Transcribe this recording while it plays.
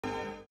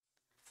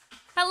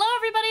Hello,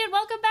 everybody, and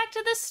welcome back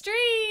to the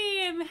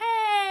stream.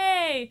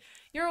 Hey,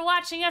 you're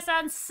watching us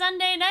on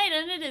Sunday night,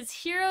 and it is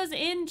Heroes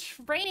in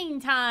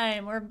Training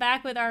time. We're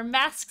back with our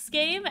Masks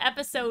game,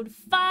 episode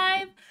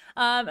 5,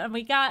 and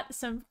we got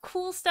some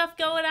cool stuff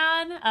going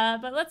on.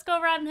 But let's go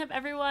around and have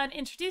everyone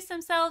introduce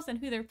themselves and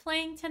who they're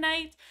playing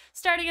tonight.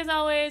 Starting as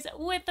always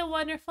with the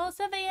wonderful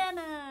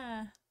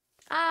Savannah.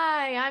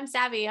 Hi, I'm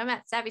Savvy. I'm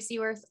at Savvy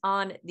Seaworth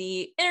on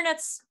the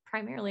internets,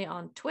 primarily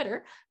on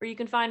Twitter, where you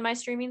can find my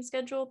streaming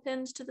schedule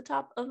pinned to the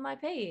top of my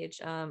page.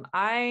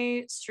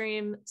 I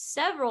stream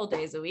several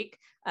days a week,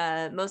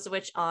 most of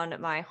which on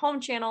my home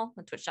channel,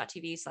 on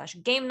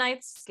twitch.tv/game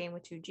nights, game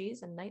with 2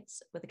 G's and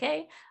nights with a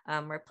K.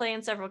 We're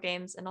playing several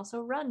games and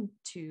also run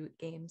 2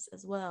 games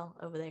as well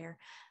over there.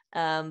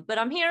 But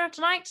I'm here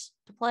tonight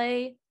to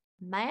play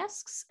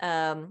Masks.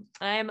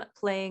 I'm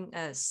playing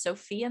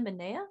Sophia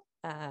Minea,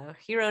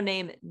 hero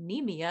named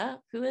Nemia,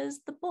 who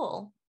is the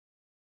bull.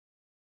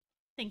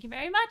 Thank you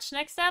very much.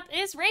 Next up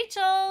is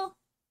Rachel.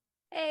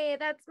 Hey,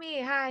 that's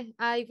me. Hi.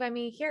 You find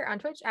me here on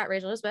Twitch at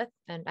Rachel Elizabeth,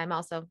 and I'm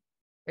also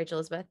Rachel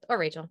Elizabeth or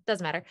Rachel,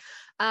 doesn't matter.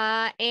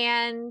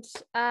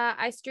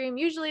 I stream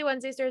usually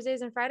Wednesdays,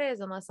 Thursdays, and Fridays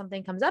unless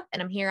something comes up,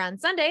 and I'm here on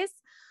Sundays.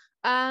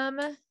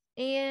 And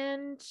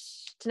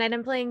tonight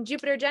I'm playing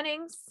Jupiter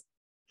Jennings,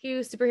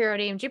 who's superhero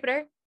named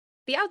Jupiter,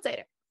 the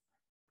Outsider.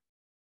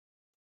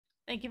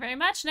 Thank you very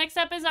much. Next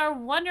up is our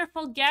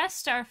wonderful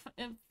guest, our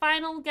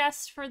final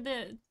guest for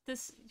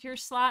your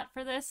slot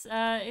for this.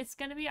 It's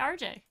going to be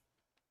RJ.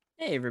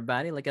 Hey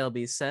everybody, like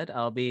LB said,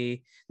 this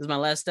is my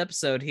last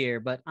episode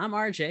here, but I'm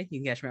RJ. You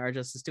can catch me at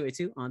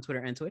RJustice282 on Twitter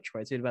and Twitch, where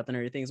I tweet about the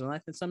nerdy things in my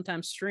life and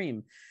sometimes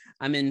stream.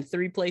 I'm in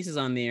 3 places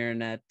on the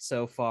internet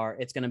so far.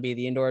 It's going to be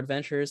the Indoor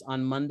Adventures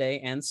on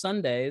Monday and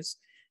Sundays,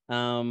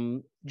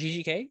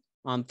 GGK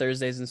on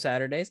Thursdays and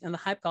Saturdays, and the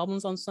Hype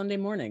Goblins on Sunday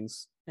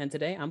mornings. And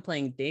today I'm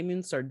playing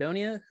Damien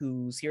Sardonia,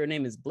 whose hero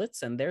name is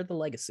Blitz, and they're the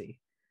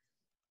Legacy.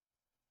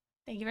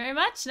 Thank you very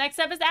much. Next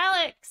up is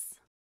Alex.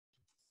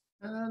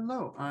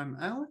 Hello, I'm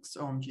Alex,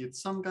 OMG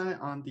It's Some Guy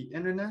on the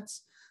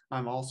internets.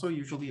 I'm also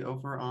usually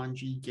over on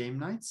G Game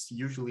Nights.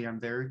 Usually I'm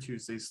there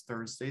Tuesdays,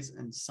 Thursdays,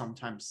 and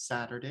sometimes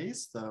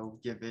Saturdays, though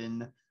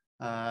given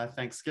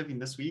Thanksgiving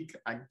this week,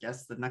 I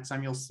guess the next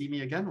time you'll see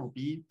me again will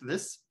be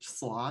this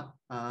slot.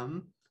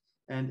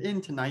 And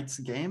in tonight's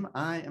game,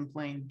 I am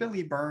playing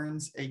Billy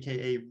Burns,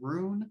 aka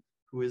Rune,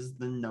 who is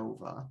the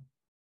Nova.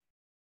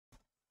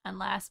 And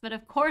last but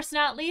of course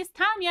not least,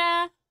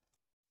 Tanya.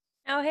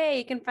 Oh, hey,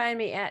 you can find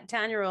me at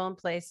Tanya Rolling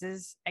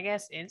Places. I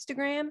guess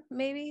Instagram,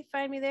 maybe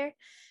find me there.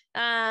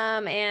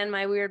 And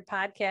my weird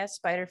podcast,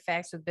 Spider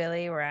Facts with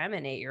Billy, where I'm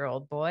an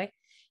 8-year-old boy.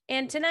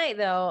 And tonight,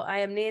 though, I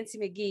am Nancy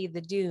McGee, the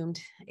Doomed,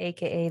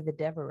 aka the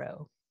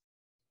Devereaux.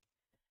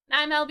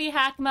 I'm LB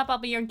Hackemup. I'll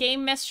be your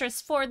game mistress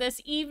for this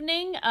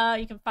evening.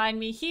 You can find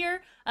me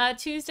here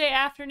Tuesday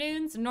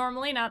afternoons,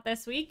 normally, not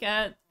this week,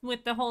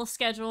 with the whole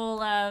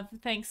schedule of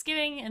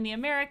Thanksgiving in the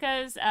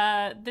Americas.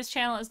 This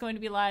channel is going to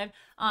be live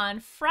on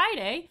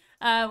Friday.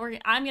 I'm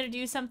going to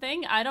do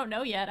something. I don't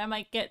know yet. I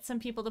might get some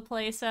people to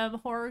play some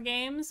horror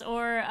games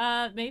or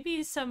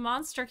maybe some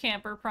Monster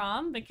Camper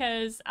Prom,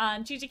 because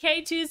on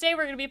GGK Tuesday,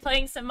 we're going to be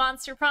playing some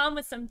Monster Prom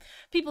with some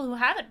people who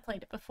haven't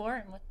played it before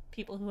and with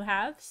people who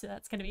have, so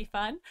that's going to be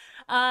fun.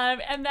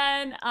 And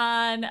then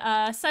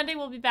on Sunday,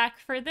 we'll be back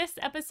for this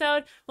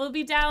episode. We'll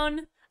be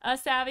down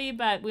Savvy,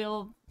 but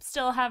we'll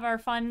still have our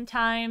fun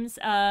times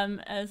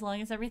as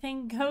long as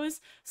everything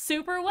goes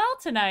super well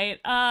tonight.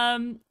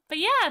 But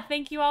yeah,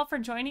 thank you all for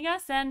joining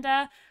us, and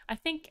I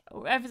think,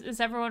 is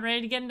everyone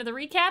ready to get into the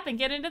recap and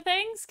get into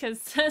things?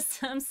 Because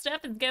some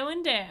stuff is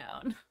going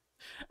down.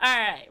 All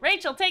right,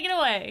 Rachel, take it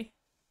away.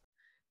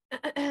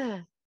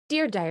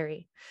 Dear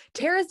Diary,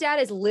 Tara's dad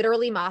is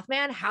literally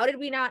Mothman. How did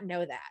we not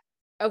know that?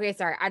 Okay,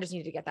 sorry, I just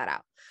needed to get that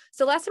out.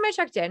 So last time I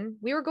checked in,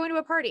 we were going to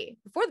a party.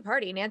 Before the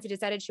party, Nancy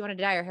decided she wanted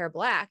to dye her hair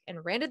black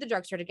and ran to the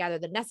drugstore to gather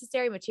the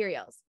necessary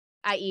materials,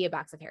 i.e. a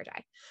box of hair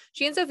dye.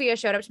 She and Sophia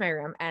showed up to my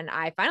room, and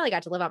I finally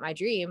got to live out my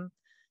dream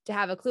to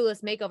have a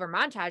Clueless makeover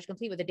montage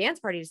complete with a dance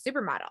party to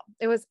supermodel.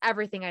 It was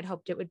everything I'd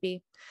hoped it would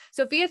be.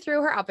 Sophia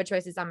threw her outfit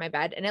choices on my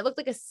bed, and it looked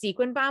like a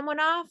sequin bomb went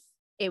off.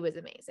 It was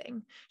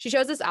amazing. She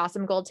chose this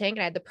awesome gold tank,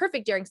 and I had the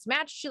perfect earrings to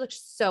match. She looked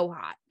so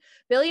hot.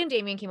 Billy and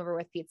Damien came over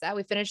with pizza.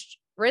 We finished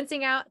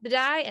rinsing out the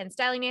dye and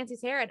styling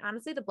Nancy's hair, and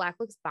honestly, the black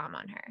looks bomb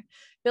on her.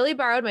 Billy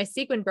borrowed my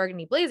sequin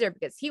burgundy blazer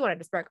because he wanted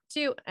to sparkle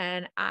too,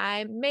 and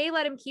I may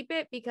let him keep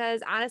it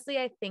because honestly,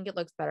 I think it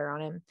looks better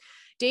on him.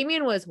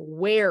 Damien was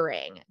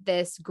wearing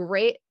this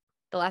great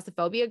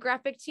Thalassophobia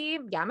graphic tee.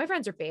 Yeah, my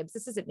friends are babes.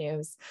 This isn't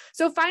news.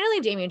 So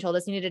finally, Damien told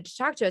us he needed to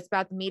talk to us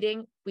about the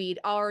meeting we'd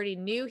already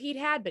knew he'd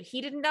had, but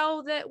he didn't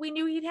know that we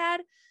knew he'd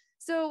had.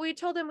 So we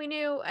told him we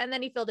knew, and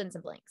then he filled in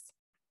some blanks.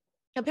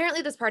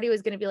 Apparently, this party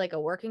was going to be like a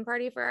working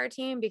party for our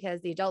team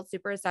because the adult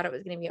supers thought it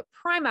was going to be a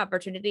prime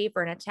opportunity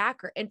for an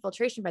attack or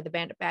infiltration by the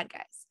band of bad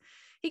guys.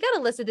 He got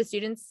a list of the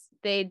students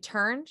they'd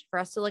turned for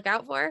us to look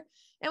out for,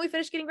 and we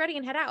finished getting ready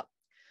and head out.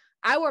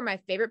 I wore my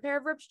favorite pair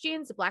of ripped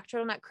jeans, the black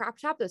turtleneck crop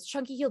top, those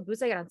chunky heeled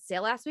boots I got on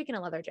sale last week, and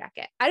a leather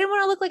jacket. I didn't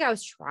want to look like I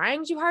was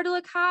trying too hard to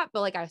look hot,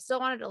 but like I still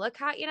wanted to look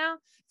hot, you know?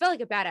 Felt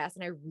like a badass,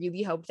 and I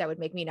really hoped that would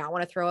make me not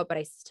want to throw up, but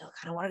I still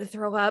kind of wanted to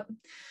throw up.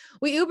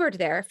 We Ubered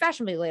there,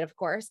 fashionably late, of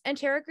course, and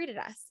Tara greeted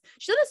us.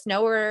 She let us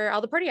know where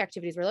all the party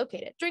activities were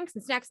located. Drinks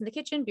and snacks in the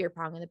kitchen, beer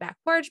pong in the back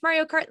porch,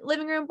 Mario Kart in the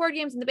living room, board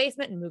games in the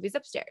basement, and movies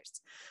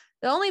upstairs.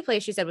 The only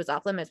place she said was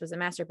off limits was the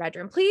master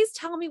bedroom. Please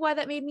tell me why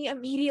that made me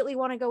immediately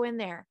want to go in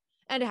there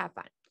and to have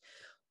fun.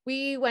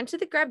 We went to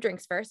the grab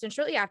drinks first, and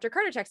shortly after,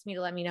 Carter texted me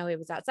to let me know he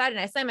was outside, and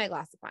I slammed my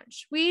glass of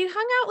punch. We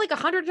hung out like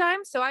 100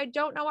 times, so I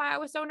don't know why I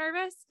was so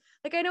nervous.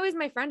 Like, I know he's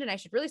my friend, and I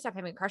should really stop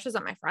having crushes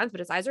on my friends, but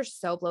his eyes are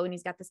so blue, and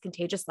he's got this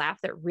contagious laugh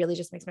that really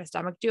just makes my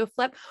stomach do a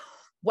flip.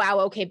 Wow,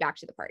 okay, back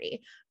to the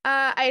party.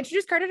 I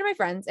introduced Carter to my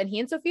friends, and he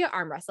and Sophia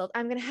arm wrestled.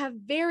 I'm going to have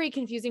very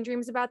confusing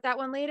dreams about that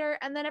one later,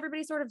 and then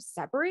everybody sort of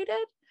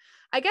separated.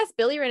 I guess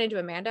Billy ran into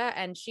Amanda,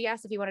 and she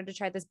asked if he wanted to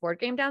try this board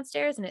game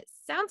downstairs, and it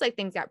sounds like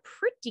things got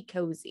pretty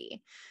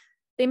cozy.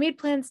 They made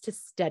plans to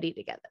study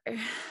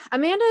together.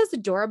 Amanda is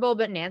adorable,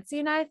 but Nancy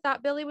and I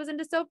thought Billy was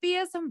into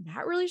Sophia, so I'm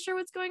not really sure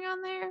what's going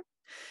on there.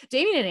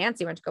 Damien and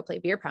Nancy went to go play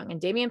beer pong,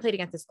 and Damien played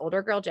against this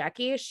older girl,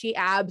 Jackie. She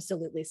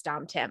absolutely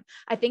stomped him.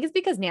 I think it's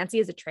because Nancy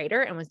is a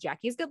traitor and was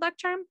Jackie's good luck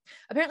charm.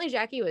 Apparently,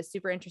 Jackie was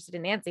super interested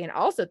in Nancy and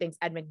also thinks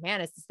Ed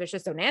McMahon is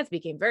suspicious, so Nancy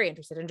became very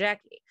interested in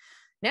Jackie.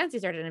 Nancy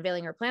started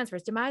unveiling her plans for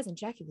his demise, and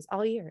Jackie was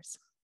all ears.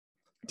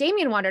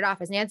 Damien wandered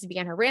off as Nancy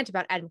began her rant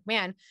about Ed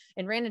McMahon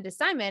and ran into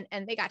Simon,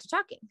 and they got to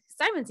talking.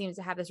 Simon seems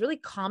to have this really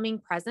calming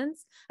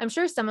presence. I'm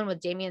sure someone with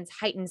Damien's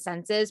heightened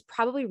senses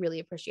probably really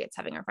appreciates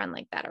having a friend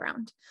like that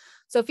around.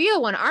 Sophia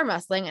won arm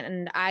wrestling,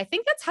 and I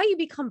think that's how you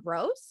become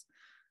bros.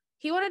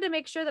 He wanted to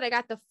make sure that I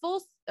got the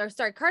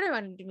Carter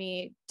wanted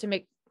me to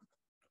make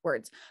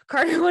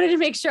Carter wanted to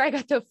make sure I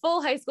got the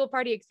full high school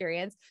party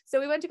experience. So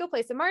we went to go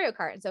play some Mario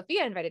Kart, and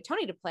Sophia invited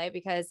Tony to play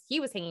because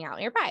he was hanging out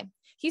nearby.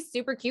 He's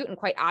super cute and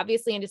quite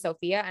obviously into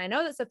Sophia. And I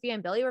know that Sophia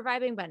and Billy were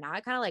vibing, but now I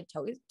kind of like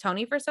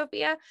Tony for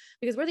Sophia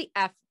because where the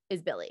F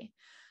is Billy.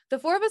 The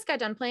four of us got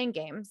done playing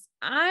games.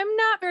 I'm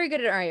not very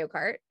good at Mario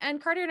Kart,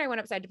 and Carter and I went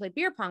upside to play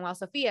beer pong while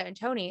Sophia and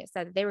Tony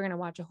said that they were going to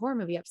watch a horror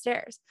movie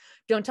upstairs.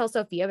 Don't tell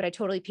Sophia, but I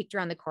totally peeked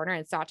around the corner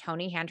and saw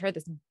Tony hand her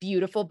this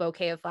beautiful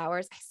bouquet of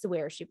flowers. I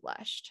swear she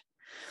blushed.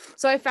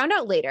 So I found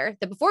out later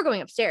that before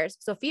going upstairs,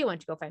 Sophia went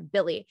to go find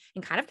Billy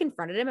and kind of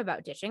confronted him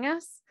about ditching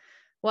us.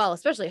 Well,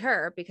 especially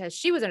her, because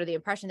she was under the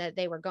impression that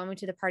they were going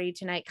to the party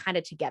tonight kind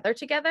of together.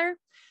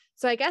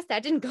 So I guess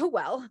that didn't go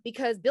well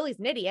because Billy's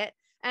an idiot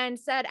and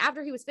said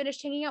after he was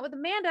finished hanging out with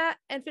Amanda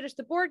and finished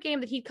the board game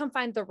that he'd come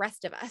find the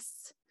rest of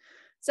us.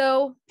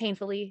 So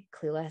painfully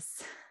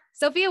clueless.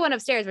 Sophia went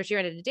upstairs where she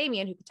ran into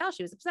Damien, who could tell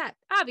she was upset.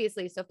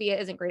 Obviously, Sophia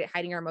isn't great at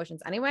hiding her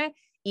emotions anyway,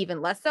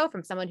 even less so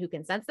from someone who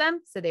can sense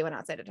them. So they went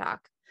outside to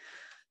talk.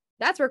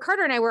 That's where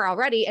Carter and I were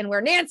already, and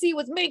where Nancy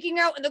was making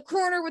out in the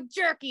corner with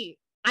Jackie.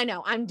 I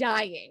know, I'm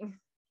dying.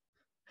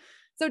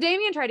 So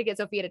Damien tried to get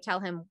Sophia to tell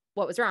him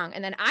what was wrong.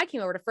 And then I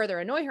came over to further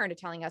annoy her into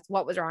telling us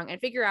what was wrong and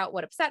figure out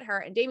what upset her.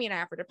 And Damien and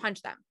I offered to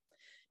punch them,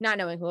 not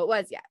knowing who it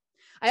was yet.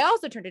 I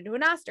also turned into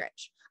an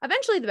ostrich.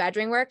 Eventually the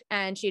badgering worked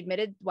and she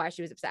admitted why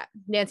she was upset.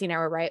 Nancy and I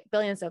were right.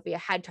 Billy and Sophia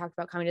had talked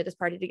about coming to this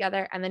party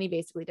together, and then he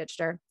basically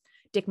ditched her.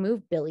 Dick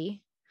move,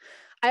 Billy.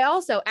 I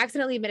also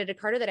accidentally admitted to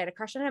Carter that I had a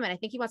crush on him, and I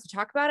think he wants to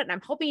talk about it. And I'm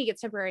hoping he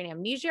gets temporary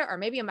amnesia or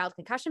maybe a mild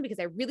concussion because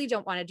I really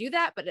don't want to do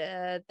that. But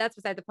that's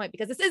beside the point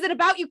because this isn't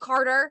about you,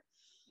 Carter.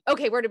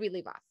 Okay, where did we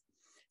leave off?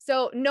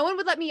 So no one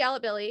would let me yell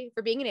at Billy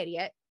for being an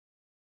idiot.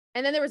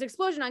 And then there was an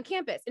explosion on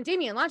campus, and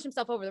Damien launched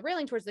himself over the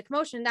railing towards the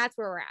commotion. And that's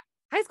where we're at.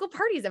 High school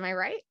parties, am I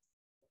right?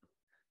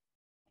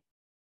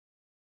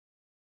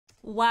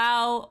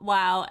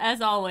 Wow.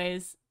 As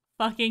always,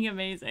 fucking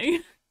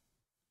amazing.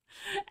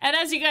 And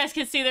as you guys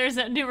can see, there's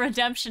a new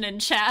redemption in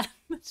chat.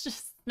 It's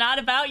just not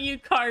about you,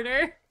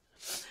 Carter.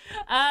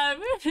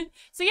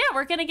 So yeah,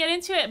 we're gonna get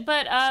into it.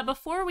 But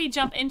before we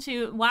jump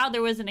into, wow,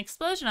 there was an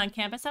explosion on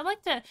campus, I'd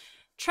like to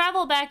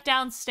travel back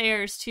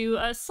downstairs to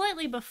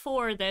slightly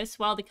before this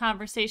while the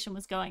conversation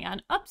was going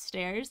on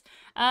upstairs.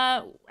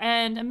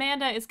 And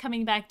Amanda is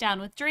coming back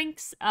down with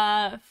drinks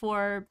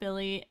for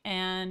Billy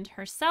and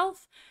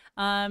herself.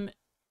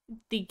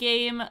 The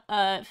game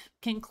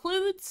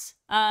concludes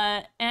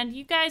and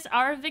you guys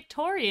are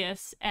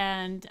victorious,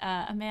 and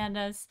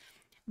Amanda's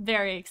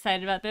very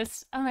excited about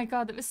this. Oh my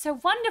god, that was so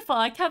wonderful.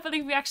 I can't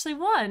believe we actually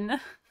won.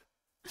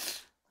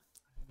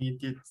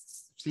 It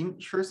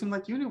sure seemed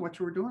like you knew what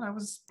you were doing. I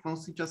was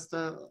mostly just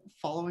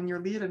following your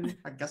lead, and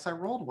I guess I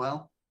rolled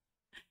well.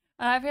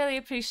 I really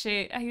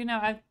appreciate,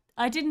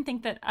 I didn't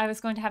think that I was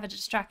going to have a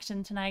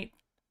distraction tonight,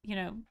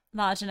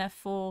 large enough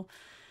for,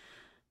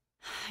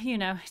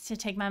 to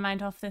take my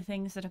mind off the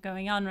things that are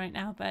going on right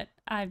now, but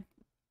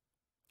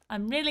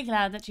I'm really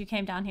glad that you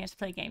came down here to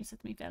play games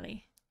with me,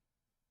 Billy.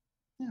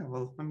 Yeah,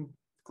 well, I'm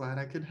glad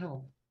I could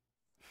help.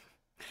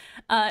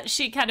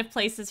 She kind of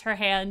places her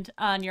hand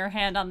on your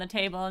hand on the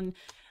table and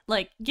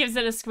gives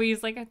it a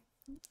squeeze,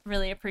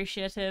 really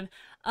appreciative.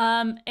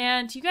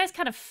 And you guys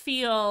kind of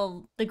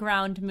feel the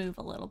ground move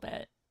a little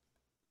bit.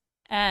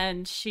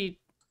 And she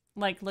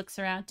like looks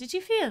around. Did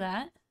you feel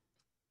that?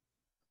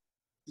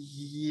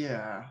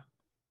 Yeah.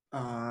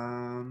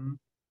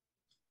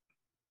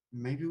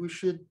 Maybe we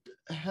should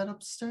head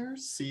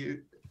upstairs. See,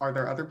 are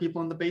there other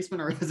people in the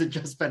basement, or has it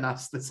just been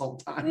us this whole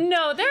time?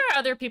 No, there are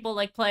other people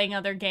like playing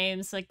other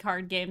games, like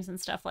card games and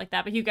stuff like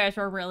that. But you guys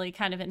were really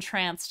kind of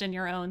entranced in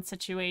your own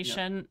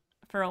situation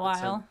for a So,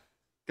 while.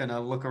 gonna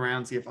look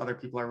around, see if other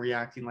people are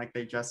reacting like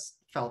they just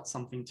felt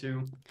something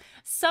too.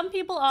 Some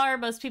people are.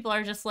 Most people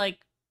are just like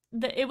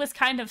it was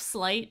kind of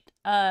slight.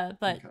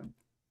 But Okay.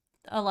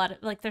 a lot of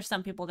like there's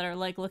some people that are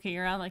like looking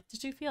around like,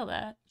 did you feel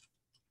that?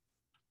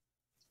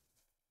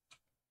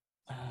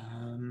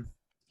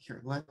 Here,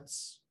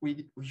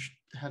 we should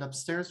head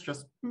upstairs.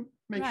 Just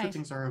make sure Right.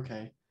 things are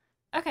okay.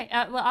 Okay.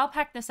 Well, I'll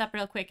pack this up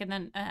real quick and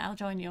then I'll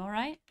join you. All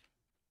right.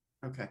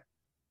 Okay.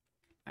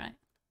 All right.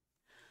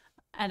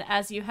 And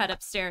as you head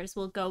upstairs,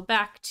 we'll go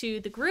back to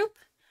the group.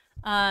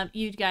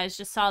 You guys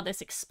just saw this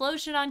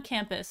explosion on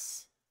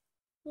campus.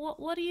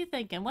 What are you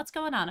thinking? What's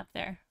going on up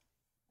there?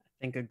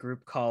 I think a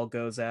group call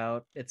goes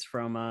out. It's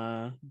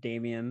from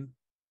Damien.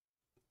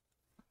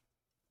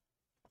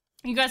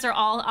 You guys are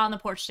all on the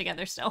porch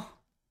together still.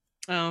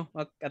 Oh,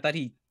 I thought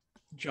he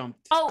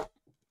jumped. Oh,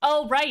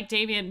 right.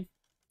 Damien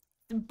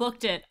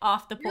booked it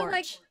off the You're porch.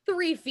 like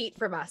 3 feet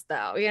from us,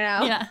 though. You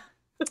know. Yeah.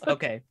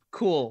 Okay,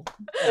 cool.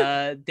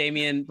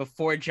 Damien,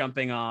 before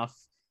jumping off,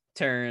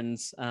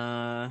 turns.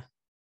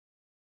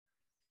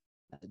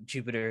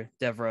 Jupiter,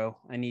 Devro,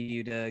 I need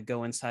you to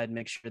go inside and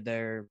make sure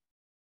they're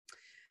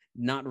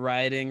not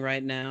rioting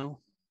right now.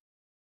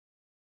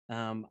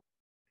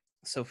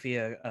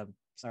 Sophia,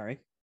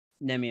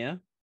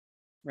 Nemia,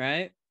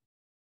 right?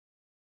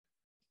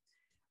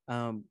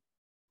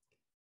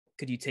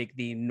 Could you take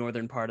the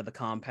northern part of the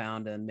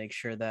compound and make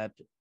sure that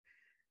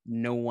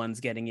no one's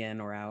getting in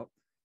or out?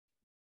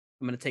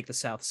 I'm going to take the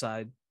south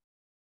side.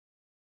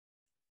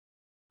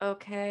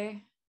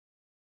 Okay.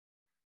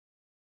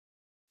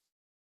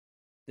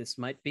 This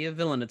might be a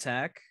villain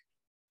attack.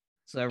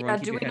 So everyone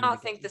keep Do your we head not in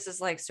the think game. this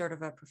is like sort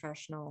of a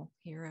professional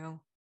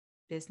hero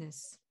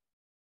business?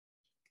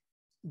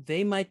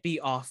 They might be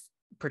off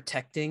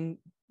protecting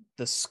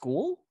the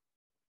school.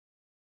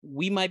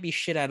 We might be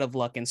shit out of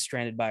luck and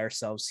stranded by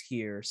ourselves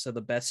here. So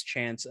the best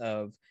chance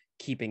of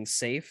keeping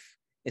safe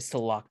is to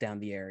lock down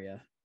the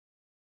area.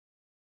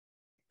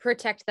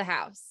 Protect the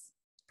house.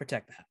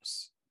 Protect the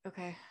house.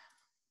 Okay.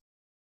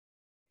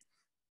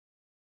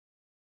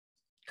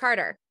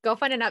 Carter, go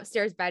find an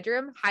upstairs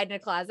bedroom, hide in a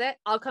closet.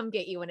 I'll come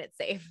get you when it's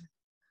safe.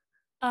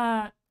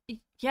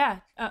 Yeah.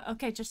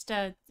 Okay, just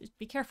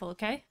be careful,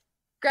 okay?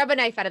 Grab a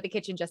knife out of the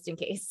kitchen just in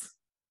case.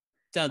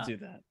 Don't do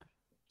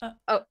that.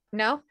 Oh,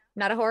 no?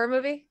 Not a horror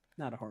movie?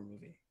 Not a horror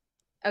movie.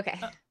 Okay.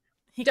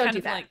 He Don't kind do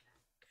of that. like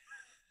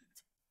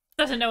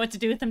doesn't know what to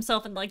do with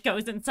himself and like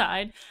goes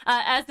inside.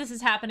 As this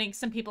is happening,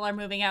 some people are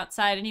moving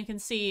outside, and you can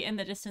see in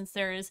the distance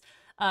there is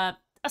a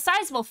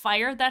sizable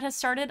fire that has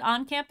started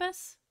on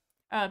campus.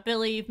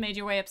 Billy, you've made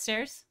your way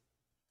upstairs.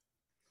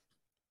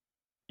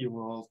 He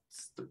will,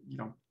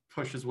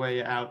 push his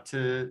way out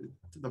to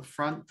the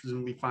front,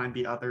 presumably find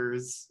the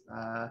others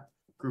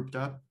grouped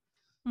up.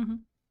 Mm-hmm.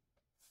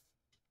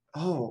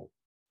 Oh,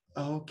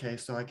 okay.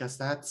 So I guess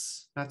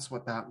that's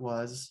what that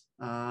was.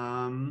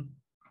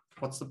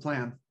 What's the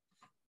plan?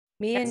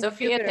 Me and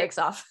Sophia Jupiter- takes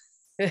off.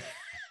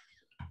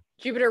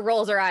 Jupiter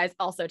rolls her eyes,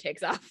 also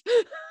takes off.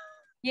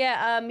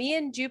 Yeah, me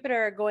and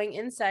Jupiter are going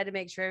inside to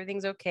make sure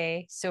everything's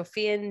okay.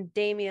 Sophia and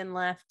Damien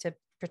left to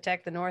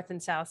protect the north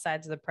and south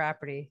sides of the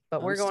property,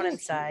 but we're I'm going still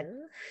inside.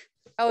 here.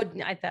 Oh,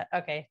 I thought,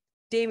 okay.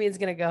 Damien's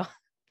gonna go,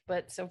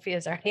 but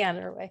Sophia's already on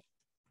her way.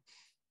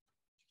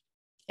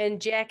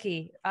 And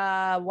Jackie,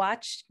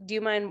 do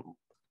you mind?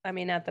 I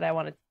mean, not that I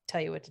want to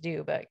tell you what to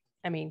do, but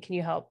I mean, can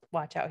you help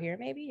watch out here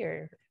maybe?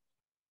 Or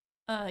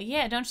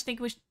Yeah, don't you think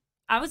we should...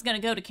 I was gonna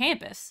go to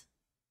campus.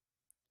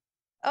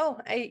 oh,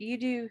 you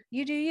do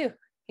you.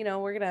 You know,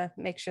 we're gonna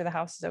make sure the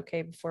house is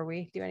okay before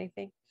we do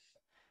anything.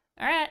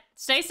 All right,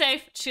 stay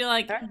safe. She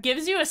like All right.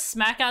 gives you a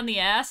smack on the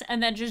ass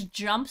and then just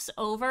jumps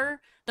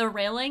over the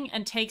railing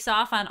and takes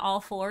off on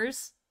all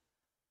fours.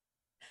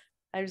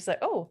 I'm just like,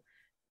 oh,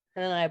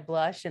 and then I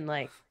blush and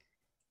like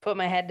put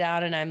my head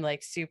down and I'm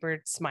like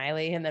super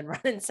smiley and then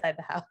run inside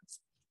the house.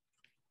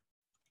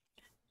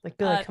 Like,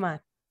 Billy, come on.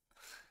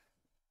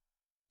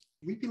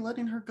 We'd be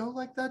letting her go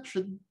like that?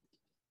 Should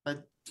I?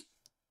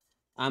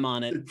 I'm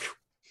on it.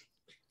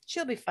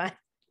 She'll be fine.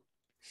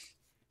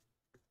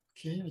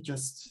 Okay, I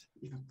just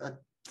that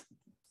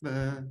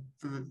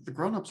the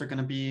grown-ups are going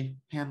to be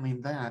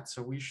handling that,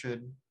 so we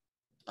should,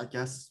 I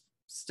guess,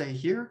 stay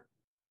here.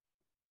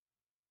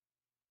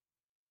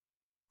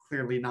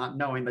 Clearly not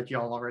knowing that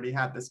y'all already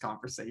had this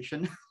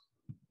conversation.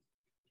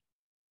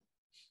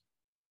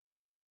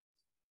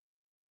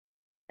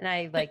 And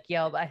I like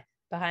yell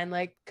behind,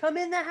 like, come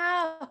in the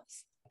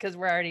house, because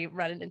we're already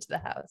running into the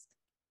house.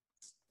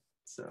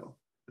 So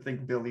I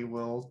think Billy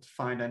will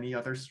find any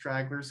other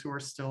stragglers who are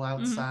still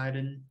outside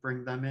and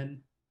bring them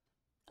in.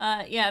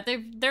 Yeah,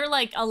 they're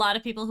like a lot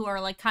of people who are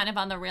like kind of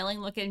on the railing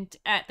looking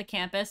at the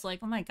campus like,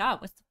 oh my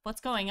god,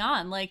 what's going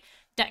on? Like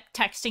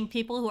texting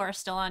people who are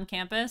still on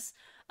campus.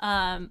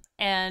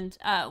 And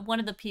one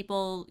of the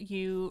people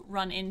you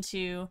run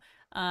into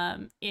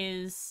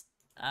is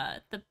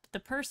the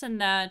person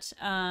that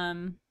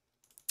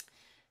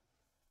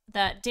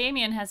that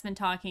Damien has been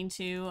talking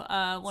to,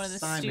 one of the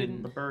Simon,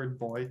 students. the bird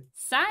boy.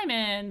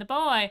 Simon, the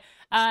boy.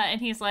 And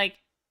he's like,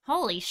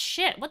 holy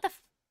shit, what the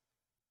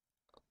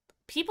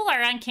people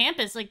are on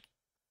campus, like,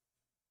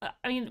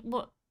 I mean,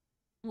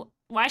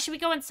 why should we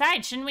go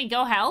inside? Shouldn't we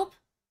go help?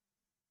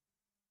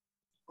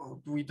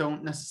 We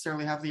don't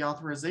necessarily have the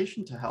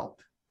authorization to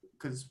help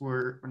because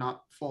we're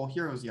not full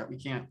heroes yet. We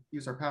can't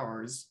use our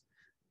powers.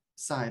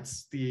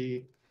 Besides,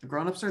 the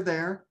grown-ups are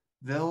there.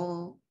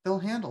 They'll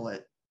handle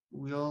it.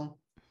 We don't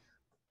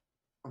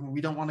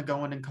want to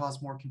go in and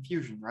cause more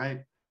confusion,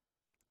 right?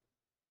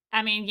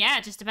 I mean, yeah,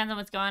 it just depends on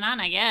what's going on,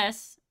 I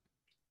guess.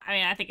 I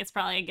mean, I think it's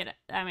probably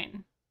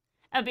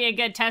it'd be a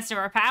good test of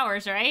our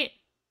powers, right?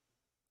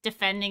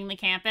 Defending the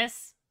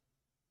campus.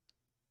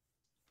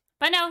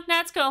 But no,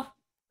 that's cool.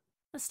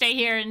 Let's stay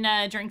here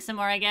and drink some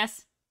more, I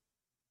guess.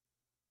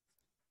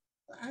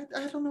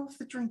 I don't know if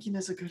the drinking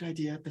is a good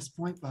idea at this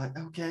point, but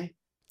okay.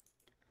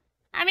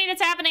 I mean,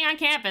 it's happening on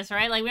campus,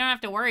 right? Like, we don't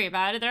have to worry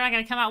about it. They're not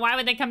going to come out. Why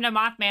would they come to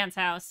Mothman's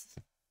house?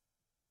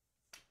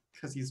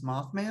 Because he's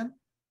Mothman?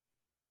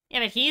 Yeah,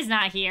 but he's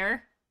not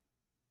here.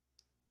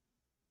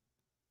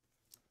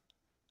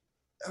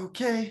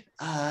 Okay.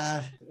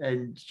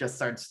 And just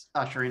starts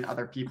ushering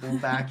other people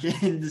back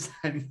in.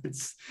 And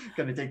it's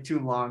going to take too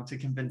long to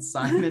convince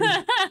Simon.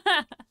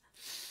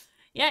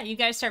 Yeah, you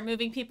guys start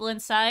moving people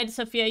inside.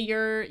 Sophia,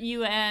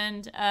 you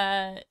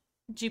and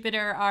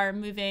Jupiter are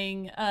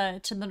moving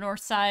to the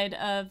north side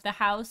of the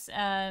house,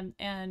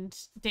 and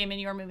Damon,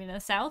 you are moving to the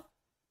south.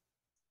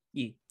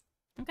 Yeah.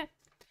 Okay.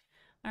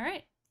 All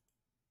right.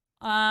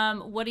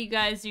 What do you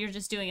guys? You're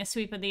just doing a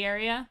sweep of the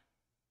area.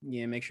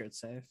 Yeah, make sure it's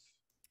safe.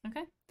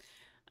 Okay.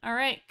 All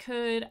right.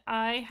 Could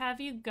I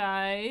have you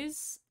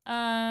guys?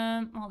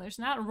 Well, there's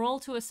not a roll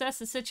to assess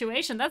the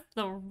situation. That's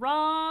the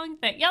wrong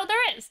thing. Yo,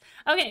 there is.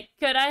 Okay.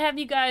 Could I have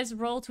you guys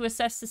roll to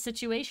assess the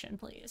situation,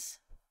 please?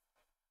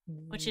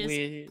 Which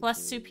is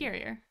plus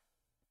superior.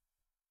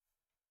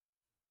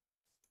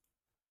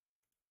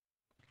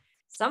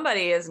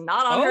 Somebody is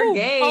not on her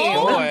game.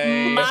 Oh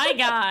boy. my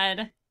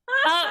god.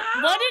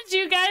 What did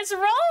you guys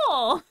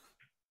roll?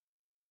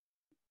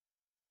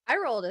 I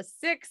rolled a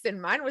 6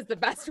 and mine was the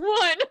best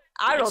one.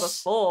 I rolled a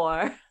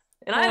 4.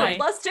 And I have a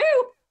Boy. +2.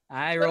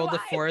 I rolled a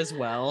 4 as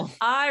well.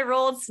 I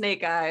rolled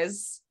snake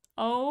eyes.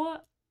 Oh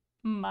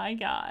my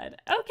god.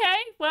 Okay,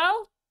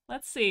 well,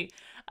 let's see.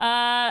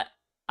 You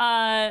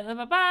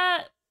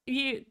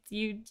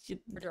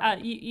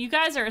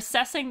guys are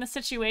assessing the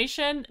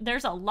situation.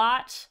 There's a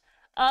lot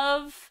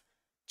of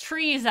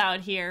trees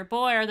out here.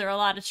 Boy, are there a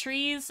lot of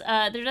trees.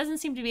 There doesn't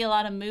seem to be a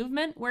lot of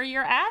movement where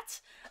you're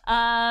at.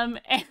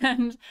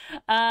 And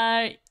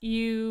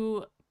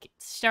you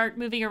start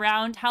moving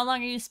around. How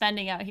long are you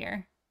spending out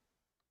here?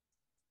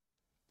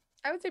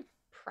 I would say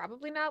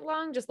probably not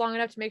long, just long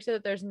enough to make sure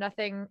that there's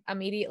nothing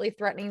immediately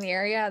threatening the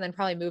area, and then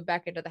probably move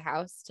back into the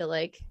house to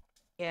like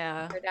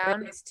Yeah. Or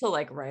down. It's to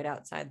like right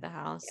outside the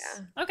house.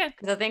 Yeah. Okay.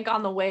 Because I think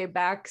on the way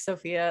back,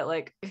 Sophia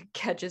like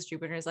catches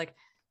Jupiter and is like,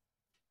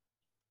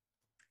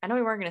 I know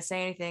we weren't going to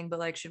say anything, but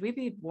like, should we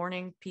be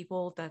warning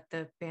people that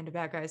the band of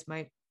bad guys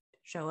might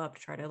show up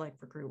to try to like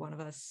recruit one of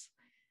us?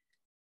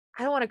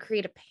 I don't want to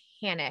create a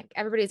panic.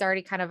 Everybody's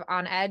already kind of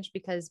on edge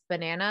because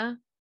Banana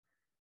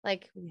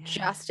like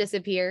just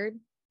disappeared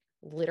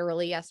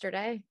literally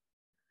yesterday.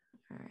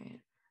 All right.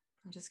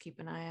 I'll just keep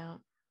an eye out.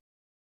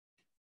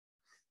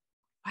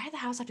 Why did the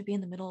house have to be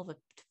in the middle of a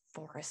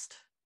forest?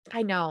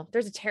 I know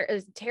there's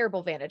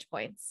terrible vantage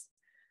points.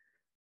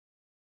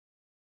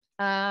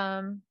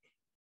 I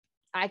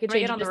could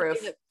Bring change it on the to something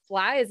roof. that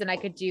flies and I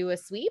could do a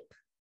sweep.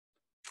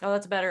 Oh,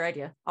 that's a better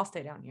idea. I'll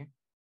stay down here.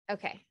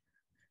 Okay.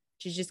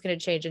 She's just going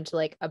to change into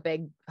like a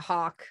big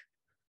hawk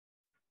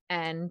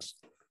and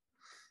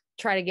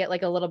try to get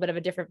like a little bit of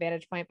a different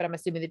vantage point, but I'm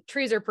assuming the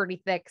trees are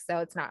pretty thick, so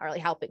it's not really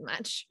helping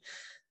much.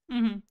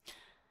 Mm-hmm.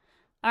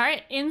 All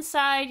right,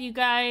 inside you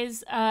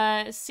guys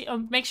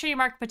make sure you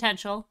mark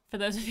potential for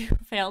those of you who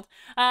failed.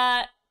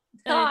 I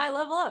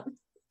level up.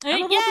 I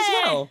leveled up as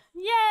well.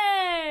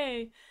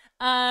 Yay!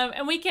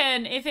 And we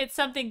can, if it's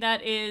something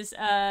that is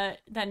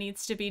that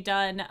needs to be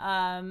done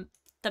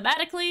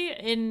thematically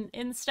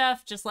in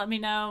stuff, just let me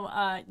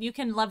know. You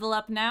can level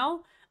up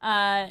now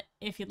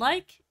if you'd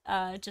like.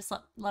 Just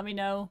let me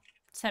know.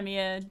 Send me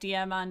a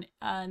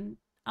DM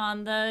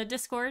on the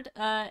Discord,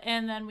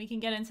 and then we can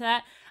get into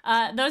that.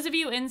 Those of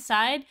you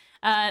inside,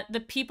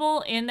 the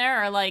people in there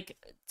are like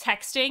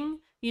texting.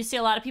 You see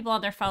a lot of people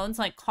on their phones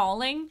like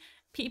calling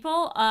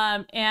people,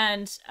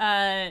 and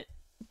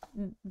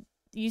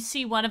you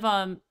see one of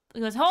them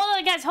who goes, "Hold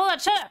on, guys, hold on,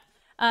 shut up!"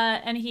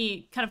 And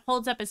he kind of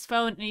holds up his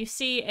phone, and you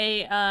see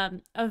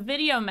a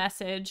video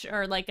message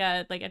or like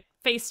a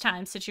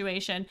FaceTime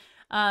situation,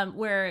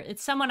 where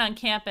it's someone on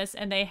campus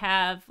and they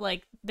have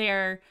like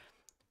they're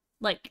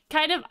like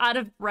kind of out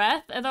of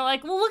breath, and they're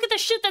like, "Well, look at the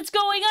shit that's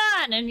going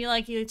on!" And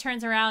he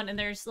turns around and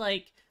there's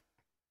like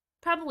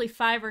probably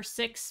 5 or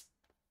 6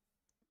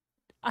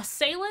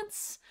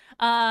 assailants.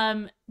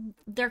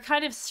 They're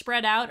kind of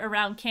spread out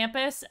around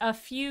campus.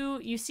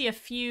 You see a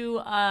few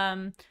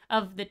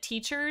of the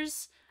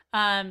teachers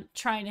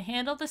trying to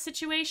handle the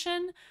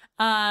situation.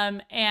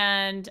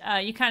 And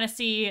you kind of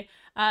see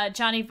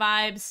Johnny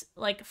Vibes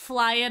like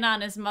fly in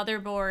on his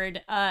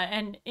motherboard,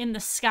 and in the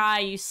sky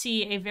you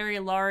see a very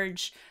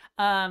large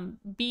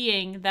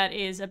being that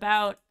is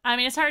about, I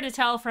mean, it's hard to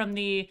tell from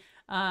the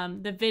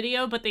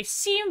video, but they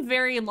seem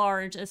very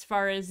large as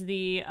far as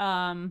the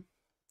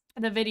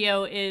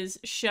video is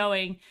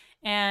showing,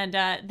 and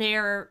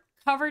they're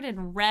covered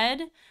in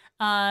red,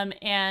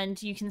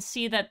 and you can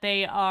see that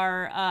they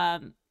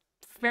are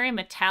very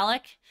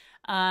metallic,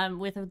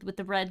 with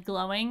the red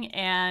glowing,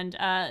 and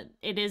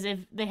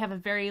they have a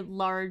very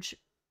large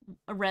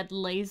red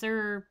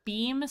laser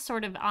beam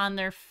sort of on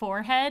their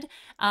forehead,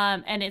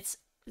 and it's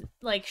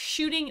like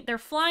shooting, they're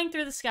flying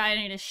through the sky,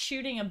 and it is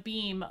shooting a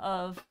beam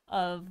of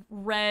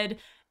red,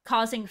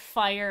 causing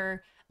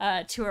fire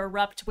to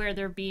erupt where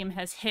their beam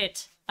has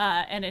hit,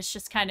 and it's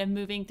just kind of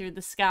moving through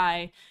the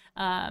sky.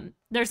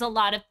 There's a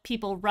lot of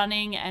people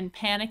running and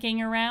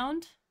panicking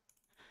around.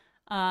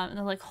 And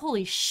they're like,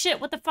 holy shit,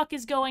 what the fuck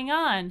is going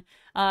on?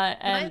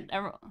 Am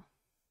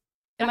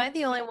I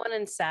the only one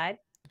inside?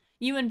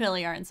 You and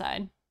Billy are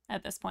inside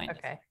at this point.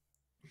 Okay.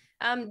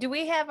 Do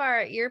we have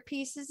our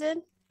earpieces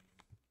in?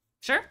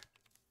 Sure.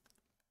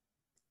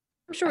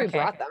 I'm sure we Okay.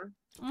 brought them.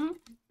 Mm-hmm.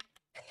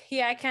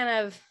 Yeah, I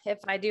kind of, if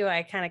I do,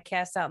 I kind of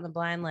cast out in the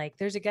blind, like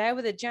there's a guy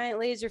with a giant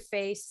laser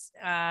face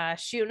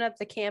shooting up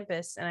the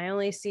campus, and I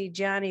only see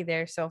Johnny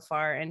there so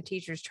far, and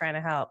teachers trying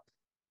to help.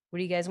 What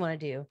do you guys want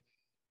to do?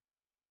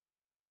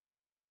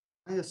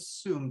 I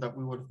assume that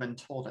we would have been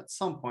told at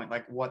some point,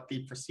 like what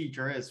the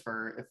procedure is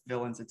for if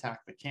villains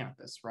attack the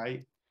campus,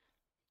 right?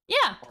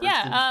 Yeah, Or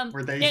yeah.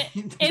 were they?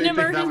 in did they think that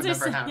would emergencies-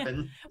 never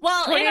happen?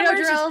 Well, in Tornado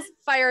emergencies, drills,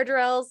 fire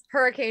drills,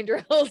 hurricane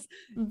drills,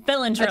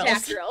 villain drills.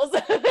 attack drills.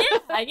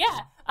 Yeah.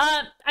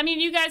 I mean,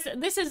 you guys,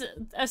 this is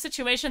a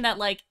situation that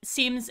like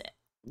seems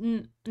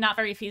not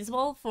very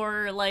feasible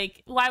for,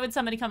 like, why would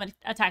somebody come and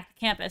attack the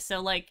campus? So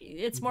like,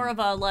 it's more of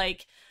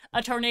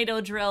a tornado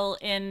drill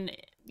in,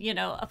 you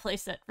know, a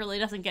place that really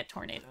doesn't get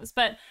tornadoes.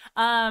 But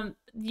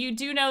you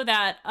do know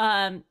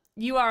that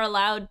you are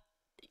allowed,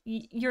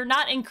 you're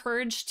not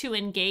encouraged to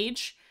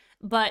engage,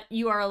 but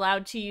you are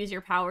allowed to use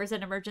your powers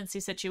in emergency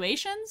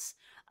situations.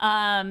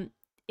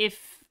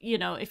 If, you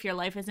know, if your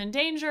life is in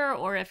danger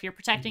or if you're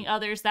protecting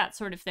others, that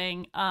sort of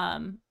thing.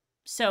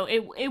 So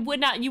it would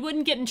not, you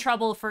wouldn't get in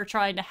trouble for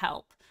trying to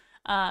help,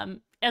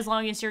 as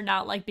long as you're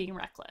not like being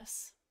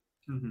reckless.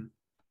 Mm-hmm.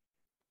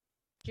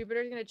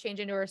 Jupiter's going to change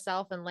into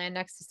herself and land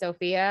next to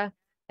Sophia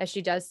as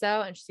she does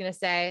so. And she's going to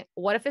say,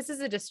 what if this is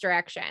a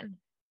distraction?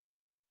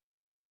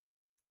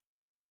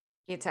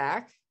 The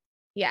attack.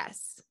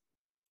 Yes,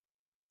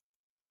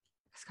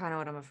 That's kind of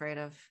what I'm afraid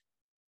of.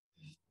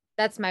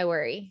 that's my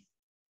worry.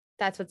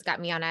 That's what's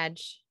got me on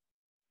edge.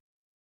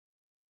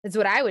 It's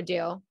what I would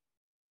do.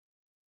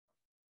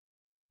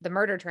 The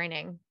murder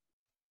training,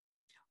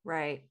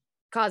 Right.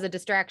 cause a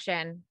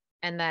distraction,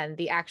 and then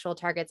the actual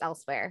target's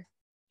elsewhere.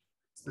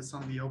 Is this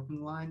on the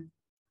open line?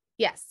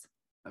 Yes.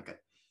 Okay.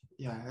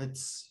 Yeah,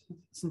 it's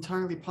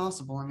entirely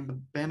possible. I mean, the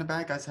band of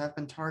bad guys have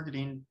been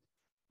targeting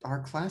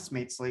our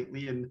classmates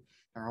lately, and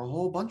there are a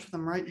whole bunch of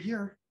them right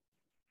here.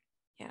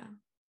 Yeah.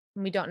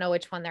 We don't know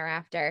which one they're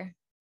after.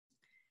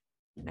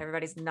 And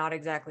everybody's not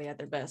exactly at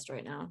their best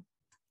right now.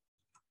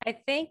 I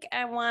think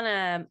I want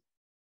to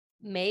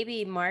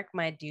maybe mark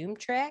my doom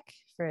track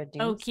for a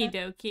doom Okie step,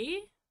 dokie.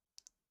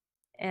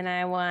 and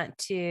I want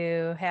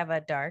to have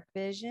a dark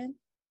vision.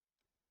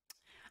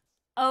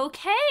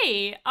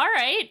 Okay. All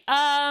right.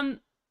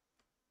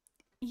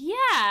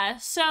 Yeah.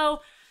 So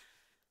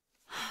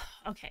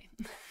okay.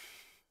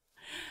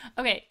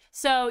 Okay.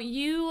 So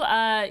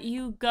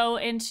you go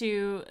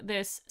into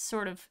this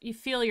sort of, you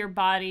feel your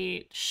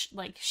body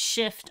like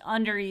shift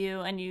under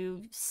you, and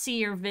you see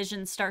your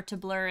vision start to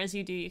blur. As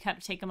you do, you kind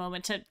of take a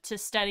moment to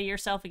steady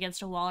yourself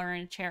against a wall or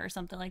in a chair or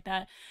something like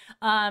that.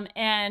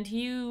 And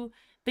you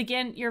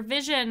begin, your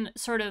vision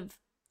sort of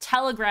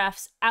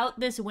telegraphs out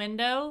this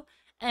window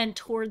and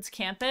towards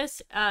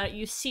campus.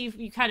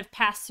 You kind of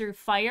pass through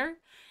fire,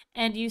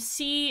 and you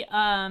see,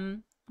 let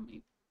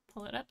me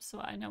pull it up so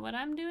I know what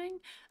I'm doing.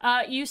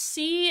 You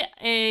see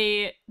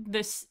a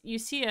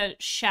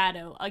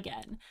shadow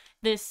again.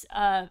 This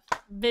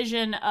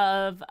vision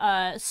of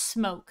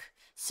smoke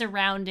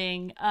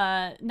surrounding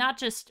not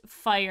just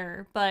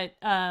fire, but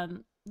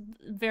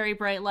very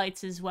bright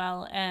lights as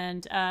well.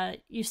 And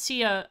you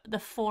see the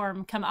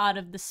form come out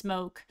of the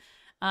smoke,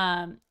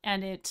 and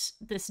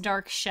this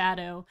dark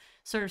shadow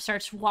sort of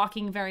starts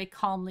walking very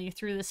calmly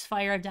through this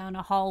fire down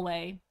a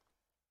hallway,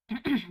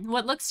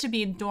 what looks to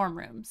be dorm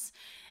rooms.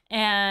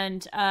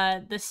 And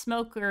the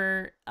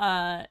smoker,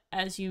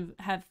 as you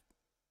have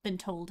been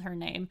told her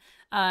name,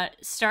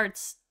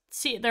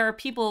 there are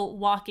people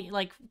walking,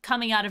 like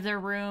coming out of their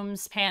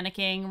rooms,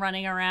 panicking,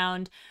 running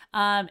around,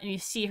 and you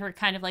see her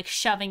kind of like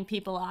shoving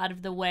people out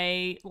of the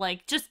way,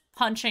 like just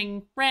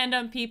punching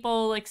random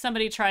people. Like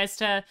somebody tries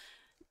to,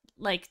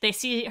 like they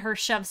see her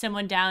shove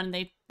someone down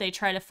and they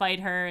try to fight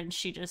her, and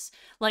she just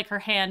like her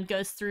hand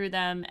goes through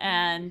them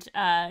and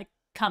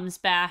comes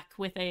back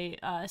with a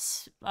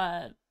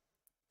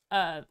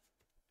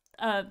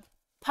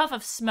puff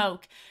of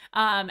smoke,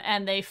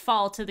 and they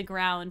fall to the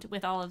ground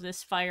with all of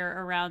this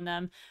fire around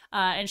them.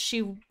 And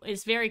she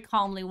is very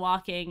calmly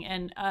walking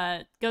and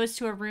goes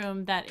to a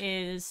room that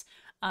is,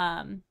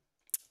 the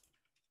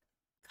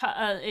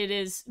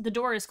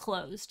door is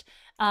closed.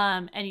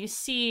 And you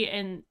see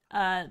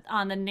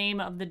on the name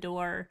of the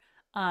door,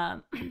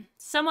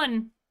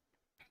 someone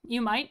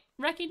you might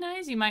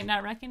recognize, you might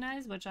not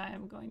recognize, which I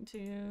am going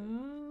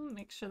to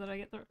make sure that I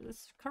get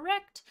this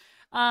correct.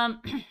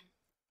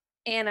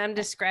 And I'm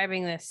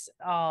describing this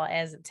all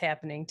as it's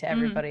happening to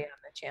everybody on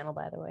the channel,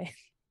 by the way.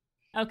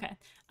 Okay.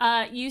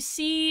 You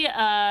see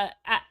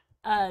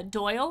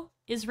Doyle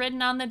is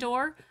written on the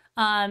door.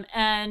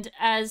 And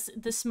as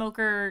the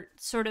smoker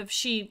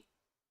she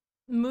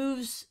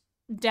moves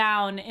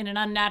down in an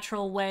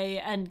unnatural way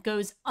and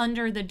goes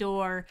under the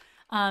door,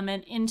 and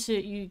into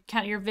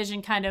your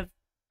vision kind of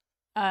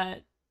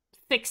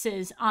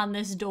fixes on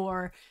this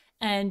door,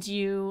 and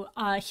you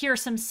hear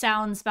some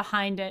sounds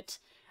behind it.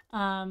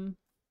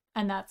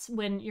 And that's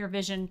when your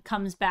vision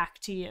comes back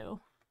to you.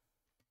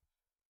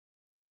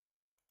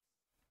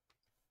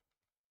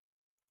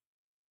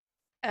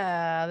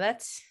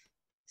 That's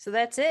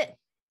it.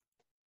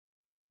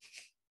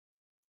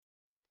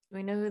 Do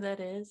we know who that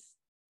is?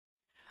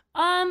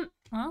 Well,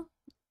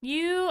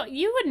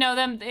 you would know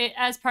them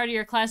as part of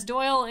your class.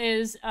 Doyle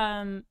is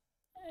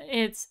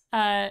it's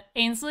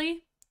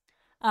Ainsley.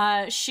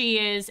 She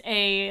is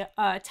a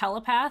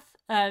telepath,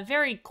 a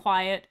very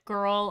quiet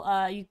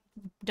girl. You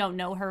don't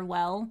know her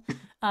well,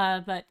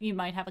 but you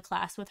might have a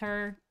class with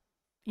her.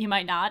 You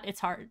might not. It's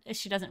hard.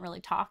 She doesn't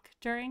really talk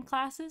during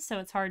classes, so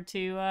it's hard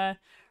to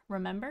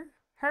remember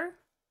her.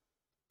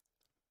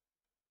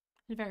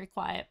 A very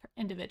quiet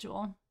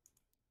individual.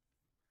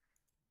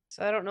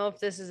 So I don't know if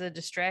this is a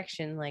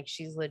distraction, like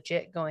she's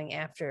legit going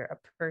after a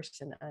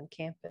person on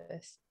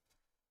campus.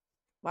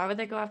 Why would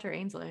they go after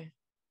Ainsley?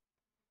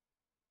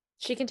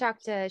 She's a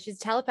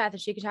telepath and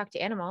she can talk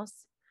to animals.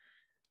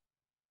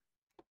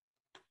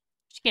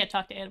 She can't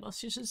talk to animals.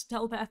 She's just a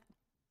telepath.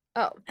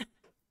 Oh,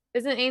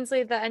 isn't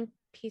Ainsley the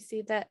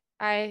NPC that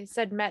I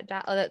said met,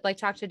 that like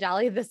talked to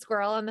Dolly the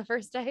squirrel on the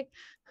first day?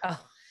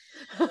 Oh,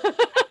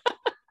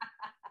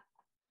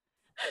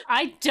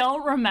 I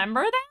don't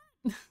remember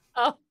that.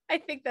 Oh, I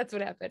think that's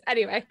what happened.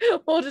 Anyway,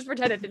 we'll just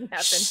pretend it didn't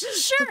happen.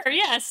 Sure,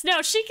 yes.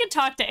 No, she can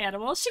talk to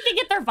animals. She can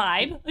get their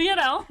vibe, you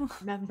know.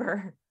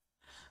 Remember.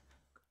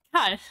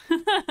 God.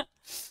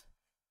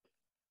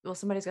 Well,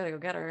 somebody's got to go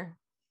get her.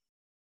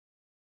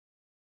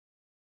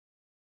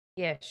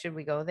 yeah. Should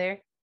we go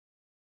there?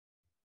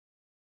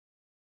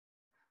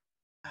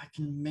 I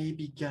can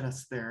maybe get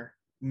us there.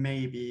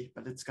 Maybe,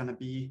 but it's gonna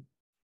be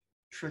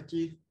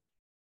tricky.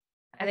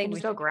 I think we we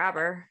should go grab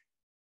her.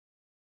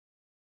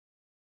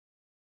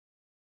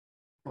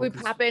 We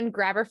Focus- pop in,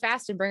 grab her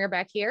fast, and bring her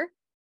back here.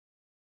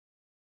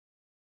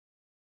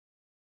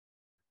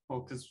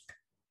 Well, because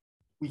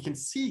we can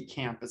see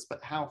campus,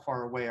 but how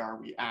far away are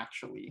we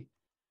actually?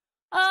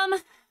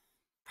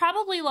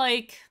 Probably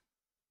like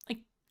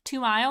 2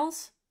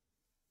 miles.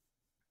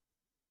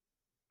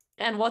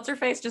 And what's her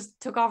face just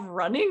took off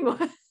running?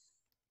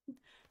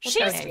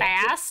 She's Okay.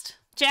 fast.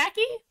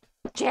 Jackie?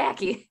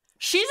 Jackie.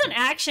 She's an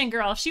action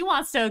girl. She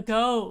wants to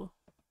go.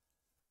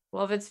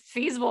 Well, if it's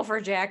feasible for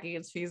Jackie,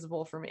 it's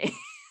feasible for me.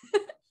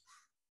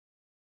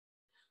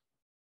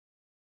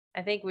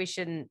 I think we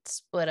shouldn't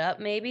split up,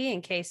 maybe,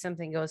 in case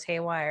something goes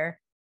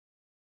haywire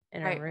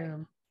in Right. our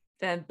room.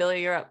 Then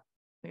Billy, you're up.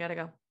 We gotta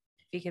go.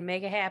 If you can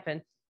make it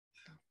happen,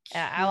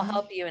 I'll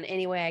help you in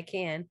any way I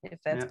can,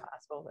 if that's Yeah.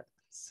 possible. But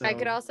So, I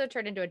could also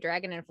turn into a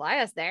dragon and fly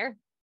us there.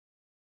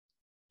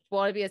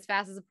 Won't it be as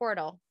fast as a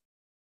portal?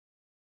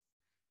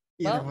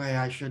 either well- way,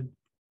 I should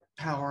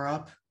power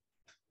up.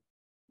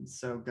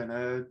 So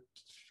gonna.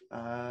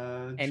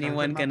 Anyone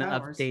sharpen my gonna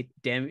powers. update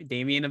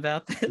Damien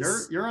about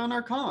this? You're on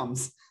our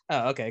comms.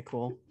 Oh, okay,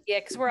 cool. yeah,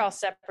 because we're all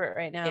separate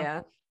right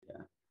now.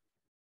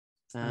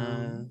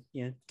 Yeah.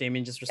 Yeah,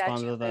 Damien just Gotcha,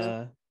 responded with Lou.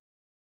 a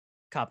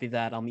copy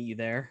that. I'll meet you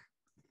there.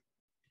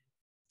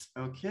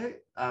 Okay.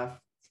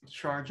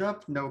 Charge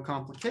up. No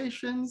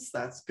complications.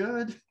 That's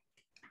good.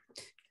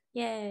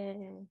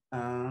 Yay.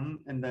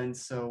 And then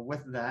so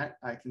with that,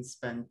 I can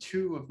spend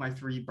 2 of my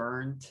 3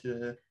 burn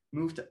to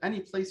move to any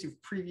place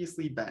you've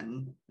previously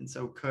been, and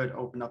so could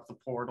open up the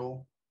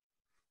portal.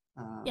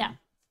 Yeah.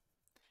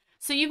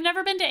 So you've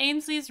never been to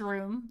Ainsley's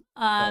room.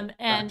 but back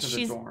And to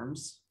she's the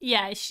dorms.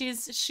 yeah,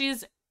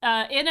 she's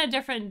in a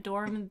different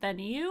dorm than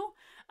you.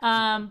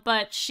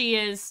 But she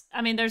is,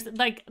 I mean, there's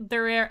like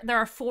there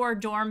are 4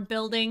 dorm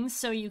buildings,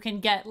 so you can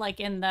get like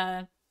in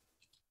the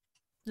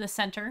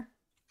center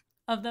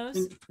of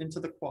those. Into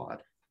the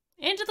quad.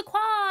 Into the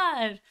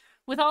quad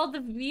with all the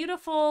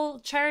beautiful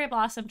cherry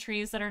blossom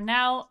trees that are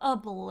now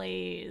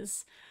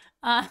ablaze.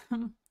 All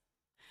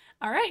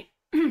right.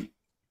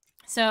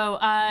 So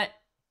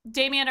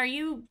Damien, are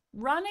you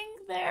running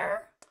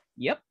there?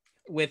 Yep.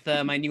 With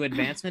my new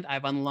advancement,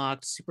 I've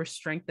unlocked super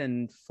strength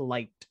and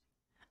flight.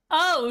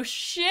 Oh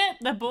shit,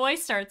 the boy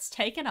starts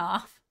taking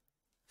off.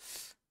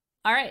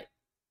 All right.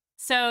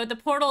 So the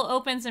portal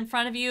opens in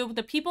front of you.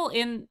 The people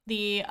in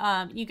the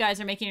you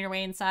guys are making your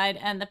way inside,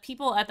 and the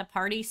people at the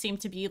party seem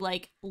to be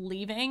like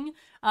leaving.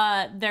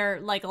 They're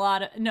like a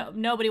lot of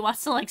nobody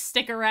wants to like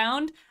stick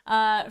around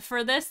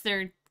for this.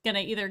 They're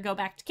gonna either go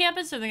back to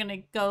campus or they're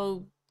gonna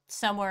go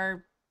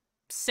somewhere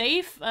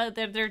safe.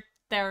 They're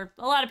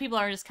a lot of people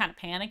are just kind of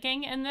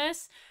panicking in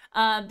this.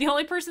 The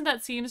only person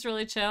that seems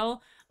really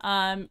chill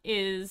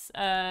is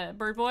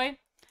Bird Boy,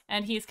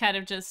 and he's kind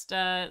of just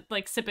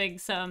like sipping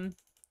some.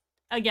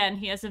 Again,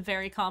 he has a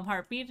very calm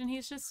heartbeat, and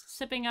he's just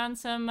sipping on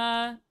some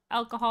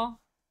alcohol.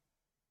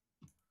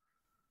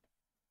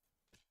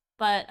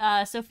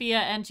 But Sophia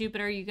and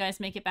Jupiter, you guys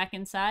make it back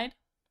inside.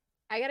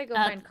 I gotta go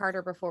find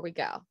Carter before we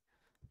go,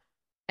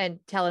 and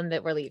tell him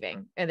that we're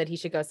leaving and that he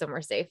should go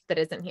somewhere safe that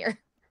isn't here.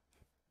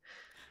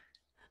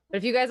 But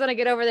if you guys want to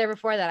get over there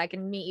before that, I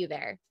can meet you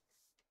there.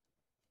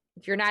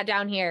 If you're not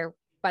down here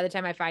by the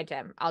time I find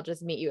him, I'll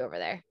just meet you over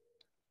there.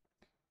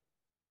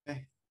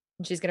 Okay.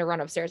 And she's gonna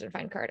run upstairs and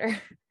find Carter.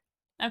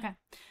 Okay.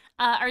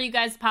 Are you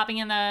guys popping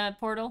in the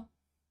portal?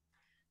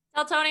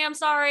 Tell Tony I'm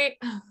sorry.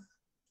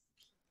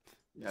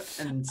 Yeah,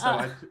 and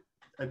so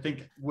I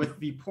think with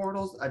the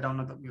portals, I don't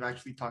know that we've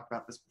actually talked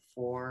about this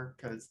before,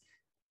 because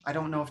I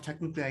don't know if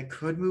technically I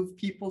could move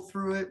people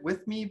through it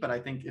with me, but I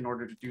think in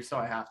order to do so,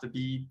 I have to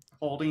be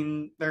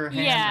holding their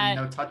hands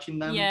and touching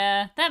them.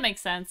 Yeah, that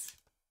makes sense.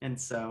 And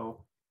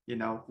so,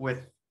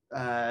 with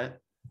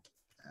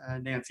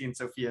Nancy and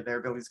Sophia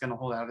there, Billy's going to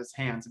hold out his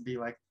hands and be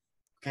like,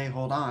 okay,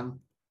 hold on.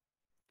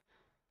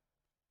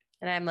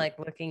 And I'm like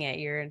looking at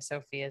your and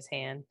Sophia's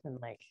hand and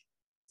like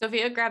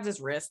Sophia grabs his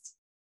wrist.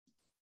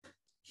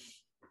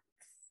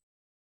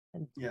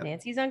 And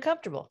Nancy's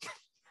uncomfortable.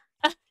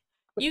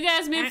 You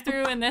guys move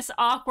through in this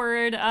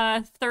awkward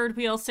third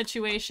wheel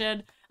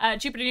situation.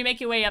 Jupiter, you make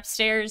your way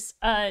upstairs.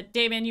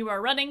 Damon, you are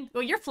running.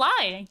 Well, you're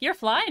flying. You're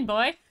flying,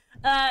 boy.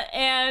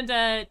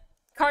 And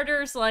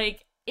Carter's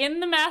like in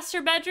the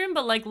master bedroom,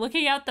 but like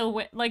looking out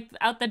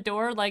the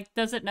door, like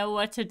doesn't know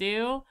what to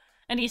do.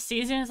 And he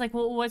sees you and is like,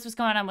 well, what's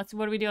going on? What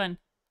are we doing?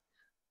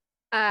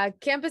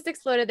 Campus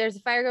exploded. There's a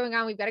fire going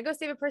on. We've got to go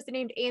save a person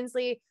named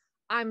Ainsley.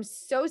 I'm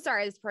so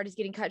sorry this party's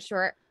getting cut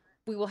short.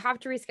 We will have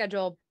to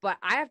reschedule, but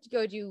I have to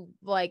go do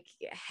like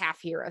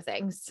half hero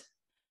things.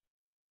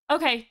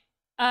 Okay.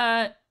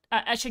 I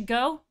should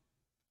go?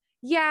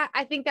 Yeah,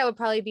 I think that would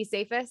probably be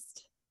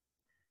safest.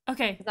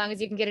 Okay. As long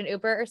as you can get an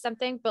Uber or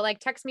something, but like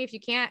text me if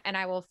you can't, and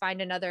I will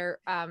find another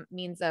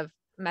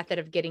method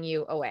of getting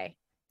you away.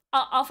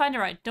 I'll find a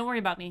ride. Don't worry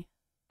about me.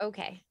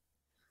 Okay.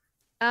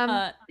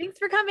 Thanks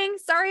for coming.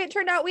 Sorry it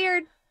turned out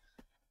weird.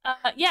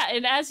 Yeah,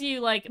 and as you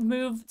like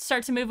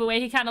start to move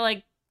away, he kind of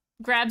like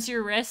grabs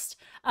your wrist,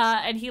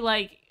 and he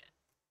like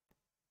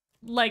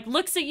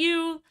looks at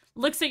you,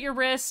 looks at your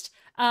wrist,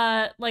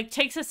 like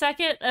takes a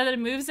second, and then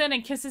moves in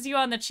and kisses you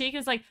on the cheek. And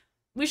is like,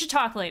 we should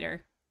talk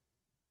later.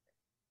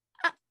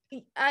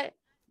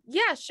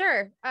 Yeah,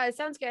 sure.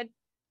 Sounds good.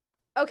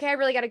 Okay, I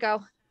really gotta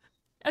go.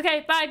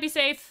 Okay, bye. Be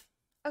safe.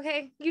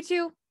 Okay, you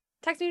too.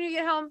 Text me when you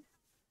get home.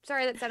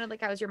 Sorry, that sounded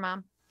like I was your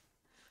mom.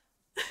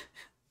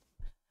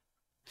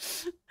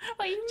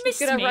 Well, you missed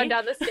She's gonna me. run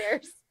down the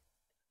stairs.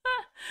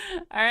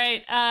 All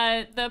right.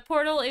 The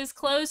portal is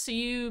closed, so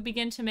you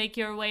begin to make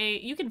your way.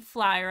 You can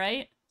fly,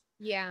 right?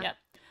 Yeah. Yep.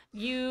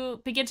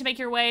 You begin to make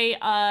your way,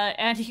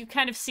 and you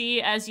kind of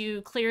see as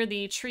you clear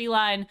the tree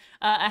line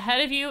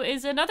ahead of you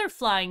is another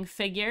flying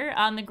figure.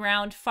 On the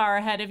ground far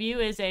ahead of you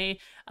is a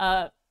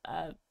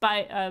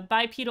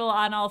bipedal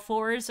on all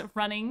fours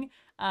running,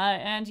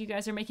 and you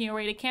guys are making your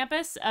way to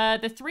campus.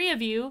 The three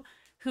of you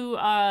who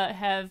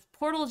have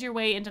portaled your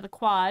way into the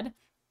quad,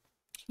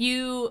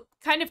 you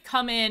kind of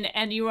come in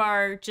and you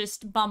are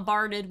just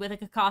bombarded with a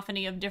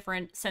cacophony of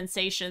different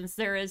sensations.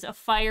 There is a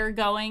fire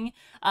going.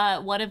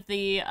 One of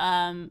the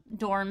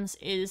dorms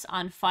is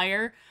on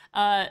fire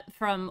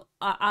from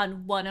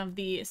on one of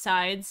the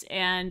sides,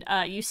 and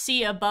you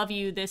see above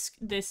you this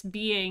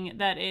being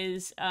that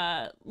is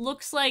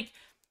looks like,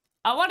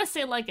 I want to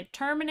say like a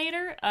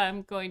Terminator.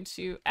 I'm going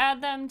to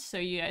add them so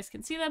you guys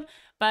can see them,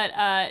 but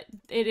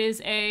it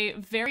is a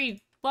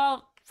very,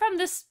 well, from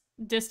this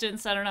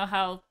distance, I don't know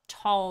how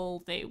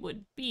tall they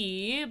would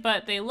be,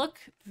 but they look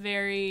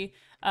very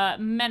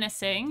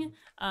menacing.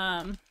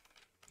 And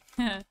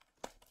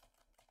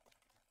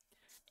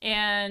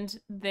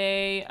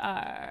they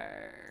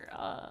are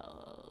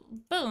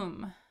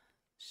boom,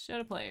 show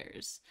to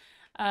players.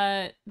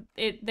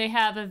 They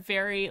have a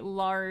very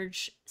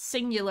large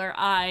singular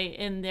eye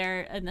in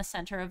the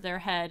center of their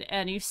head,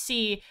 and you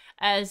see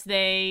as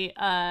they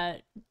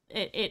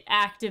it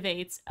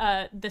activates,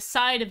 the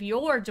side of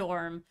your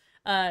dorm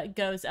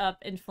goes up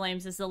in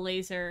flames as the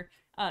laser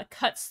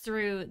cuts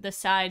through the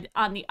side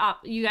on the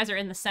you guys are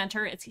in the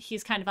center.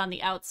 He's kind of on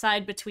the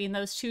outside between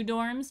those two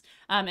dorms,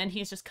 and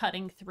he's just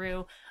cutting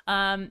through.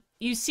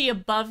 You see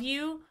above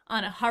you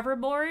on a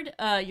hoverboard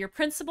your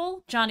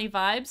principal, Johnny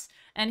Vibes,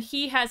 and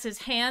he has his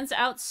hands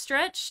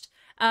outstretched,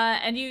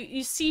 and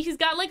you see he's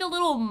got like a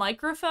little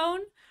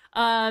microphone,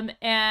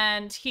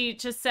 and he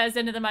just says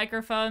into the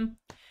microphone,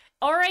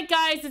 "All right,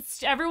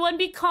 guys, everyone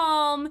be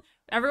calm.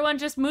 Everyone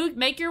just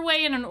make your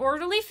way in an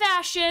orderly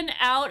fashion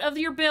out of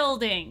your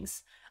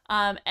buildings."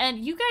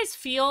 And you guys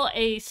feel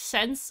a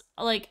sense,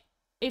 like,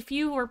 if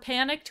you were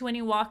panicked when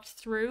you walked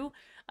through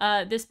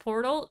this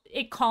portal,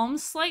 it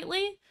calms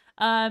slightly,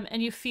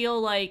 and you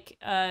feel like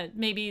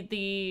maybe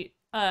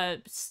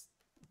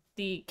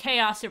the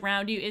chaos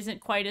around you isn't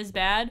quite as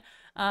bad.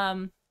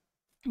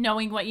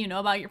 Knowing what you know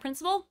about your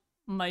principal,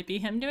 might be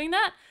him doing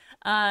that.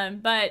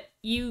 But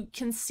you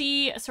can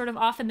see sort of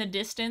off in the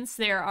distance,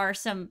 there are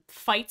some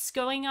fights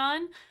going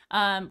on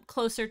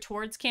closer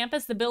towards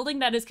campus. The building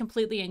that is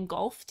completely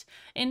engulfed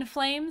in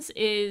flames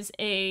is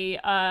a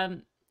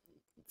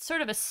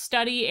sort of a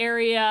study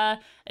area.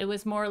 It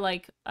was more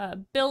like a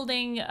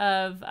building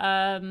of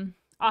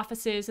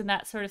offices and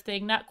that sort of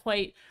thing. Not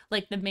quite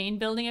like the main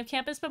building of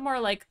campus, but more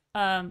like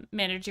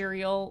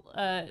managerial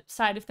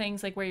side of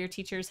things, like where your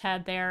teachers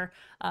had their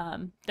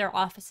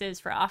offices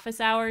for office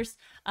hours.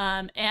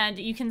 And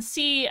you can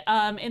see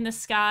in the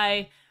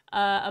sky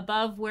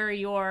above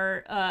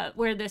where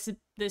where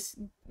this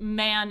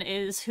man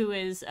is, who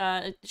is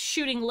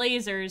shooting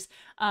lasers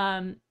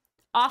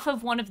off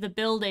of one of the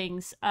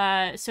buildings.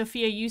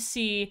 Sophia, you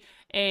see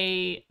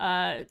a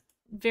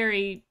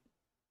very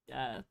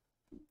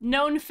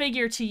known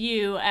figure to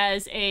you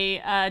as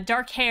a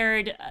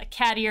dark-haired,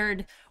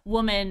 cat-eared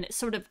woman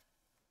sort of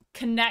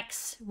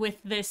connects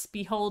with this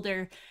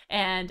beholder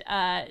and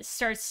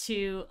starts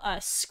to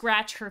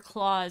scratch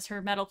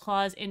her metal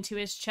claws into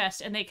his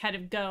chest, and they kind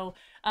of go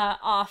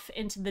off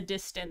into the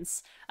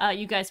distance.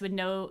 You guys would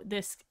know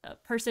this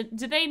person.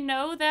 Do they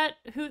know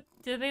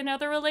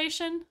the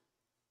relation?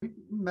 We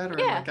met her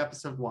in like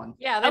episode 1.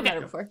 Yeah, they've met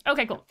her before.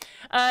 Okay, cool.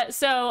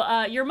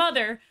 So your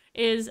mother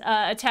is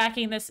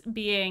attacking this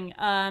being,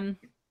 and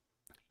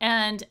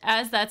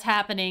as that's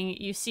happening,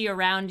 you see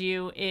around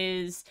you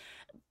is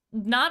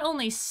not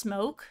only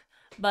smoke,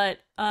 but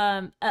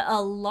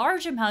a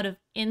large amount of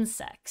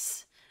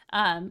insects,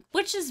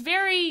 which is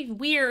very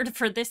weird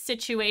for this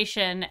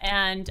situation.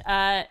 And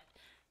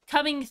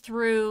coming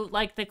through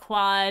like the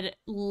quad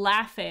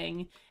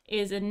laughing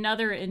is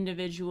another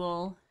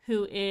individual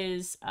who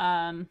is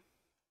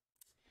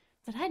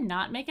did I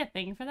not make a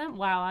thing for them?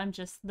 Wow, I'm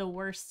just the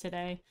worst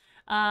today.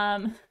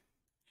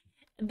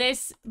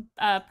 This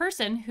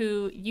person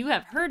who you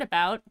have heard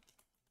about,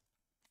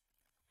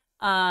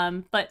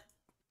 but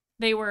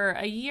they were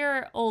a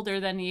year older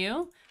than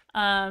you.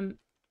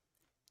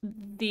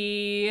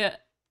 The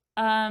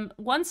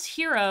once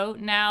hero,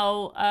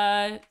 now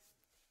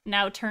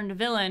turned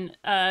villain,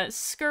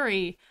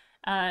 Scurry,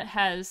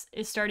 is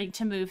starting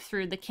to move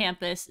through the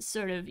campus.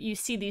 Sort of, you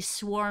see these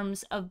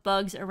swarms of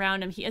bugs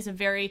around him. He has a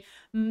very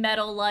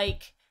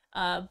metal-like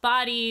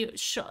body,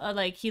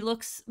 like he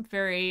looks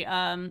very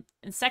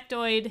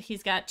insectoid.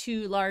 He's got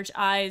 2 large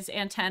eyes,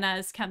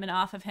 antennas coming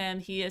off of him.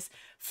 He is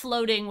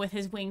floating with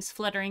his wings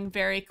fluttering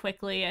very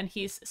quickly, and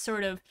he's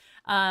sort of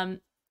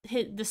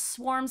the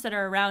swarms that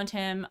are around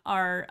him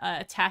are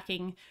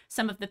attacking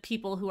some of the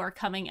people who are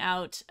coming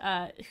out,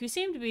 who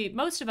seem to be,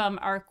 most of them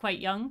are quite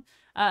young.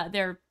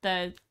 They're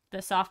the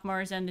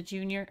sophomores and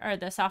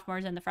the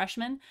sophomores and the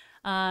freshmen,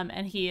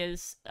 and he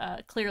is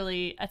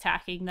clearly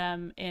attacking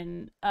them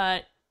in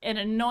an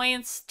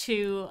annoyance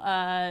to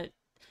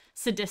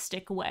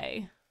sadistic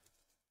way.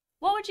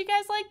 What would you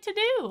guys like to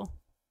do?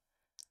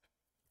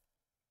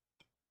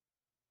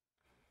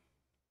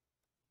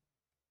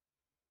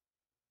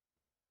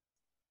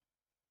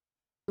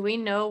 Do we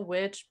know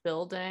which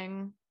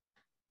building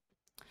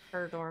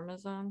her dorm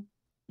is on?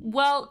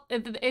 Well,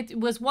 it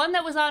was one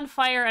that was on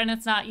fire, and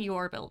it's not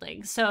your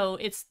building, so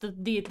it's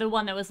the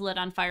one that was lit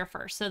on fire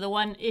first. So the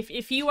one,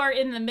 if you are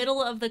in the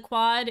middle of the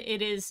quad,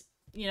 it is,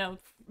 you know,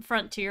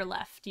 front to your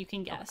left, you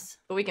can guess.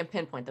 Okay. But we can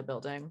pinpoint the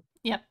building.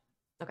 Yep.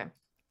 Okay.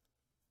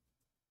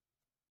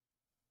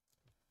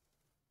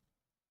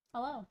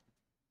 Hello.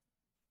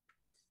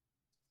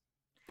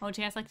 What would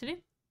you guys like to do?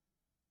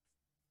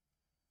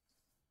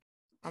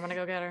 I'm gonna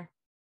go get her.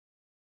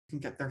 Can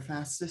get there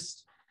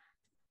fastest.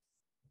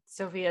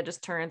 Sophia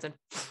just turns and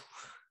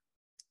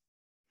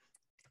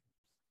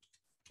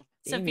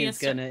Damien's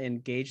gonna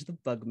engage the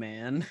bug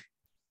man.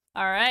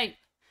 All right.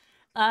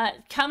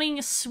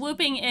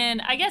 Swooping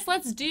in. I guess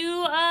let's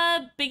do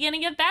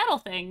beginning of battle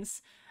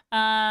things.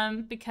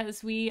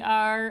 Because we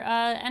are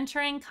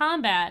entering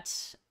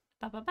combat.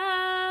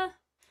 Ba-ba-ba.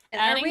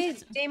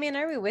 And Damien,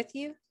 are we with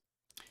you?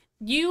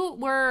 You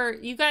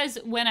guys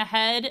went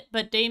ahead,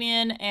 but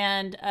Damien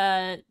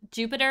and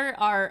Jupiter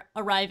are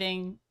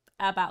arriving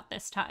about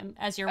this time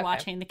as you're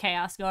watching the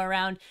chaos go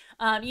around.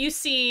 You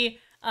see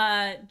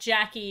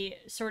Jackie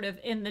sort of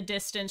in the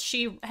distance.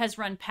 She has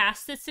run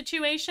past this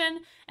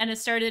situation and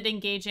has started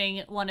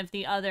engaging one of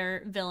the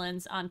other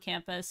villains on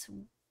campus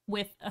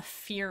with a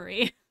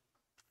fury.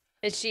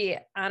 Is she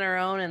on her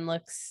own and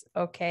looks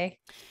okay?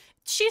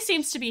 She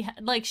seems to be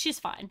like, she's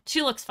fine.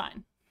 She looks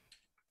fine.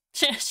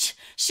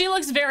 She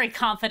looks very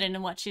confident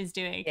in what she's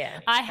doing.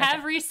 Yeah. I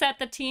have reset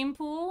the team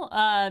pool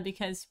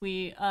because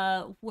we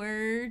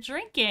were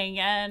drinking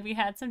and we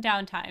had some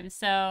downtime.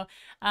 So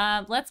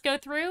let's go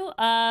through.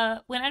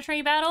 When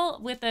entering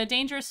battle with a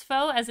dangerous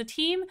foe as a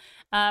team,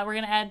 we're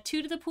going to add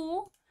 2 to the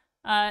pool.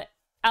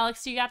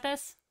 Alex, you got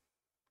this?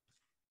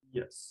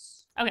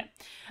 Yes. Okay.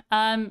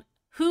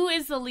 Who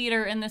is the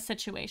leader in this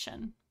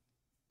situation?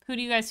 Who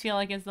do you guys feel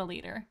like is the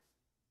leader?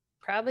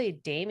 Probably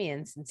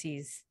Damien, since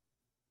he's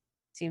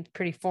seems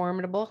pretty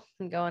formidable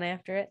and going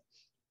after it.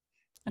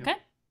 Okay.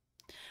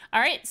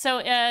 All right.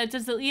 So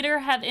does the leader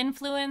have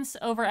influence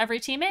over every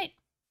teammate?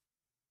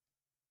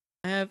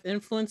 I have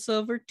influence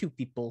over 2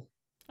 people.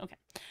 Okay.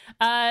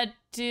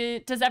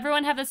 Does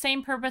everyone have the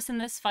same purpose in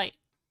this fight?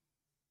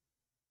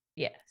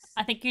 Yes.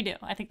 I think you do.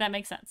 I think that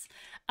makes sense.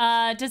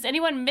 Does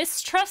anyone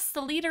mistrust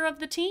the leader of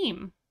the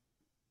team?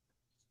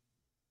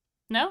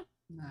 No?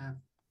 Nah.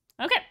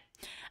 Okay.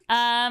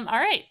 All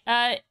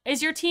right.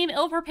 Is your team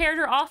ill-prepared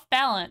or off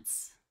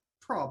balance?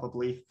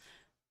 Probably.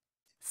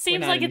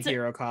 Seems We're not like in it's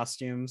hero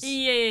costumes.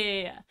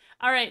 Yeah.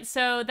 All right.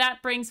 So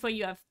that brings what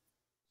you have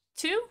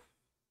 2?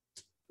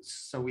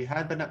 So we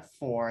had been at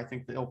 4. I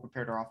think the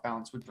ill-prepared or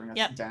off-balance would bring us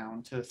Yep.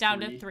 down to 3. Down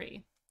to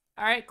 3.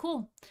 All right,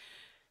 cool.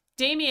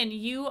 Damien,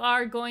 you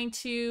are going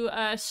to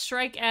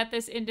strike at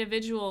this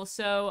individual.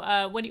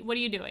 So what are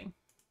you doing?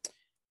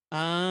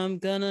 I'm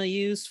gonna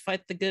use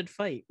Fight the Good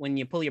Fight. When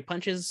you pull your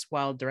punches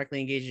while directly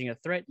engaging a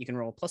threat, you can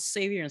roll plus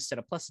Savior instead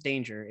of plus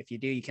Danger. If you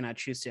do, you cannot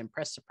choose to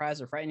impress,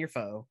 surprise, or frighten your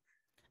foe.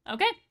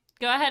 Okay,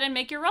 go ahead and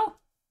make your roll.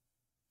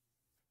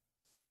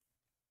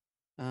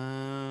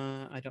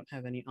 I don't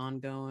have any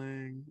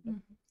ongoing.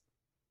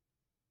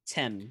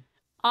 10.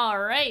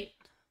 All right.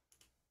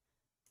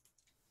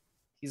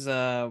 He's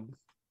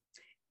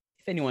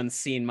if anyone's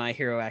seen My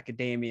Hero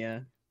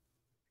Academia,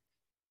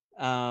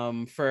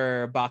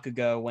 for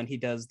Bakugo when he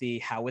does the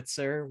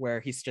howitzer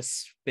where he's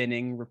just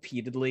spinning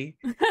repeatedly.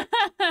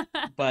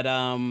 But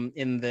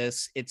in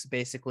this, it's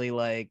basically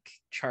like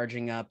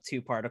charging up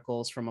 2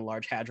 particles from a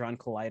Large Hadron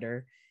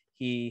Collider.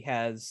 He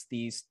has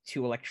these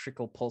 2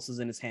 electrical pulses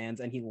in his hands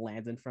and he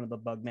lands in front of the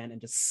Bugman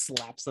and just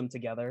slaps them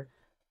together.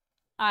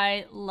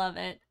 I love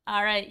it.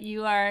 All right,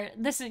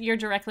 you're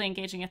directly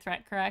engaging a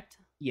threat, correct?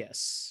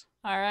 Yes.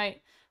 All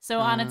right. So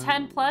on a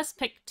 10 plus,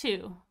 pick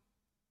 2.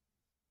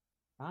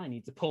 I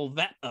need to pull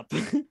that up.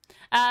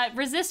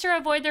 Resist or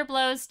avoid their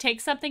blows,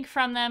 take something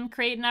from them,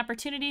 create an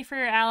opportunity for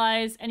your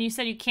allies, and you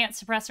said you can't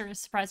suppress or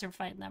surprise or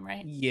fight them,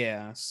 right?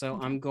 Yeah, so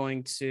Okay. I'm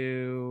going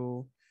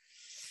to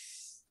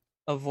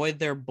avoid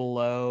their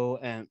blow,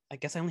 and I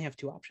guess I only have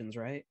 2 options,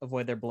 right?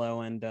 Avoid their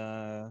blow and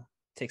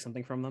take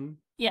something from them.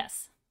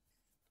 Yes.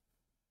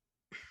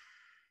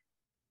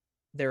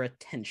 Their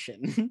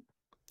attention.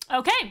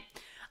 Okay.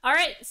 All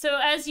right. So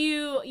as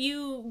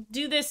you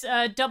do this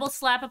double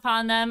slap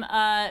upon them,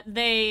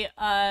 they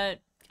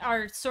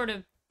are sort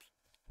of,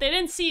 they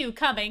didn't see you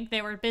coming.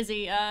 They were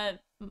busy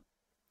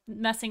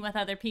messing with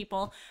other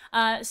people.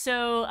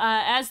 So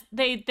as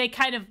they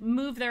kind of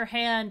move their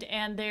hand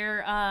and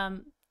their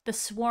the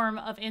swarm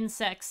of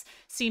insects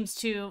seems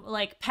to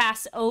like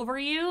pass over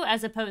you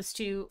as opposed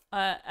to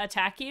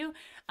attack you.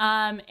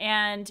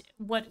 And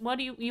what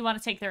do you want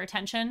to take their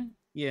attention?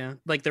 Yeah,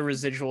 like the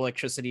residual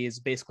electricity is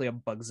basically a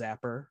bug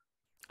zapper.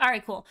 All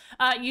right, cool.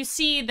 You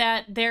see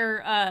that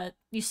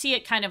you see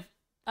it kind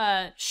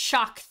of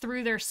shock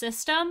through their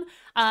system,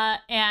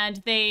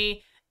 and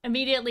they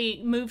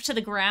immediately move to the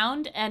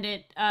ground, and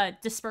it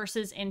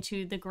disperses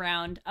into the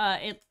ground.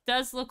 It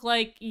does look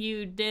like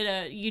you did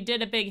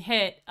a big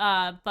hit,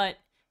 but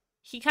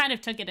he kind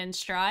of took it in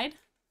stride.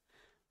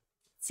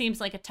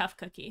 Seems like a tough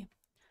cookie.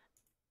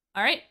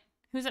 All right,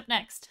 who's up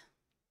next?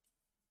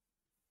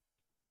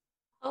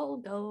 I'll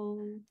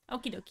go.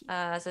 Okie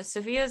dokie. So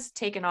Sophia's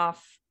taken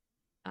off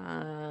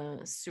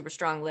super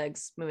strong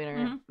legs, moving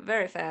her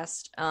very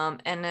fast,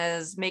 and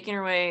is making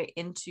her way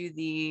into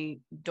the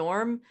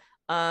dorm,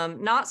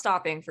 not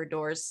stopping for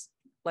doors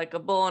like a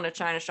bull in a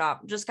china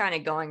shop, just kind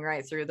of going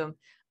right through them,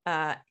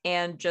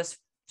 and just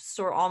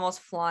sort of almost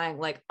flying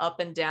like up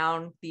and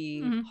down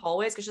the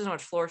hallways because she doesn't know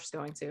which floor she's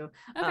going to.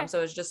 Okay.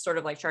 So it's just sort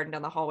of like charting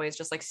down the hallways,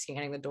 just like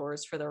scanning the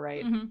doors for the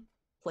right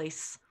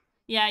place.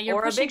 Yeah,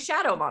 or a big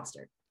shadow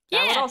monster.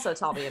 That would Yeah. also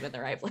tell me I'm in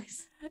the right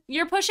place.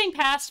 You're pushing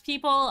past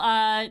people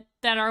that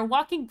are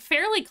walking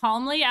fairly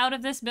calmly out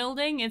of this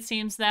building. It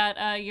seems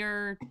that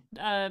your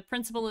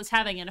principal is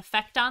having an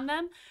effect on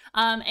them.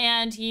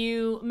 And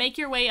you make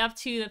your way up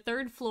to the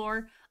 3rd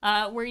floor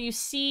where you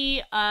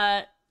see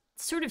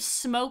sort of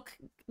smoke.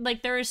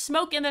 Like there is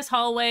smoke in this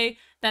hallway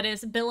that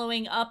is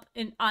billowing up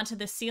onto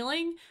the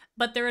ceiling,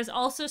 but there is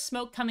also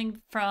smoke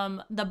coming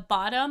from the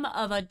bottom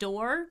of a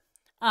door.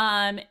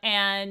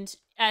 And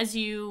as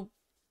you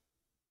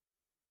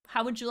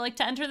how would you like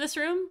to enter this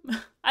room?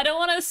 I don't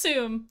want to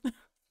assume.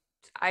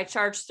 I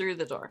charge through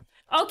the door.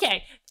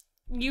 Okay.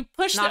 You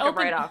push Knock the it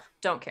open right off.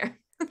 Don't care.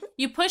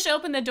 You push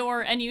open the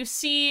door and you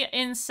see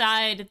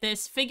inside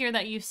this figure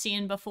that you've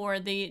seen before,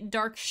 the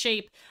dark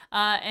shape,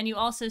 and you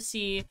also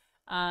see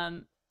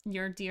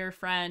your dear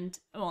friend.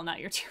 Well, not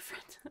your dear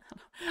friend.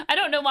 I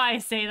don't know why I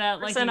say that.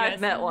 Person like you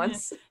I've met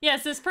once.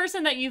 Yes, this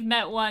person that you've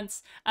met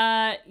once.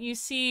 You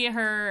see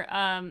her.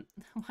 I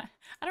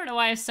don't know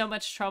why I have so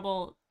much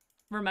trouble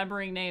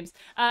remembering names.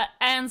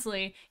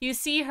 Ansley. You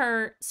see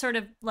her sort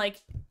of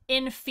like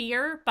in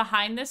fear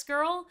behind this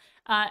girl.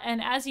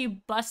 And as you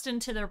bust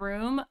into the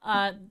room,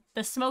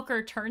 the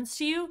smoker turns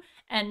to you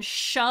and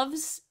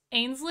shoves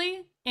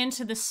Ainsley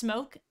into the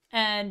smoke,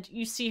 and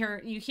you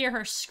hear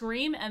her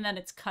scream, and then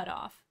it's cut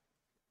off.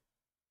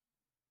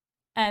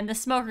 And the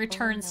smoker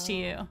turns to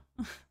you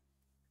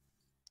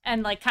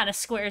and like kind of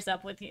squares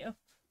up with you.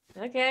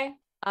 Okay.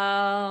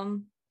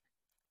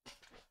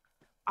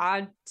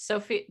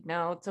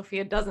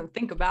 Sophia doesn't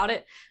think about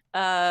it.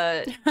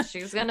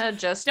 She's gonna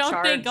just Don't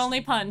charge. think,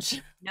 only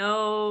punch.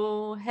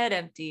 No, head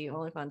empty,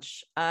 only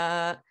punch.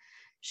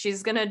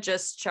 She's gonna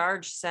just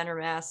charge center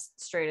mass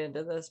straight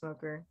into the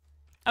smoker.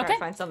 Try Okay. to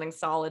find something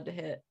solid to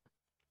hit.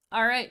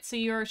 All right, so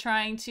you're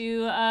trying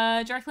to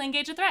directly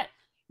engage a threat.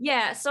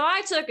 Yeah, so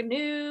I took a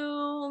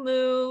new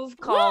move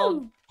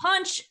called Woo!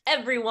 Punch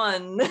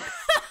Everyone.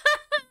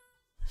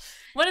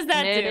 What does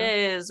that And do?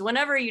 it is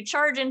whenever you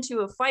charge into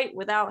a fight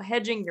without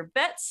hedging your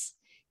bets,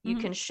 you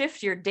Mhm. can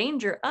shift your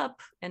danger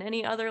up and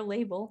any other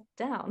label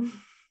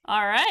down.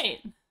 All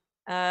right.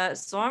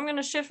 So I'm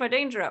gonna shift my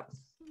danger up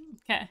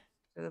Okay.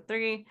 to the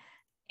 3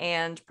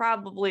 and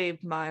probably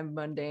my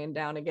mundane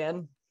down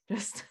again.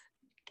 Just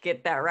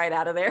get that right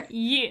out of there.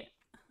 Yeah.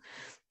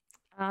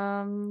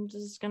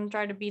 Just gonna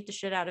try to beat the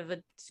shit out of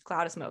a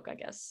cloud of smoke, I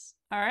guess.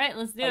 All right,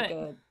 let's do Like it.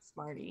 a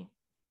smarty.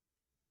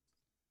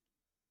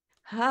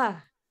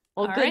 Ha.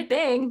 Well, All good right.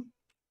 thing.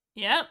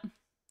 Yep.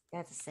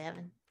 That's a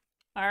 7.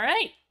 All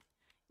right.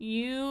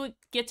 You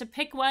get to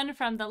pick one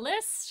from the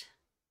list.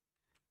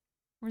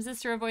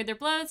 Resist or avoid their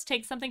blows,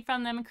 take something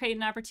from them, create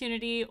an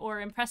opportunity, or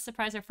impress,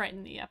 surprise, or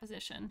frighten the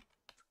opposition.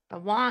 I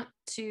want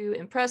to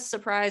impress,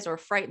 surprise, or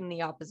frighten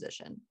the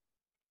opposition.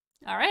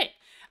 All right.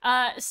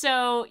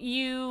 So do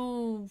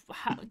you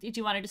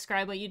want to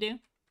describe what you do?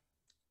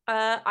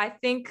 I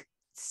think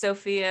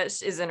Sophia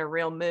is in a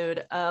real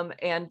mood,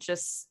 and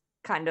just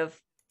kind of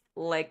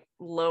like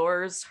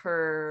lowers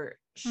her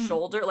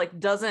shoulder, like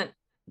doesn't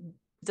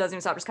even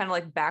stop, just kind of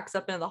like backs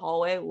up into the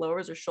hallway,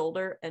 lowers her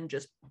shoulder, and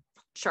just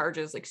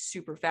charges like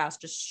super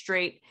fast, just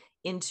straight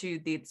into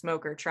the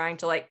smoker, trying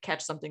to like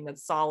catch something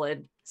that's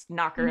solid,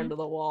 knock her into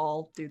the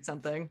wall, do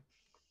something.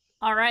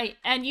 All right.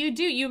 And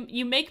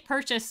you make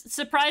purchase,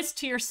 surprise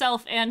to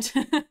yourself and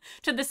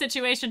to the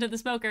situation, to the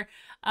smoker.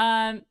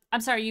 I'm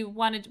sorry,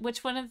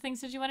 which one of the things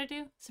did you want to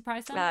do?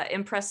 Surprise them?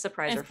 Impress,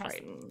 surprise, or Impress.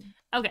 frighten.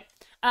 Okay.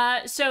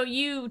 So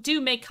you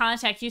do make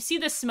contact. You see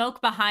the smoke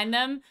behind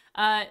them.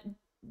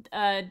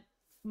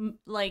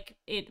 Like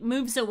it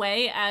moves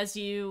away as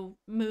you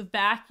move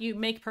back. You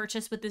make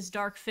purchase with this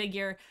dark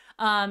figure,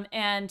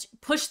 and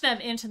push them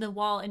into the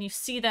wall, and you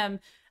see them,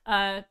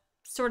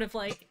 sort of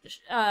like,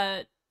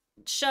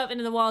 shove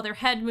into the wall. Their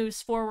head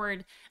moves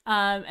forward,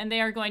 and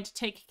they are going to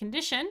take a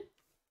condition,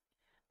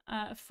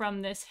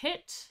 from this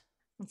hit.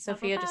 And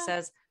Sophia just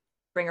says,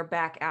 "Bring her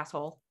back,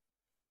 asshole."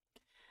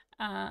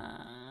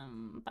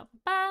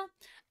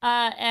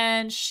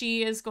 And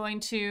she is going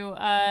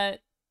to,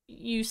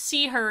 you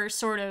see her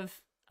sort of,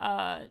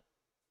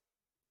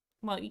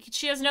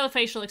 she has no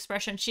facial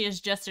expression. She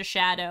is just a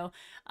shadow.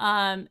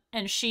 And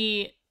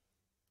she,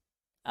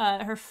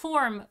 her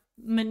form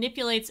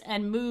manipulates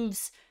and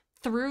moves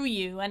through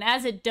you. And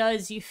as it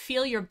does, you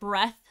feel your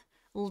breath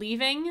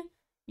leaving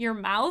your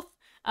mouth,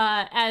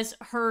 as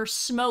her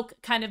smoke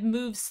kind of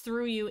moves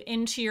through you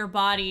into your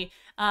body.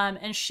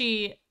 And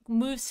she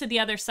moves to the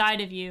other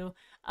side of you.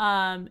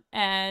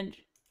 And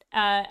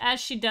as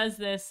she does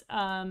this,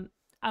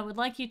 I would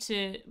like you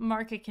to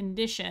mark a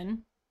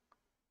condition.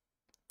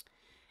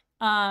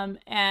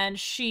 And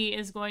she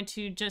is going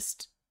to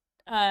just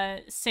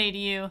say to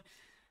you,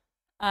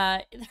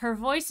 her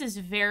voice is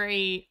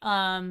very,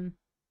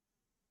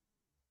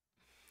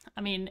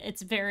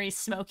 it's very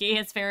smoky.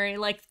 It's very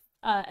like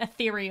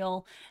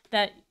ethereal,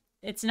 that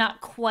it's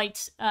not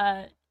quite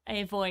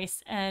a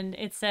voice. And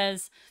it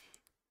says,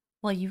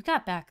 "Well, you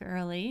got back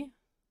early."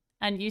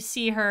 And you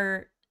see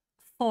her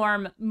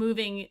form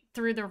moving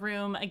through the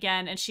room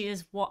again, and she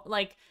is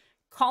like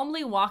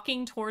calmly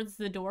walking towards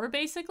the door,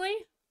 basically.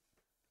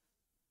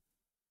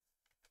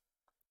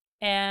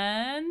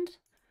 And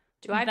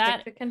do I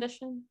pick the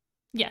condition?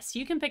 Yes,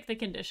 you can pick the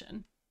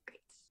condition.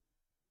 Great.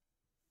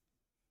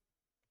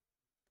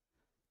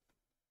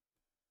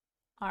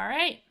 All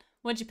right.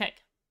 What'd you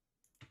pick?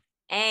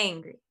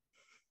 Angry.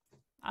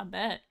 I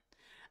bet.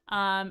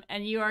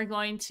 And you are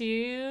going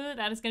to,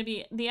 that is going to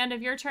be the end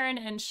of your turn,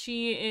 and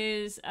she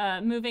is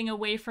moving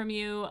away from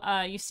you.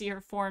 You see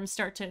her form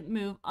start to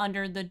move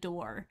under the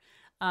door.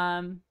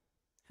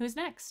 Who's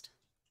next?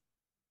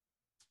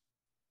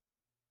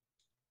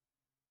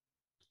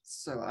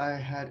 So I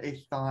had a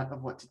thought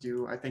of what to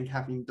do. I think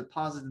having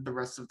deposited the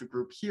rest of the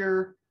group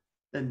here,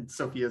 and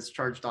Sophia's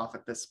charged off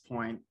at this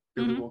point,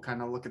 Billy will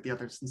kind of look at the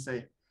others and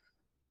say,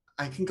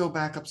 I can go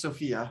back up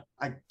Sophia.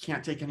 I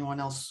can't take anyone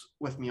else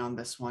with me on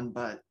this one,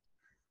 but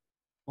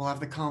we'll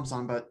have the comms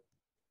on, but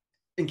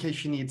in case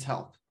she needs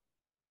help.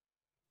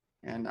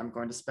 And I'm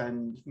going to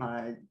spend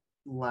my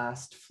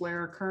last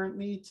flare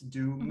currently to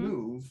do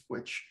move,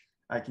 which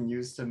I can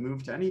use to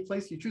move to any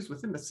place you choose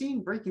within the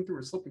scene, breaking through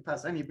or slipping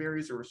past any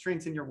barriers or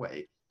restraints in your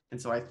way. And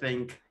so I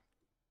think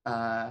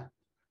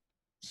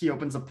he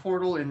opens a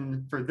portal,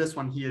 and for this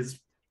one, he is,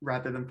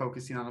 rather than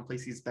focusing on a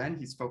place he's been,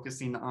 he's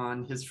focusing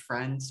on his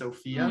friend,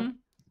 Sophia.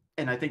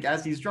 And I think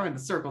as he's drawing the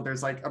circle,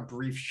 there's like a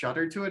brief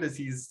shudder to it as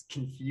he's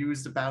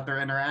confused about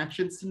their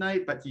interactions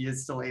tonight, but he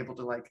is still able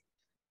to like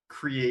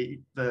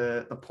create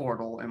the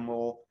portal and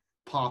will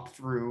pop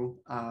through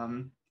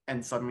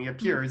and suddenly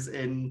appears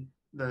in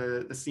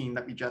the scene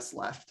that we just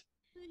left.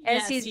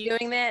 As he's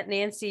doing that,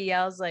 Nancy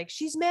yells like,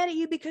 she's mad at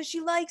you because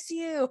she likes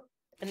you.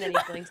 And then he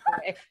blinks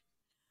away.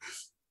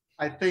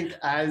 I think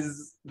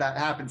as that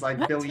happens,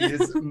 like Billy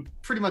is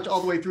pretty much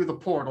all the way through the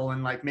portal,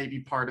 and like maybe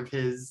part of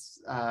his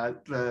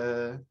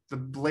the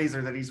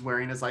blazer that he's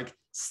wearing is like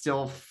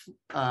still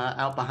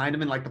out behind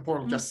him, and like the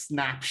portal just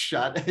snaps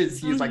shut as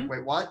he's like,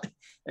 wait, what?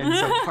 And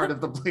so part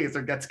of the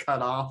blazer gets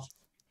cut off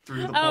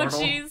through the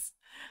portal. Oh, jeez.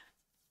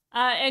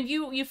 And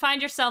you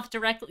find yourself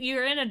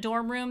you're in a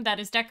dorm room that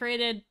is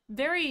decorated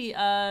very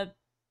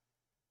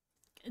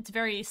it's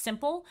very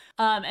simple.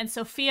 And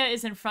Sophia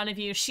is in front of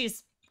you.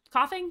 She's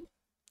coughing.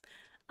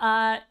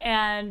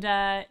 Can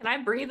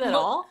I breathe at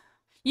all?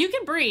 You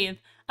can breathe.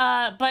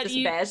 But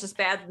it's just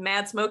bad,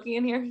 mad smoky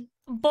in here.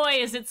 Boy,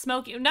 is it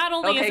smoky. Not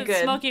only is it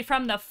good. smoky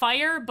from the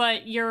fire,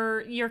 but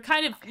you're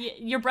kind of,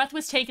 your breath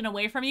was taken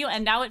away from you,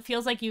 and now it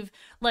feels like you've,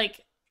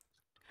 like,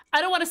 I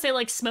don't want to say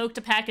like smoked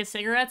a pack of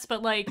cigarettes,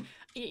 but like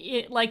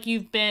like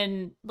you've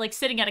been like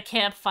sitting at a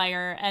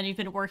campfire and you've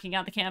been working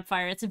at the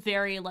campfire. It's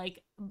very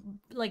like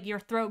your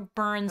throat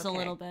burns a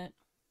little bit.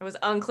 I was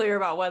unclear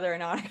about whether or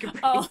not I could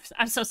breathe. Oh,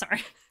 I'm so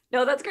sorry.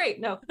 No, that's great.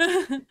 No.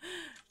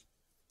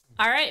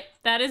 All right,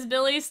 that is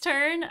Billy's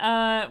turn.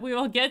 We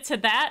will get to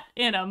that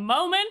in a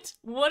moment.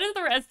 What are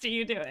the rest of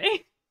you doing?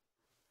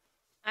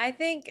 I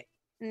think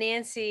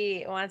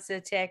Nancy wants to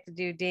attack the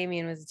dude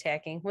Damien was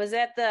attacking. Was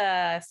that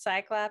the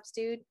Cyclops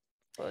dude?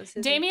 What was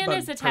his Damien name?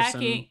 is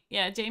attacking.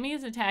 Yeah, Damien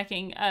is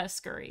attacking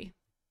Scurry.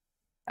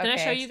 Did I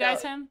show you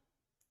guys him?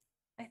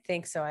 I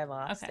think so. I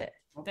lost it.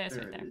 That's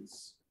right there.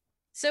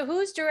 So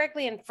who's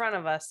directly in front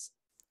of us?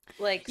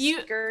 Like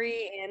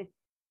Scurry and...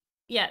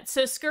 Yeah,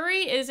 so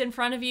Scurry is in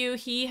front of you.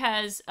 He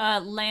has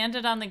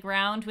landed on the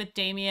ground with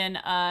Damien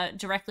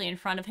directly in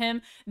front of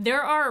him.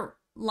 There are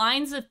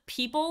lines of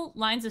people,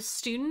 lines of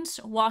students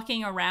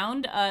walking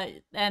around,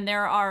 and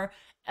there are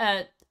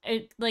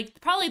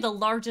like probably the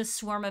largest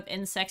swarm of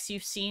insects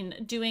you've seen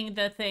doing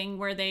the thing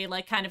where they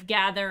like kind of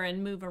gather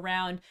and move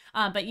around.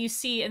 But you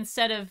see,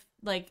 instead of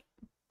like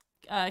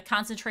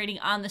concentrating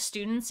on the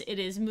students, it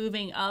is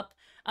moving up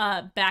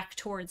back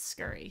towards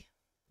Scurry.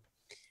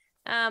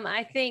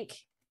 I think...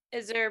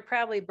 Is there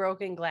probably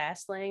broken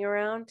glass laying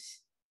around?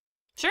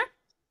 Sure.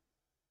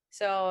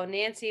 So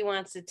Nancy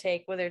wants to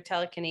take with her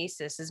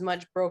telekinesis as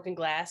much broken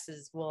glass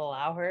as will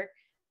allow her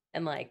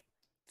and like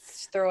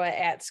throw it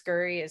at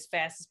Scurry as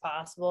fast as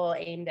possible,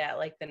 aimed at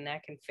like the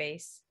neck and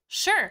face.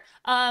 Sure.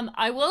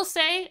 I will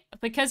say,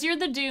 because you're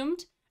the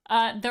doomed,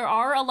 there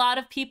are a lot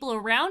of people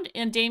around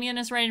and Damien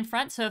is right in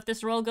front. So if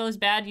this roll goes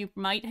bad, you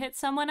might hit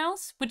someone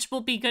else, which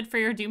will be good for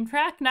your doom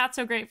track. Not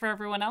so great for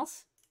everyone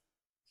else.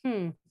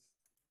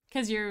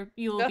 Because you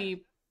will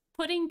be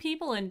putting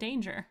people in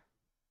danger.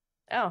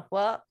 Oh,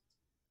 well,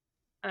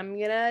 I'm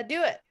gonna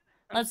do it.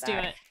 Let's do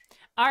it.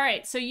 All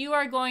right, so you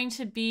are going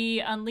to be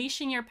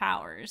unleashing your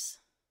powers.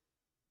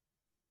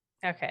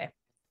 Okay.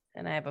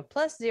 And I have a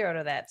 +0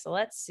 to that, so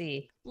let's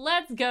see.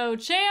 Let's go,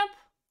 champ.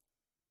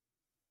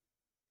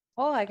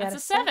 Oh, I got That's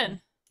a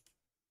 7.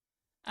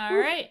 All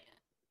right.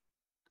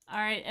 All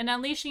right, and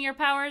unleashing your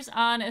powers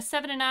on a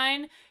 7 and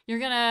 9, you're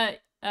gonna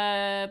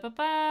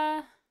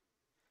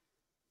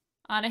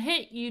on a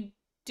hit, you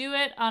do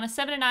it. On a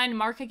 7 and 9,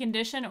 mark a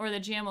condition, or the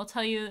GM will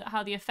tell you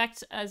how the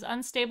effect is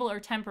unstable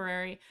or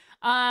temporary.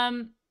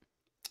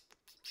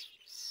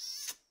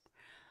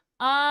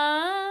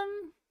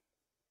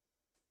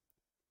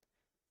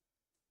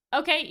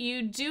 Okay,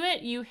 you do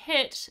it. You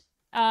hit.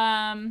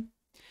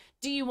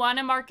 Do you want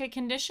to mark a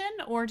condition,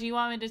 or do you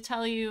want me to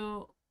tell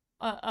you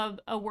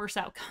a worse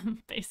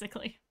outcome,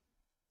 basically?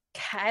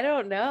 I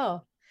don't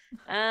know.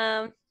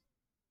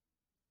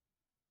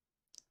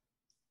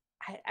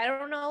 I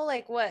don't know,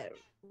 like, what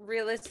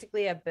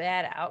realistically a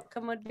bad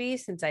outcome would be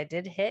since I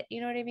did hit, you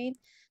know what I mean?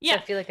 Yeah. So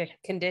I feel like a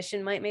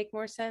condition might make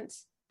more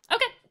sense.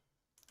 Okay.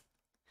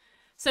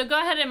 So go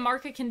ahead and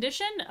mark a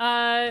condition.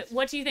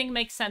 What do you think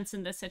makes sense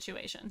in this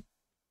situation?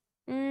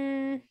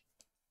 I'm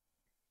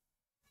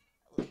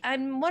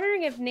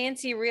wondering if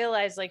Nancy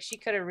realized, like, she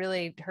could have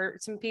really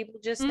hurt some people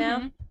just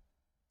now.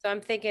 So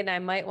I'm thinking I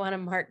might want to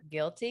mark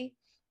guilty.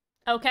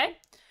 Okay.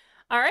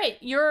 All right,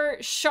 your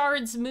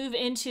shards move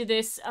into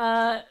this,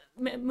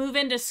 move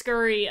into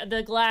Scurry,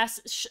 the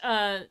glass,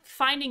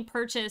 finding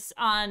purchase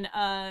on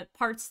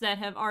parts that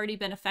have already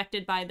been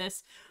affected by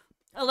this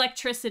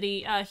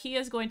electricity. He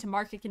is going to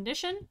mark a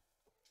condition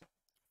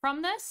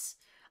from this,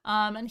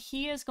 and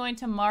he is going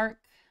to mark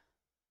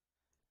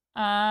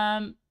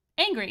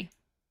angry.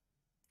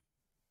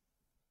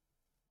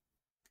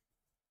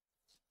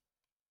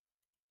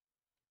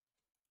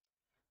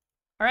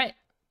 All right.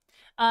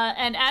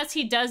 And as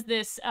he does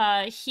this,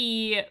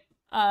 the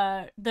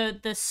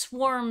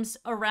swarms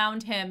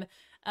around him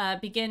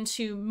begin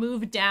to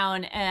move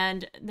down,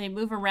 and they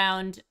move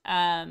around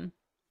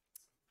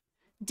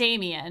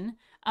Damien.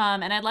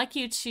 And I'd like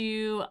you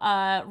to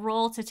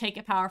roll to take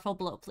a powerful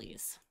blow,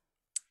 please.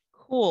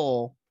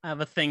 Cool. I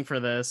have a thing for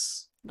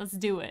this. Let's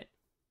do it.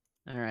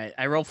 All right.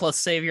 I roll plus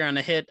savior on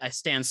a hit. I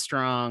stand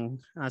strong.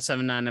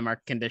 7-9 to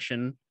mark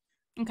condition.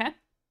 Okay.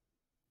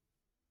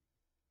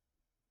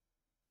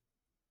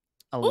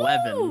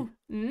 11. Ooh,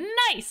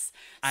 nice.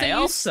 So I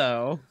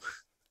also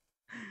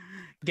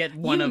get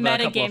one of a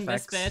couple metagame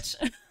effects. this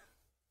bitch.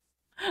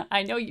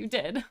 I know you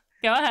did.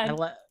 Go ahead.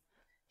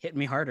 Hit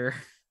me harder.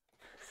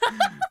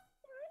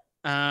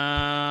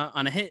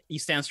 On a hit, you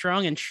stand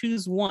strong and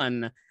choose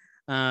one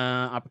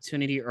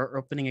opportunity or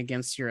opening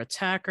against your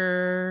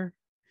attacker.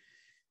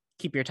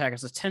 Keep your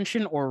attacker's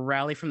attention or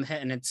rally from the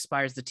hit and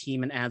inspires the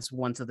team and adds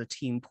 1 to the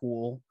team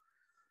pool.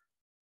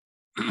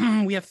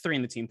 We have 3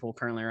 in the team pool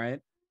currently, right?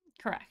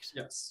 Correct.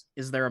 Yes.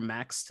 Is there a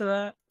max to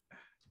that?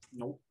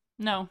 Nope.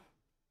 No.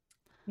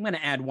 I'm going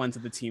to add 1 to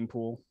the team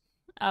pool.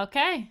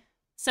 Okay.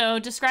 So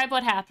describe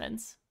what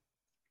happens.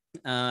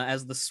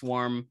 As the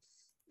swarm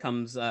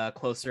comes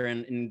closer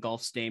and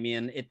engulfs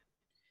Damien,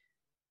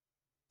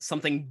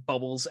 something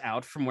bubbles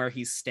out from where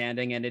he's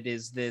standing, and it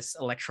is this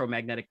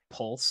electromagnetic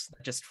pulse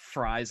that just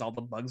fries all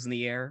the bugs in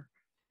the air.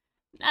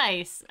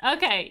 Nice.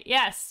 Okay.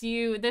 Yes.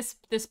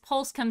 This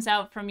pulse comes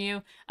out from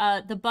you.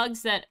 The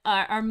bugs that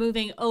are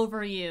moving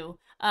over you,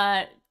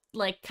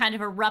 like kind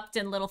of erupt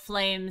in little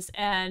flames,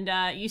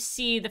 and you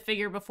see the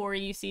figure before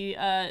you. See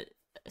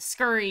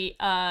Scurry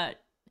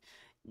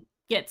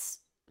gets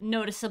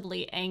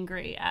noticeably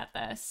angry at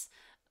this.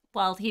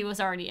 Well, he was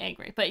already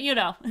angry, but you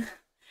know,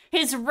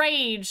 his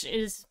rage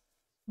is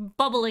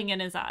bubbling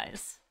in his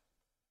eyes.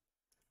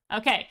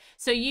 Okay,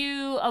 so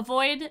you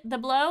avoid the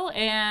blow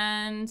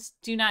and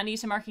do not need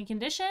to mark a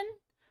condition.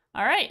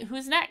 All right,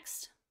 who's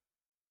next?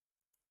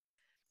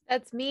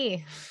 That's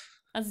me.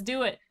 Let's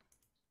do it.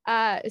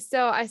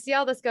 So I see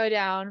all this go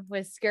down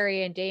with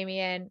Scurry and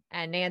Damien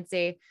and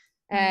Nancy,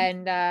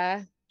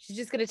 and she's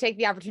just gonna take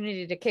the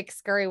opportunity to kick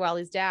Scurry while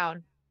he's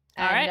down.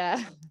 All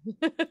right.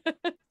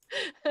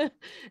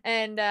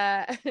 And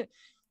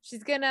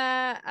she's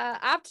gonna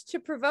opt to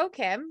provoke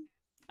him.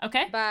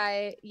 Okay.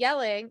 By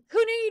yelling, "Who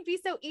knew you'd be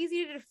so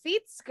easy to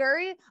defeat,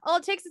 Scurry? All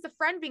it takes is a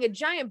friend being a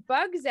giant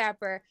bug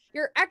zapper.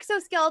 Your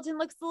exoskeleton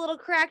looks a little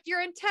cracked.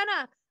 Your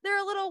antenna, they're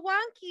a little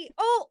wonky.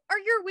 Oh, are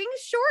your wings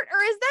short,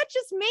 or is that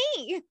just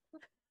me?"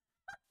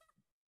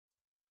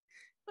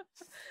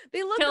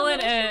 They look Killing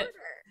a little it. shorter.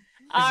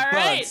 All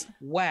right. Bugs,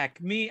 whack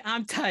me.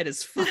 I'm tight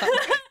as fuck.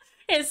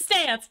 His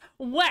stance,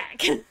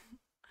 whack.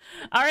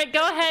 All right,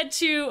 go ahead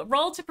to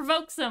roll to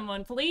provoke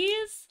someone,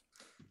 please.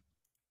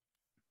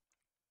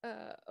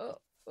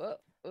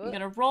 I'm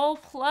gonna roll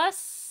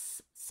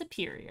plus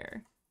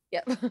superior.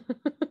 Yep.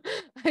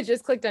 I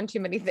just clicked on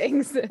too many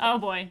things. Oh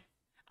boy.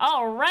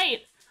 All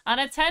right. On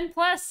a 10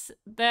 plus,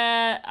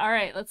 all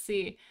right, let's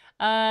see.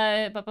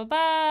 On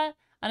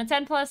a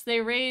 10 plus,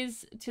 they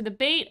raise to the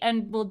bait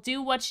and will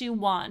do what you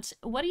want.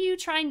 What are you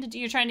trying to do?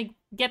 You're trying to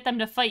get them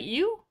to fight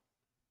you?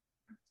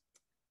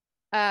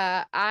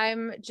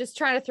 I'm just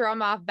trying to throw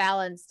them off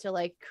balance to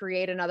like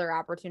create another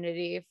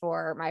opportunity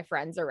for my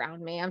friends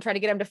around me. I'm trying to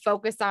get them to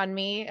focus on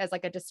me as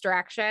like a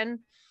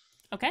distraction.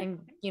 Okay.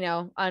 And, you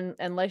know,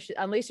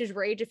 unleash his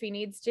rage if he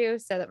needs to,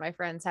 so that my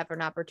friends have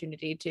an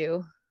opportunity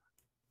to.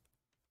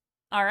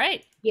 All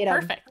right. Get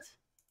 'em. Perfect.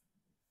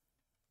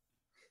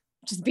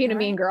 Just being a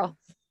mean girl.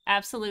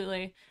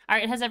 Absolutely. All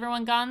right. Has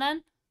everyone gone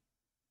then?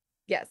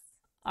 Yes.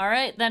 All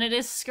right, then it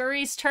is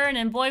Scurry's turn,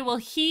 and boy, will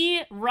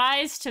he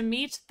rise to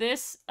meet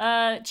this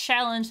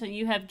challenge that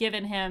you have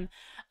given him.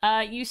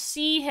 You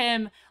see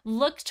him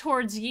look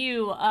towards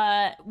you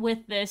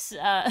with this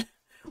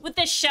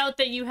shout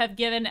that you have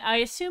given, I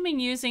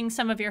assuming using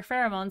some of your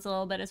pheromones a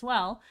little bit as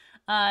well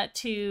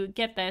to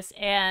get this,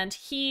 and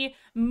he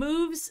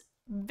moves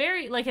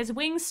very, like his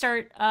wings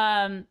start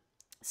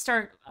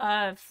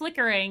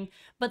flickering,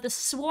 but the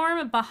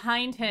swarm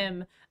behind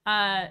him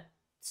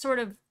sort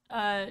of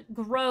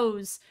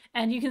grows,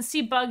 and you can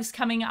see bugs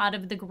coming out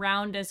of the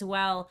ground as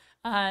well,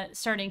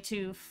 starting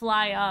to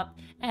fly up,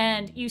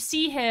 and you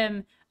see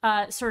him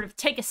sort of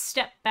take a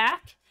step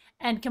back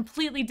and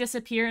completely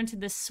disappear into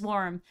this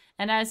swarm.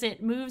 And as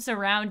it moves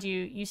around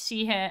you, you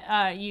see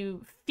him,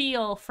 you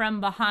feel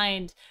from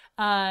behind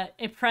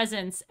a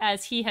presence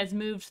as he has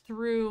moved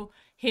through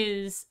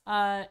his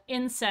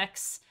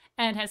insects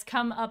and has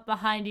come up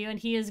behind you, and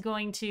he is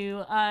going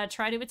to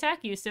try to attack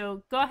you.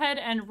 So go ahead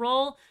and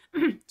roll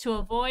to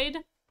avoid.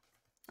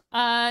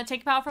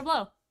 Take a powerful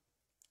blow.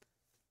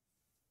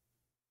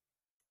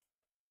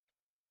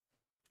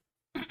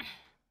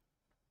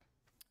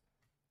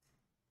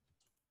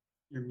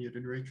 You're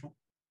muted, Rachel.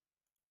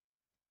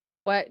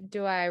 What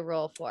do I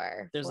roll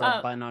for? There's For-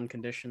 a button on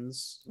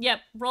conditions. Yep,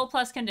 roll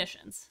plus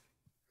conditions.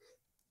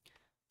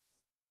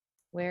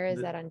 Where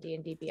is that on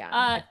D&D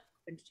Beyond?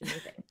 Too many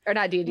things. Or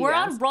not D&D We're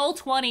Beyond. on roll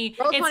 20.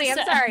 Roll 20,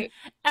 I'm sorry.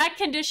 At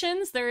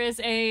conditions, there is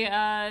a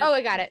Oh,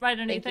 I got it. right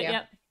underneath Thank it. you.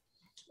 Yep.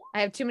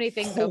 I have too many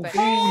things Oh, open.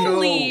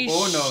 Holy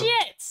Oh, no.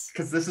 shit!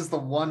 Because this is the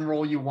one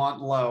roll you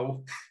want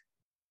low.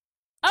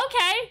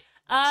 Okay.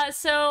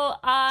 So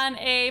on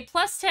a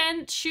plus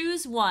 10,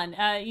 choose one.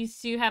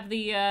 You have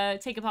the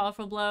take a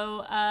powerful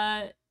blow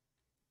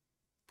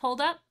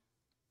pulled up.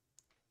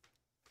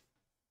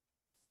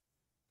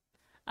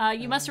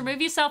 You must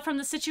remove yourself from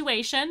the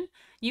situation.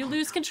 You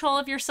lose control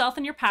of yourself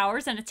and your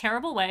powers in a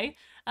terrible way.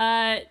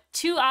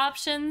 2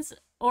 options,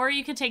 or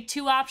you can take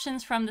 2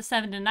 options from the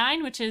 7 to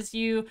 9, which is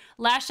you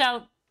lash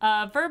out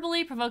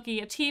verbally,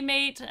 provoking a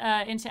teammate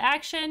into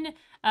action.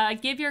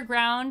 Give your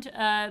ground,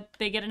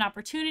 they get an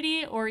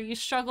opportunity, or you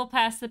struggle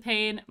past the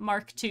pain,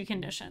 mark 2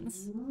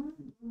 conditions.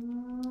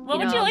 What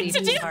would you I'll like be to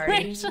do, foolhardy.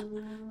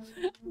 Rachel?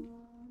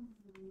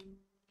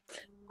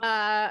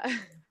 I'm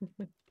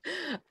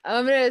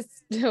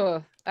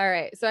gonna. All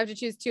right, so I have to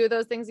choose 2 of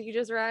those things that you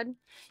just read.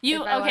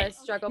 You if I okay? want to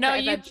struggle. No, if I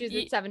you- choose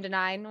you- the 7 to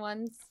 9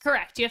 ones.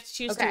 Correct. You have to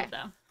choose 2 Okay. of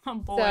them. Oh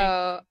boy.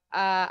 So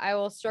I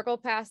will struggle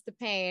past the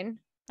pain.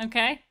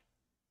 Okay.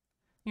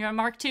 You're on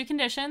mark 2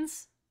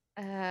 conditions.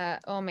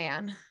 Oh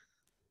man,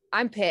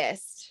 I'm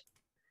pissed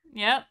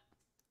Yep.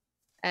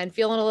 and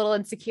feeling a little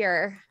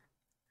insecure.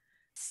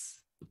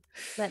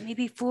 Let me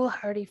be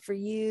foolhardy for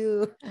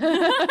you.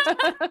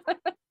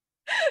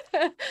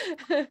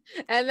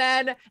 And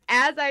then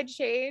as I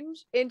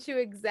change into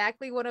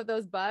exactly one of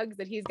those bugs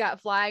that he's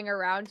got flying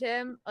around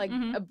him, like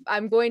Mhm.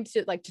 I'm going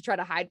to to try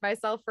to hide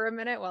myself for a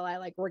minute while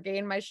I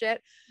regain my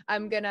shit.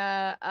 I'm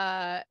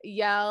gonna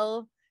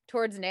yell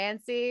towards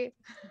Nancy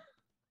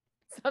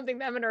something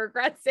that I'm gonna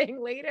regret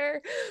saying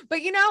later. But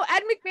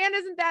Ed McMahon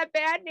isn't that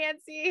bad,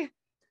 Nancy.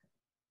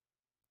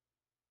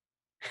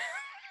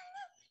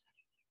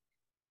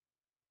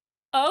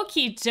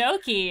 Okie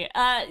dokie.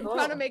 I'm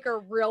trying to make her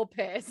real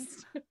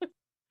pissed.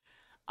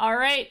 All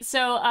right.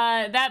 So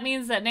that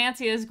means that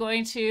Nancy is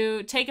going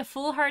to take a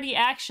foolhardy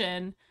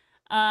action.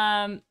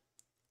 Boy,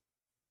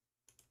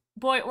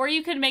 or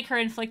you could make her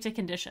inflict a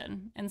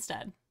condition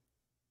instead.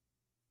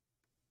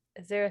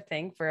 Is there a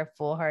thing for a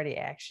foolhardy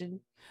action?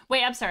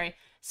 Wait, I'm sorry.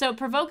 So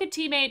provoke a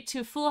teammate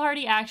to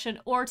foolhardy action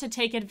or to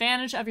take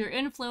advantage of your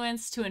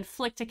influence to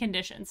inflict a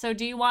condition. So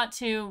do you want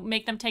to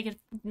make her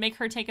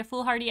take a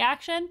foolhardy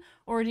action,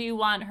 or do you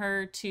want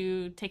her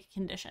to take a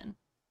condition?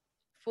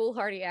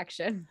 Foolhardy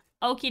action.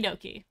 Okie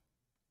dokie.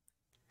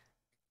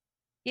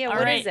 Yeah, All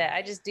what is right. that?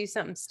 I just do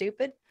something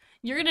stupid?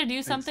 You're gonna do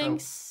Think something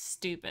so.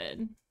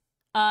 stupid.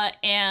 I'm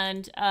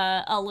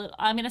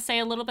gonna say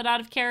a little bit out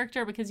of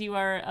character because you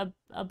are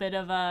a bit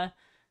of a,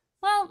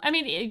 well, I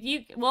mean,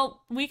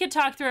 we could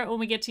talk through it when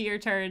we get to your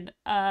turn.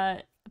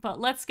 But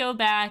let's go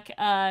back.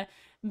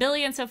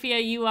 Billy and Sophia,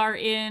 you are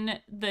in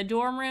the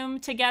dorm room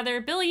together.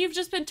 Billy, you've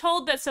just been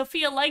told that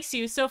Sophia likes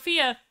you.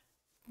 Sophia,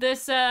 the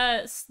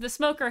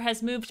smoker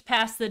has moved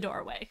past the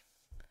doorway.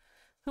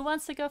 Who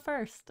wants to go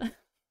first?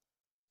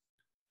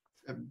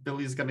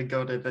 Billy's gonna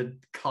go to the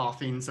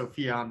coughing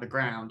Sophia on the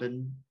ground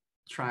and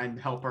try and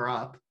help her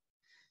up.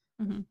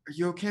 Mhm. Are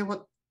you okay?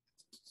 What?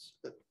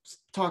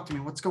 Talk to me.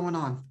 What's going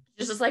on?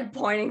 Just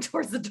pointing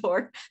towards the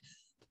door.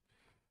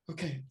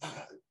 Okay.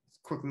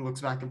 Quickly looks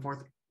back and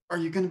forth. Are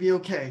you gonna be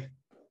okay?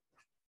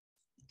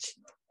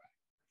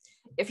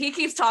 If he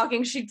keeps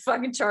talking, she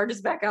fucking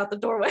charges back out the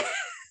doorway.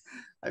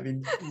 I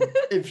mean,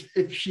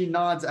 if she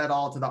nods at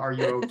all to the "Are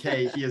you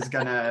okay?" he is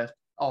gonna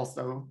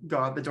also go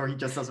out the door. He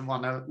just doesn't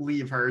want to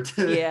leave her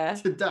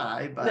to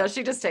die. But No,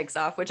 she just takes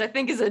off, which I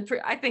think is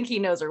I think he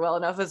knows her well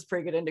enough as a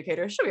pretty good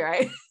indicator. She'll be all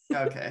right.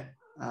 okay.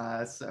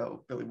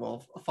 So Billy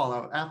will follow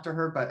out after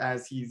her, but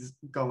as he's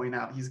going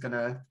out, he's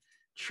gonna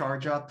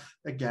charge up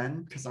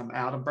again because I'm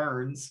out of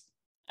burns.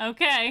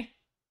 Okay.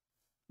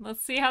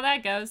 Let's see how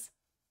that goes.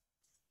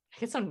 I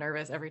get so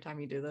nervous every time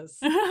you do this.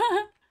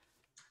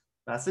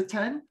 That's a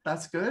 10.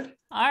 That's good.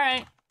 All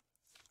right.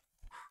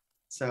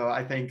 So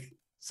I think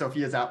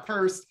Sophia's out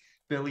first.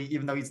 Billy,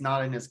 even though he's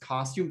not in his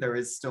costume, there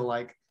is still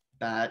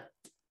that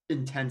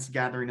intense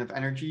gathering of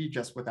energy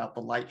just without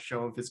the light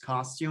show of his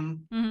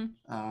costume.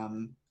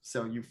 Mm-hmm.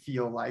 So you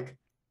feel like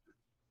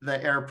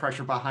the air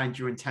pressure behind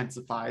you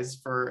intensifies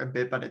for a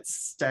bit, but it's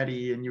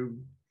steady, and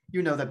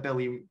you know that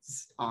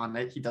Billy's on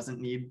it. He doesn't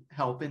need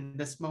help in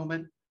this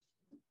moment.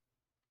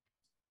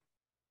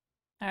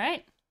 All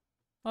right.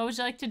 What would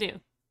you like to do?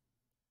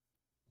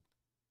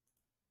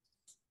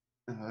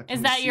 Can Is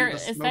we that see your- the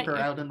is that smoker your-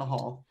 out in the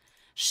hall?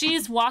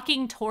 She's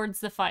walking towards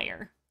the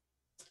fire.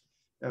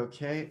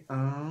 Okay.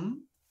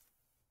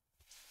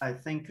 I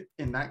think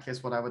in that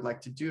case, what I would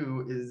like to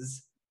do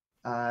is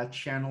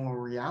channel a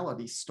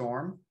reality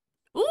storm.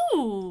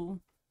 Ooh.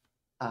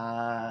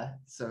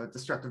 So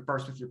destructive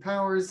burst with your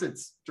powers.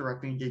 It's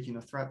directly engaging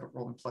a threat, but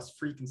rolling plus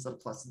freak instead of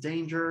plus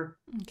danger.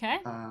 Okay.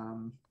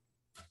 And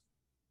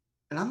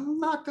I'm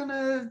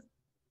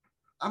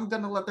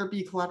gonna let there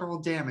be collateral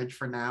damage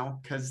for now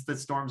because the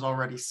storm's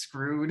already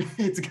screwed.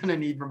 It's gonna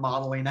need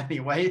remodeling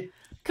anyway.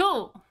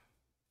 Cool.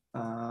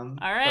 All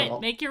right,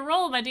 make your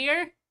roll, my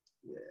dear.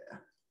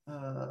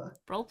 Yeah.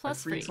 Roll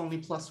plus freak's freak. only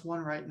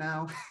 +1 right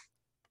now.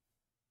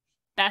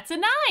 That's a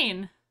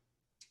 9.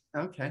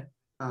 Okay.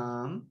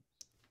 All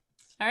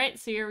right,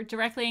 so you're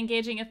directly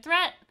engaging a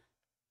threat.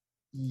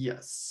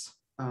 Yes.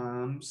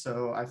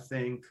 So I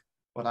think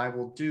what I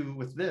will do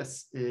with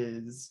this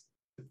is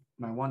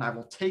I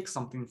will take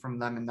something from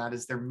them, and that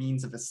is their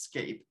means of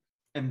escape.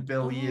 And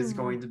Billy is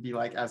going to be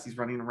like, as he's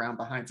running around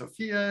behind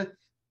Sophia,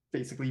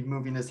 basically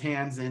moving his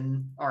hands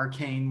in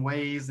arcane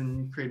ways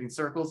and creating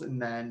circles.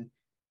 And then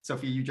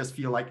Sophia, you just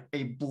feel like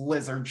a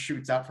blizzard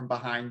shoots out from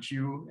behind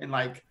you, and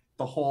like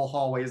the whole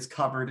hallway is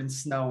covered in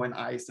snow and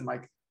ice, and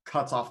like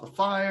cuts off the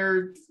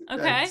fire,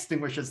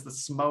 extinguishes the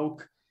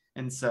smoke.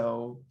 And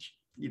so,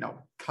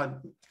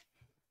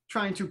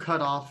 trying to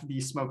cut off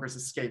the smokers'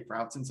 escape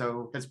routes, and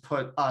so has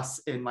put us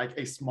in like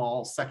a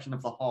small section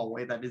of the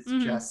hallway that is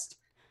just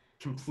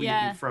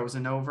completely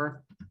frozen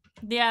over.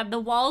 Yeah, the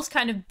walls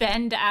kind of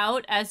bend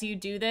out as you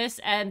do this,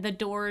 and the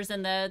doors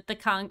and the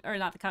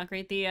drywall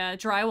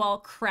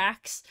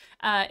cracks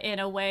in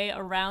a way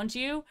around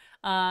you.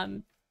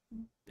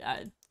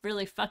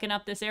 Really fucking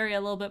up this area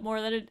a little bit more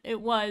than it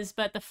was,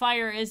 but the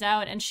fire is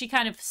out, and she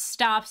kind of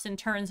stops and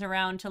turns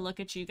around to look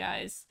at you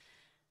guys.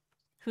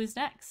 Who's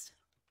next?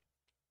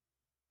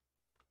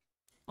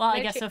 Well, I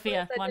guess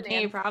Sophia.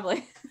 Me,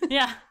 probably.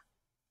 Yeah.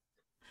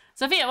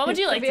 Sophia, what would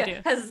you like to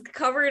do? Has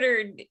covered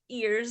her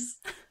ears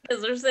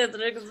because her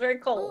sensitive. It's very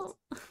cold,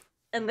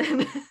 and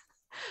then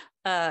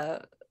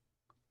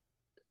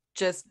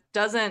just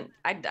doesn't.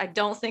 I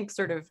don't think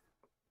sort of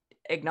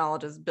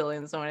acknowledges Billy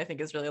in this one. I think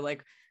is really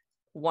like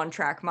one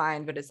track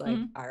mind, but it's like,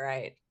 all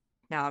right,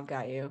 now I've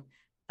got you,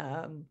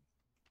 and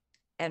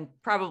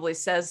probably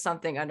says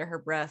something under her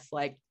breath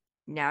like,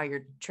 now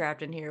you're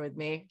trapped in here with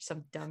me,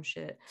 some dumb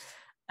shit,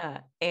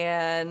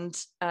 and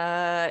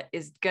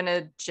is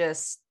gonna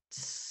just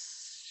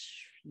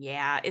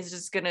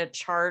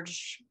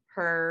charge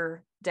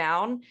her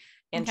down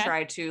and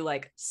try to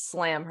like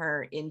slam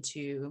her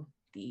into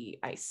the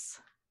ice.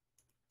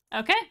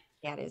 Okay.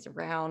 Yeah, it is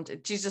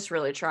around. She's just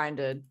really trying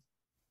to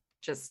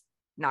just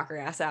knock her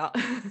ass out.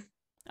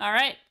 All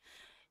right.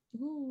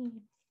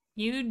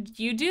 You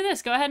do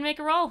this. Go ahead and make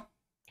a roll.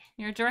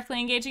 You're directly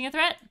engaging a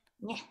threat.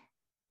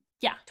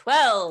 Yeah.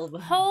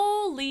 12.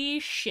 Holy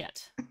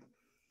shit.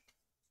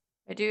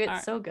 I do it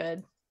so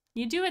good.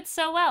 You do it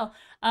so well.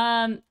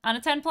 On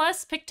a 10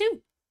 plus, pick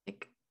 2.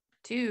 Pick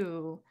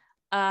 2.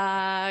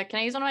 Can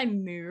I use one of my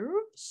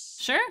moves?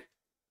 Sure.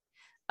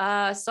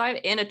 So I'm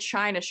in a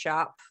china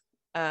shop.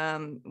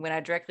 When I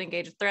directly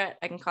engage a threat,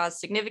 I can cause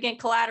significant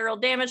collateral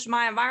damage to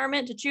my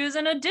environment to choose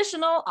an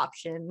additional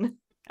option.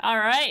 All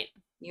right.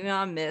 You know,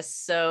 I miss.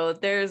 So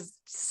there's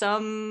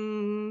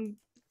some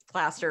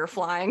plaster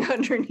flying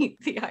underneath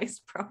the ice,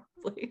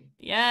 probably.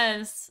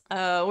 Yes.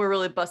 We're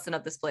really busting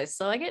up this place.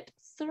 So I get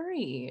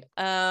 3.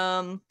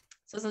 So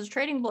since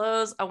trading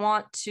blows, I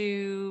want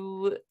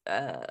to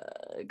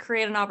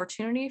create an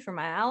opportunity for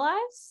my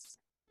allies.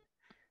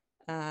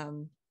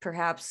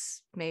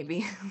 Perhaps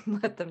maybe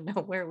let them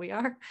know where we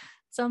are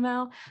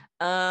somehow.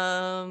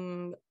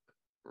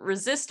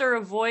 Resist or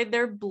avoid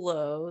their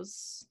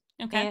blows.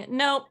 Okay. And,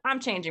 nope, I'm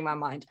changing my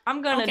mind.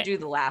 I'm gonna do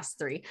the last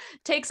 3.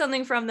 Take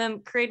something from them,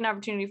 create an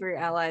opportunity for your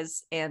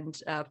allies,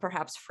 and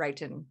perhaps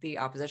frighten the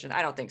opposition.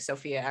 I don't think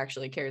Sophia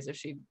actually cares if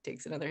she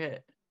takes another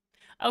hit.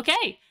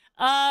 Okay.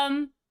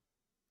 All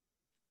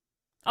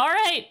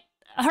right.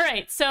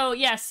 So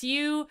yes,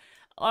 you.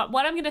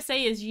 What I'm gonna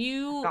say is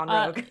you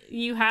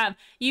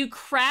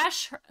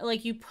crash,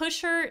 like you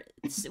push her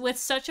with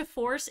such a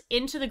force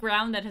into the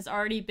ground that has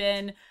already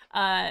been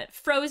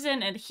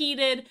frozen and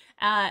heated,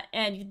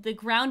 and the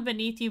ground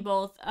beneath you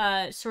both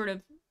sort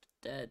of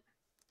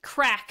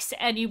cracks,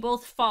 and you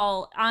both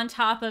fall on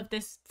top of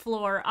this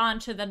floor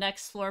onto the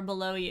next floor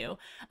below you.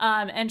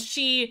 And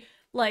she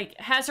like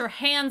has her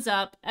hands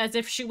up as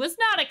if she was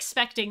not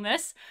expecting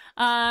this.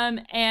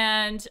 What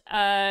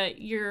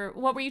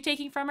were you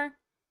taking from her?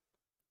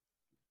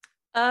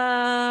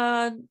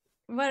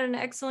 What an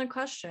excellent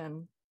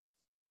question.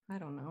 I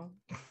don't know.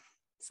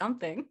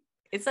 Something.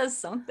 It says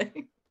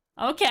something.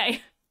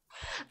 Okay.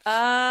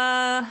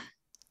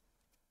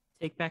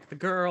 Take back the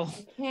girl.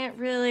 I can't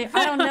really.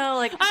 I don't know.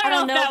 Like I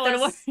don't know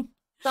if there's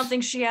something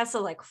she has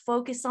to like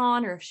focus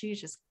on, or if she's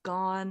just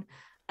gone.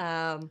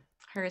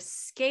 Her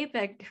escape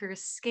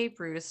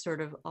route is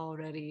sort of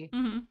already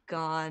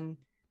gone.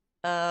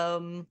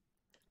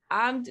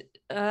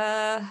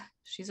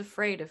 She's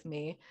afraid of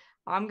me.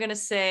 I'm gonna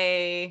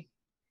say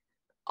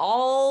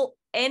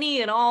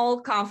any and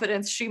all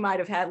confidence she might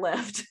have had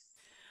left.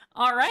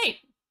 All right.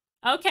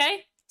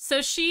 Okay.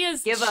 So she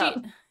is Give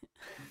up.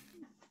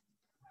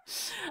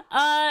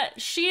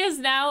 She is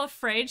now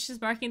afraid. She's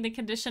marking the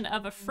condition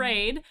of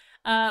afraid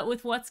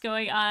with what's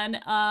going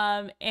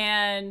on.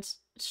 And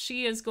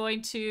she is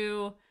going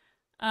to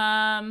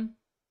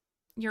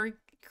you're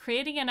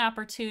creating an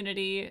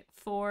opportunity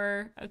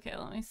for, okay,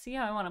 let me see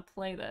how I want to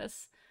play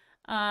this.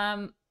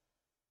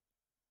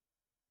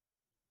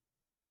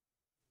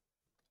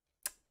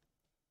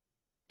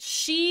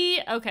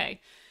 Okay.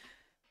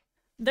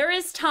 There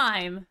is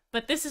time,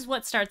 but this is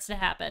what starts to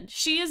happen.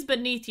 She is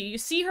beneath you. You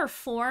see her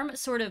form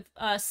sort of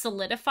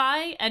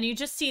solidify, and you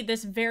just see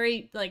this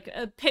very, like,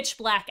 pitch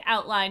black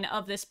outline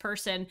of this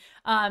person.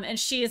 And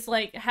she is,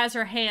 like, has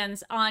her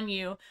hands on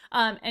you.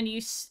 And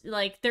you,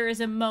 like, there is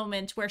a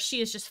moment where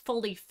she is just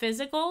fully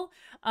physical.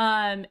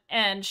 And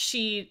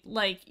she,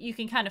 like, you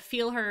can kind of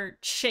feel her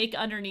shake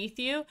underneath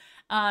you.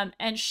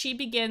 And she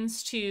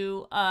begins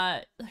to,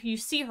 you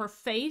see her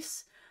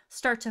face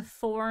start to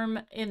form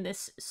in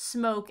this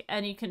smoke,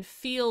 and you can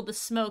feel the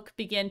smoke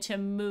begin to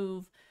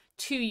move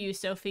to you,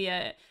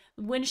 Sophia.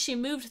 When she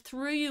moved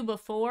through you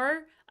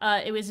before,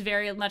 it was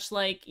very much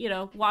like, you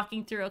know,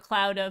 walking through a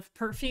cloud of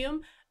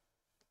perfume.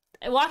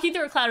 Walking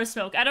through a cloud of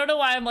smoke. I don't know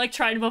why I'm, like,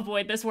 trying to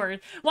avoid this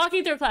word.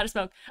 Walking through a cloud of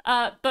smoke.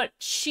 But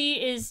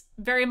she is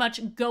very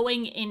much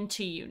going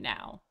into you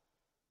now.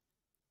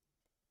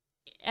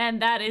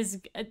 And that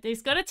is,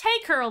 it's going to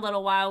take her a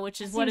little while,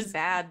 which is what is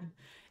bad.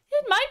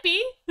 It might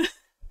be.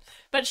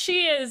 But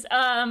she is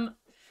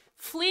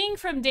fleeing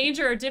from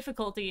danger or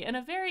difficulty in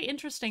a very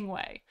interesting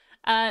way.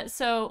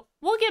 So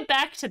we'll get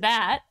back to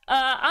that.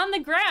 On the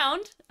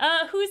ground,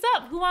 who's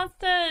up? Who wants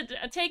to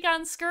take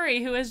on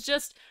Scurry, who has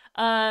just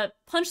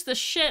punched the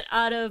shit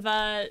out of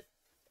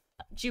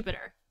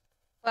Jupiter?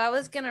 Well, I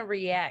was going to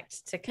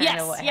react to kind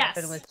of what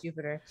happened with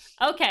Jupiter.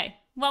 Okay.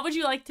 What would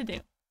you like to do?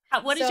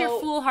 What is your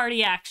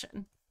foolhardy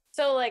action?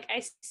 So, like,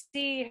 I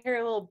see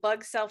her little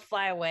bug self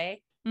fly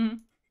away. Mm-hmm.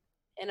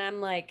 And I'm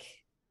like,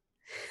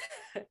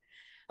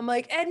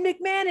 Ed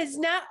McMahon is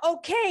not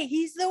okay.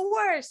 He's the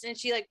worst. And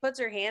she, like, puts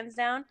her hands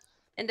down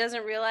and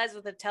doesn't realize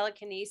with the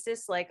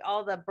telekinesis, like,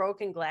 all the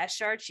broken glass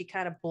shards, she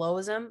kind of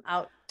blows them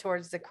out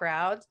towards the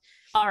crowds.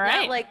 All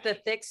right. Not like the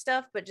thick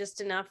stuff, but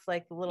just enough,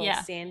 like, the little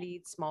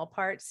sandy small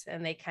parts,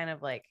 and they kind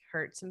of, like,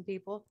 hurt some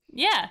people.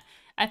 Yeah,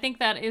 I think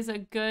that is a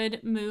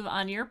good move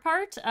on your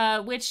part,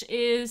 which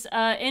is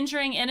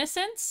injuring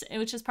innocence,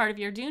 which is part of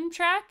your Doom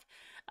track.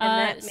 And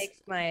that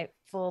makes my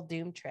full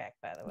Doom track,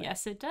 by the way.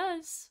 Yes, it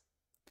does.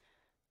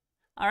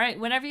 All right,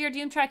 whenever your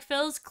Doom track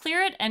fills,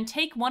 clear it and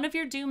take one of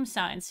your Doom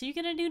signs. So you're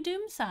going to do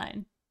Doom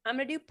sign. I'm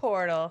going to do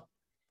Portal.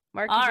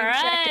 Mark your Doom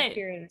track to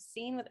appear in a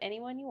scene with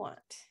anyone you want.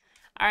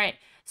 All right,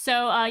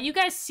 so you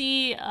guys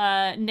see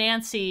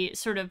Nancy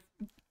sort of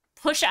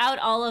push out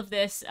all of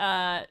this.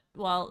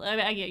 Well,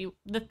 I get you.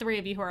 The three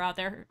of you who are out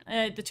there,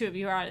 the two of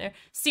you who are out there,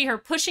 see her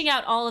pushing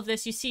out all of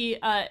this. You see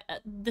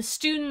the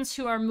students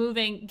who are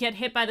moving get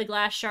hit by the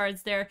glass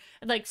shards. They're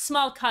like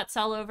small cuts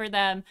all over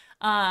them.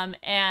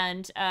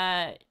 And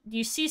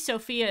you see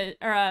Sophia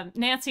or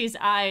Nancy's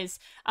eyes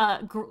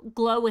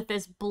glow with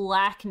this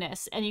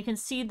blackness, and you can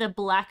see the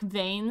black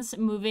veins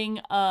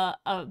moving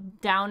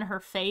down her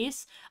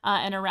face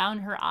and around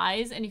her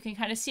eyes, and you can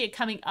kind of see it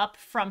coming up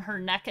from her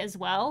neck as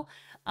well.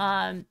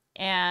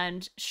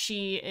 And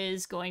she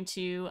is going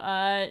to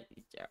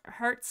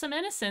hurt some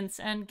innocence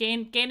and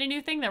gain a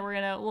new thing that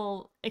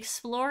we'll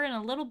explore in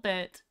a little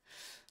bit.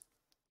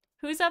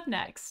 Who's up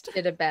next?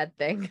 Did a bad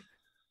thing.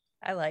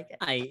 I like it.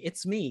 Hi,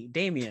 it's me,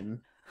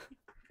 Damien.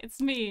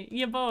 It's me,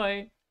 your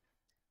boy.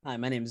 Hi,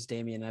 my name is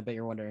Damien. I bet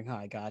you're wondering how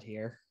I got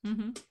here.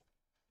 Mm-hmm.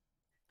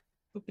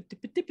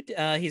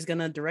 He's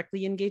gonna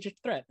directly engage a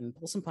threat and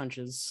pull some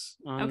punches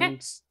on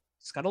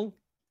Scurry.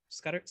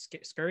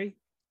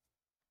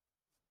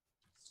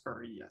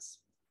 Scurry, yes.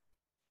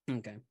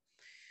 Okay.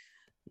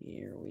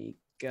 Here we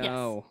go.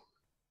 Yes.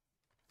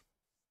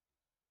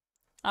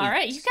 All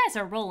right, you guys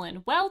are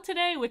rolling well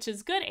today, which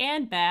is good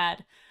and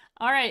bad.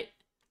 All right.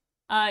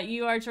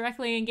 You are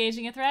directly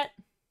engaging a threat?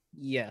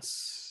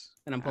 Yes.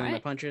 And I'm pulling my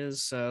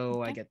punches,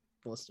 so I get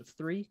the list of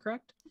 3,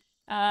 correct?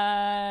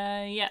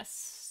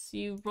 Yes.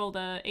 You rolled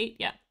a 8,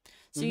 yeah.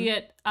 So you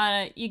get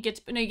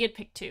to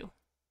pick 2.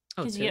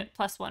 Because you get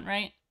 +1,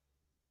 right?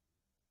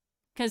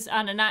 Because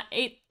on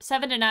a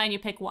 7 to 9, you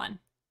pick 1.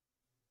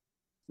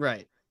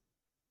 Right.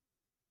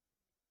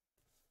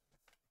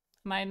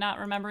 Am I not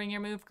remembering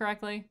your move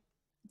correctly?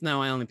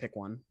 No, I only pick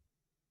 1.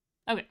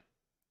 Okay.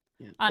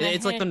 Yeah.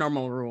 It's like the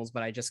normal rules,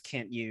 but I just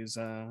can't use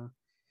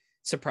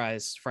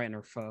surprise, frighten,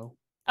 or foe.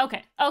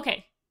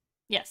 Okay.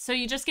 Yes, so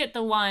you just get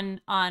the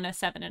 1 on a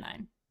 7 to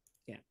 9.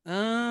 Yeah.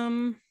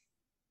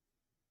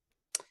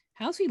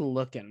 How's he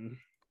looking?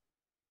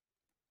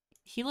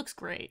 He looks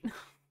great.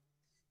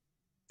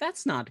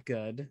 That's not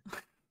good.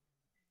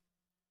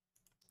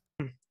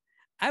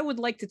 I would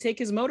like to take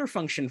his motor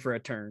function for a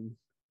turn.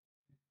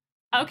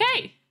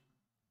 Okay.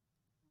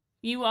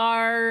 You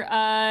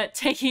are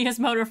taking his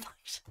motor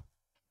function.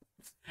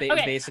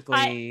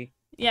 Basically.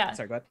 Yeah.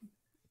 Sorry, go ahead.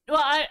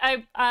 Well,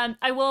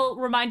 I will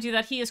remind you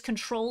that he is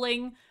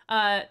controlling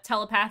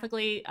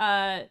telepathically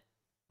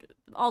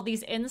all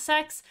these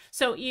insects.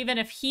 So even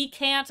if he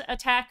can't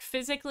attack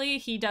physically,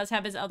 he does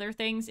have his other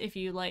things if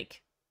you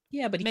like.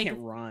 Yeah, but he Make can't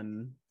it-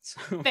 run.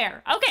 So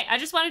Fair. Okay, I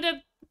just wanted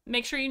to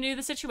make sure you knew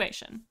the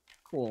situation.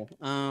 cool.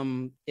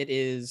 It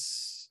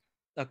is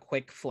a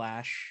quick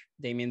flash.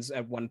 Damien's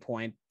at one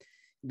point,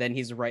 then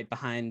he's right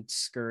behind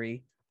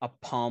Scurry, a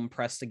palm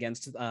pressed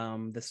against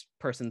this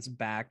person's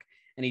back,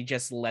 and he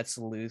just lets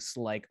loose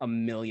like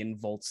 1,000,000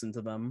 volts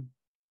into them.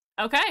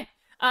 Okay.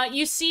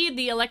 You see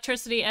the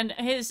electricity, and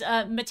his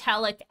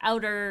metallic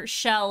outer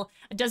shell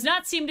does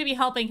not seem to be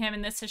helping him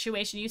in this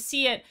situation. You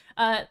see it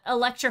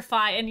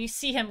electrify, and you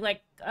see him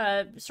like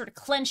sort of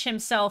clench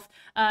himself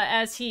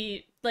as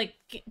he like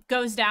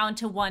goes down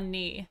to one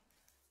knee,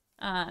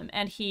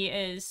 and he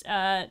is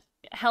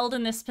held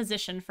in this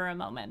position for a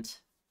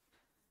moment.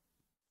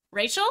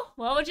 Rachel,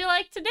 what would you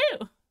like to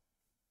do?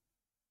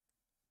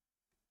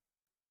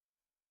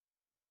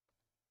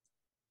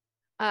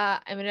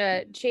 I'm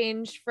gonna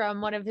change from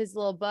one of his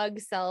little bug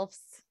selves,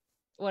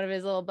 one of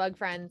his little bug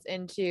friends,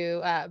 into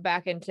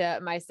back into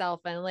myself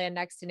and land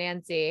next to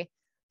Nancy,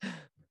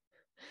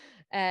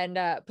 and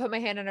put my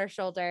hand on her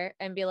shoulder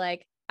and be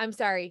like, "I'm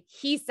sorry.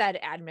 He said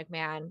Ad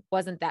McMahon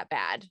wasn't that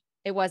bad.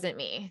 It wasn't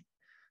me."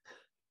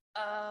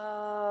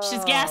 Oh,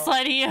 She's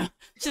gaslighting you.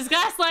 She's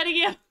gaslighting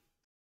you.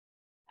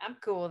 I'm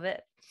cool with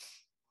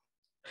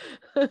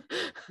it.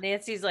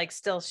 Nancy's like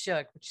still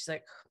shook, but she's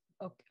like,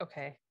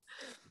 okay.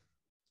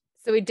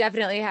 So we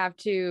definitely have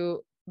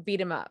to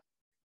beat him up.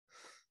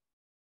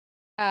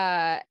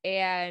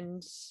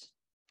 And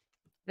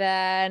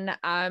then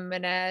I'm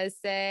gonna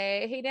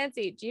say, "Hey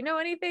Nancy, do you know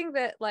anything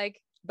that like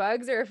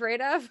bugs are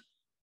afraid of?"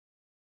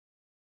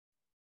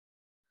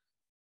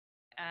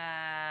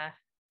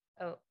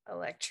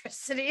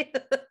 Electricity.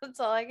 That's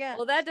all I got.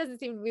 Well, that doesn't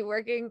seem to be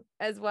working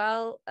as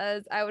well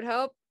as I would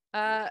hope.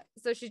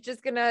 So she's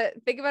just gonna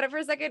think about it for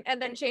a second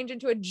and then change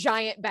into a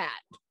giant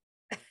bat.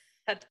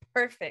 That's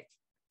perfect.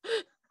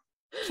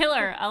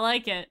 Killer. I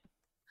like it.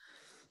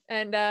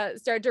 And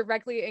start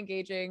directly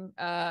engaging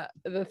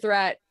the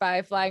threat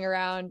by flying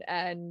around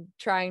and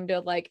trying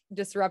to like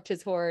disrupt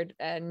his horde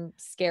and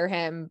scare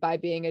him by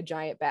being a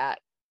giant bat,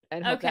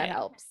 and hope that Okay.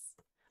 helps.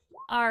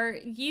 Are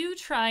you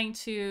trying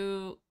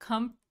to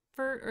comfort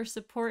or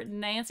support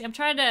Nancy? I'm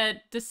trying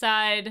to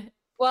decide.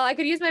 Well, I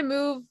could use my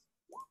move,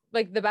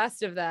 like the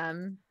best of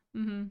them,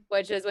 Mm-hmm.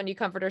 which is when you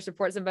comfort or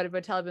support somebody by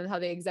telling them how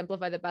they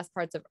exemplify the best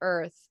parts of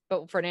Earth.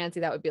 But for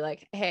Nancy, that would be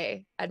like,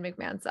 "Hey, Ed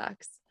McMahon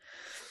sucks."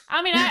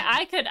 I mean,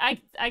 I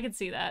could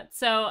see that.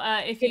 So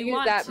if You you can use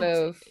want that to,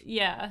 move.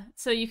 yeah,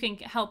 so you can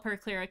help her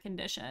clear a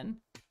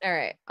condition. All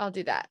right, I'll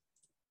do that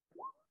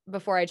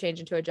before I change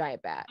into a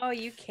giant bat. Oh,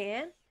 you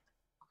can?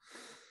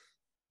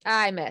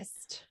 I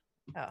missed.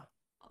 Oh.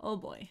 Oh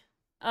boy.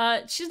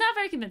 She's not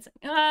very convincing.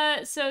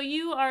 So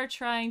you are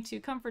trying to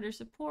comfort or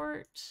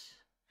support.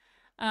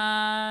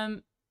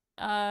 On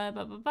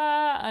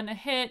a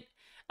hit.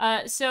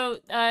 So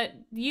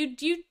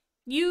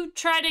you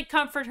try to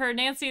comfort her,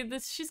 Nancy.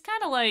 She's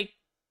kind of like,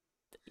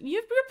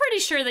 you're pretty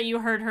sure that you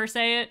heard her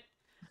say it.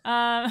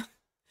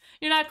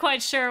 You're not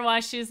quite sure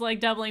why she's like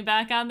doubling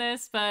back on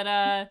this, but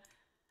I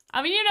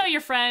mean, you know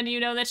your friend,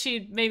 you know that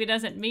she maybe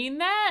doesn't mean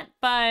that,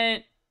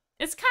 but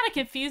it's kind of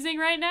confusing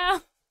right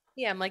now.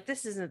 Yeah, I'm like,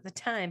 this isn't the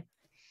time.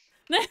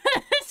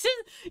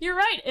 You're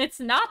right. It's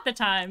not the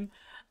time.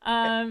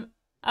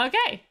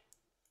 Okay.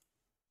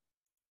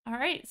 All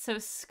right. So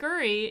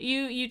Scurry,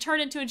 you turn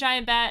into a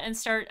giant bat and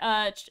start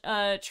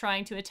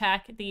trying to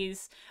attack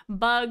these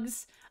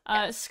bugs.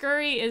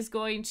 Scurry is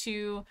going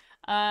to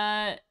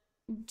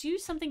do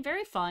something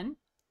very fun.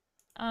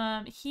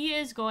 He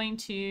is going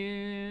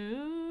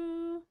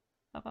to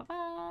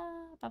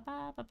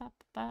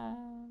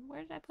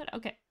where did I put it?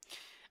 Okay.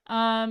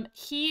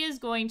 He is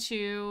going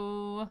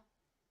to,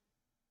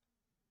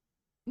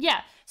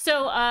 yeah.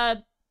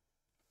 So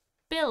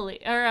Billy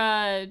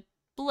or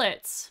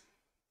Blitz.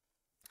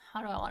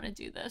 How do I want to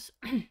do this?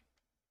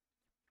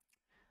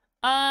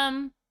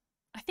 I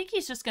think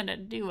he's just gonna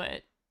do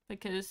it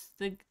because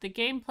the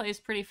gameplay is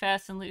pretty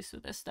fast and loose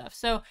with this stuff.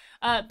 So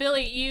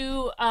Billy,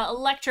 you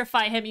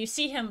electrify him. You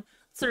see him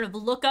sort of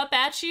look up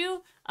at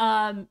you.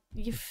 I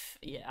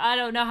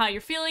don't know how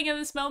you're feeling in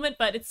this moment,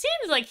 but it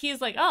seems like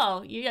he's like,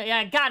 oh, yeah,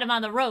 I got him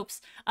on the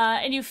ropes.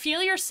 And you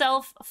feel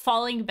yourself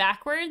falling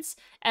backwards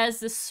as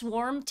the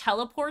swarm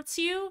teleports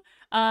you.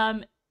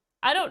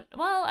 I don't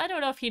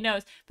know if he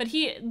knows, but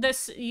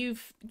you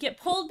get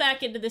pulled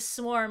back into this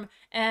swarm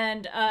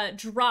and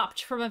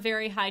dropped from a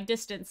very high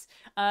distance.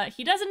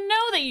 He doesn't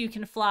know that you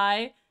can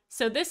fly,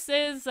 so this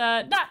is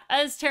not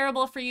as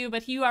terrible for you,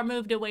 but you are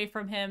moved away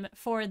from him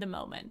for the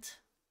moment.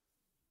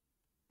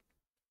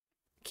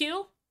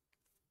 Q?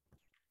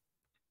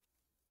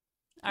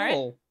 All right.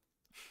 Cool.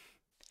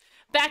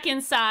 Back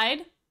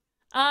inside.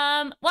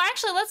 Well,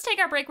 actually, let's take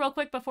our break real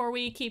quick before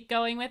we keep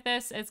going with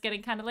this. It's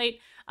getting kind of late.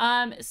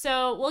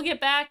 So we'll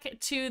get back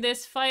to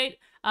this fight,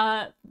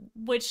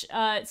 which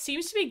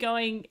seems to be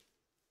going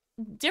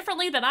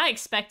differently than I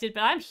expected,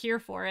 but I'm here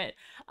for it.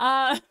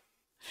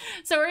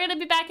 So we're going to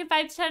be back in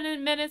 5 to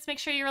 10 minutes. Make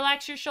sure you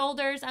relax your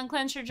shoulders,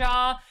 unclench your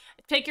jaw,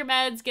 take your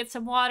meds, get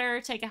some water,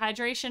 take a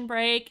hydration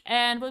break,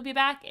 and we'll be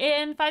back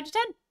in 5 to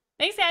 10.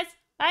 Thanks, guys.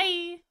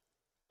 Bye.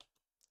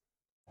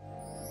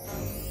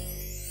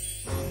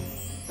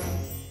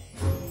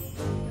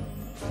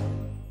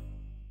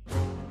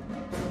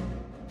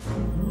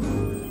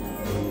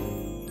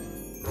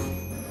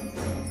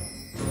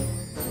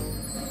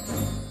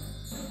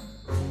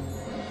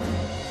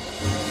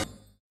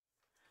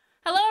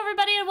 Hello,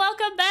 everybody, and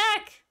welcome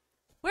back.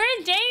 We're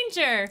in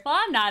danger. Well,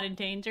 I'm not in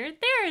danger.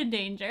 They're in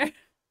danger.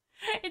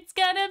 It's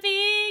gonna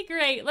be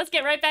great. Let's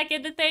get right back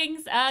into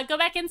things. Go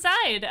back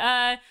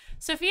inside.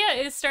 Sophia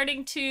is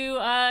starting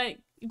to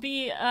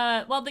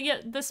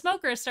the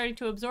smoker is starting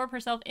to absorb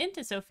herself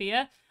into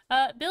Sophia.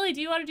 Billy,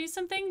 do you want to do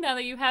something now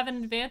that you have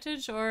an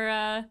advantage or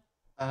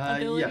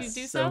ability to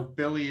do so?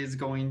 Billy is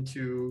going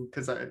to,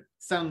 because it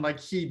sounded like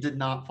he did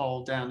not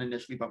fall down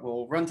initially, but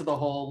will run to the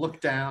hole,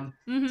 look down.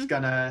 He's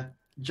gonna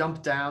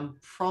jump down,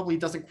 probably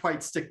doesn't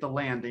quite stick the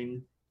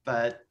landing,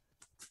 but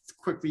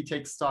quickly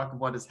takes stock of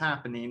what is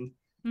happening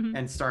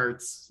and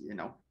starts,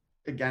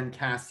 again,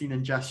 casting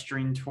and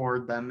gesturing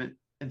toward them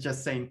and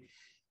just saying,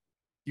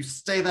 "You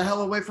stay the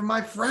hell away from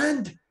my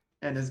friend,"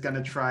 and is going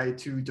to try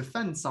to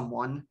defend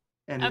someone.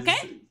 And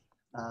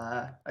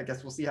I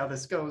guess we'll see how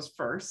this goes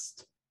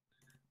first.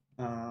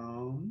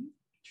 And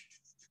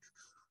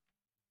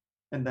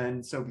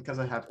then, so because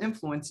I have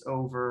influence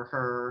over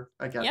her,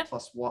 I get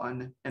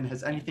 +1. And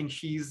has anything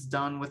she's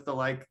done with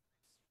the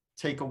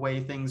take away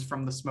things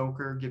from the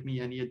smoker give me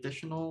any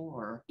additional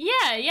or?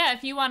 Yeah.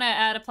 If you want to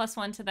add a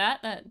 +1 to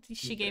that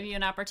she gave you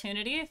an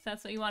opportunity, if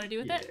that's what you want to do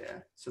with it. Yeah.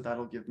 So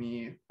that'll give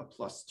me a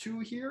 +2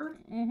 here.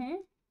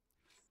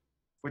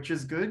 Which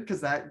is good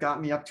because that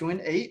got me up to an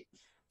 8.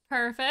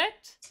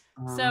 Perfect.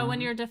 So when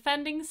you're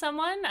defending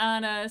someone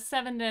on a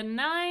 7 to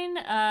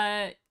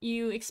 9,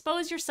 you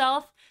expose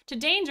yourself to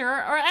danger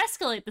or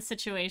escalate the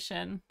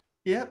situation.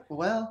 Yep.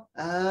 Well,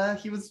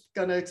 he was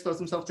gonna expose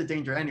himself to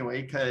danger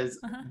anyway, because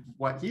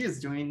what he is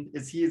doing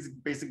is he is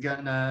basically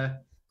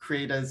gonna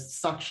create a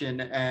suction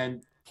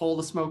and pull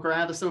the smoker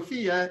out of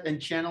Sophia and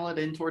channel it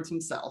in towards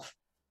himself.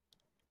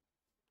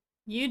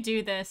 You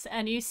do this,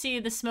 and you see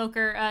the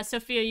smoker,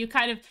 Sophia, you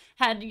kind of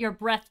had your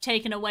breath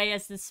taken away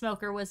as the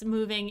smoker was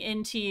moving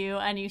into you,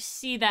 and you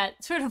see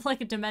that sort of like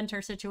a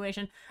Dementor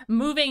situation,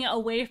 moving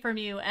away from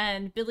you,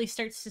 and Billy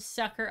starts to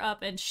suck her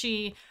up, and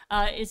she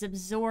is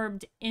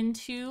absorbed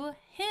into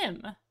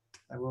him.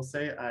 I will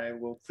say I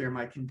will clear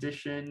my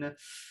condition.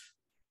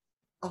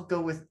 I'll go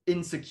with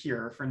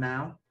insecure for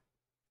now.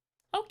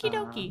 Okie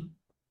dokie.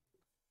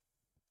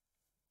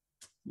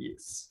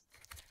 Yes.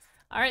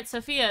 All right,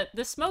 Sophia,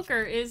 the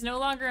smoker is no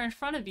longer in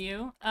front of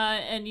you,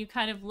 and you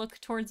kind of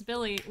look towards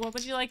Billy. What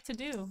would you like to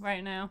do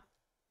right now?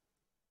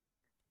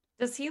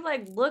 Does he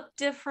look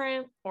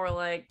different or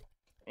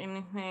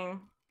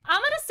anything?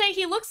 I'm gonna say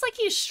he looks like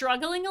he's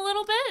struggling a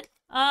little bit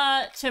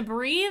to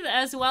breathe,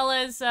 as well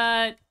as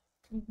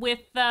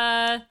with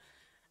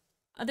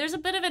there's a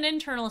bit of an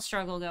internal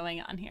struggle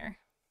going on here.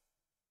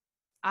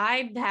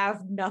 I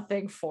have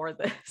nothing for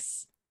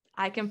this.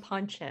 I can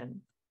punch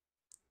him.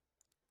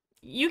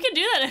 You can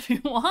do that if you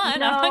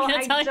want. No, I'm not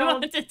gonna tell you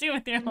what to do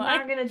with your life.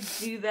 I'm not gonna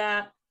do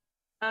that.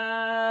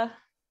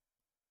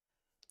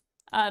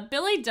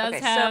 Billy does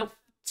have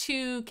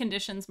 2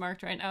 conditions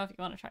marked right now if you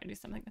want to try to do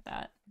something with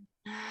that.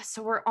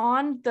 So we're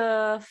on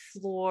the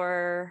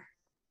floor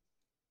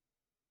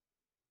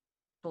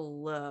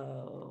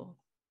below.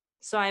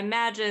 So I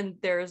imagine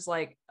there's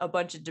a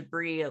bunch of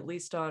debris, at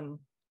least on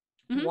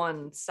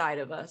one side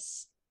of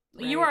us.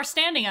 Right? You are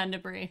standing on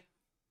debris.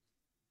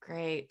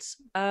 Great.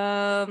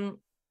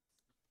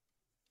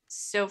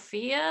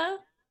 Sophia,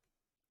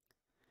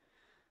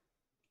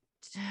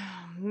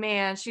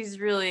 man,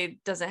 she's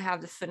really doesn't have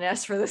the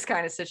finesse for this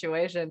kind of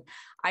situation.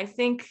 I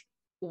think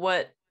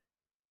what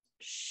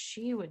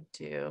she would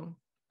do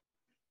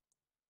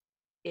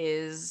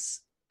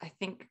is,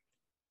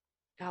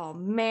 oh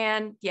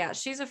man, yeah,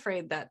 she's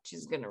afraid that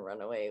she's gonna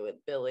run away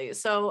with Billy.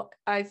 So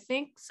I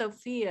think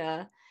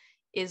Sophia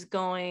is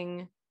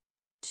going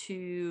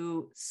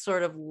to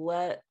sort of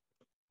let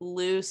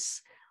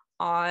loose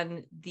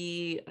on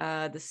the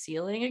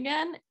ceiling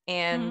again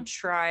and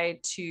try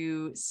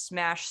to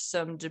smash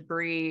some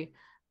debris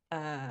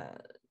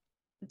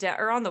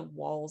or on the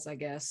walls, I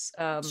guess.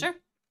 Sure.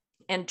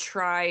 And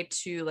try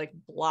to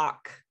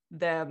block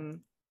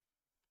them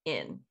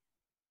in.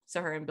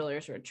 So her and Billy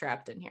are sort of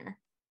trapped in here.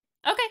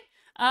 Okay.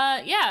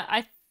 Yeah,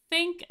 I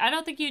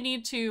don't think you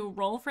need to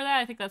roll for that.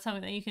 I think that's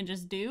something that you can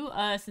just do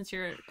since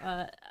you're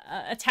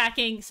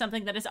attacking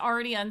something that is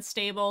already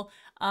unstable.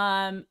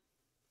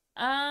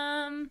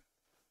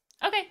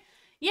 Okay.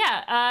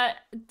 Yeah,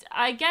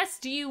 I guess,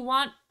 do you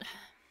want...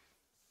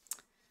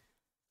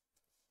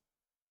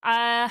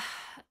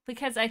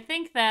 because I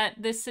think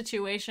that this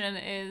situation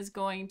is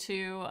going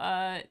to,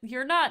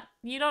 you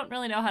don't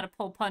really know how to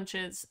pull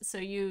punches, so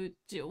are you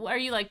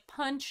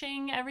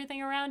punching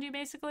everything around you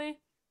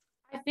basically?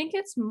 I think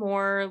it's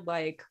more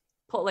I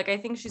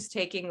think she's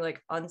taking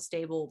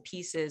unstable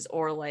pieces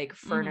or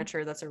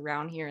furniture that's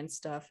around here and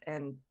stuff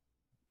and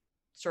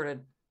sort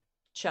of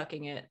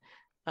chucking it.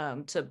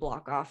 to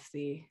block off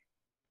the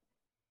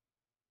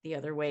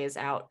other ways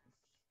out.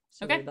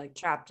 So Okay. they're like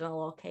trapped in a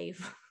little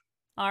cave.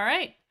 All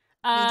right.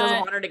 He doesn't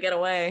want her to get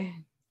away.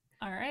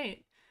 All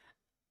right.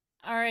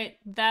 All right.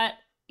 That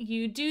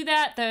you do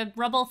that. The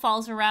rubble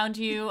falls around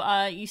you.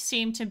 You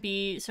seem to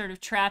be sort of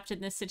trapped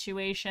in this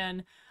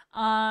situation.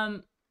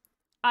 I'm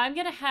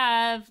gonna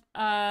have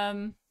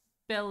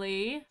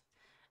Billy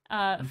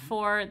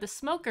for the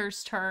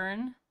smoker's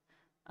turn.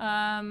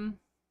 I'm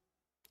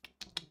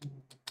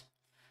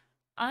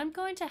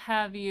going to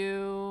have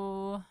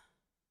you.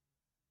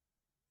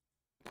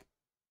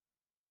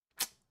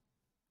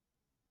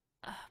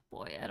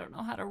 Boy, I don't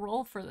know how to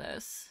roll for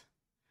this.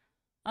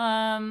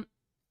 I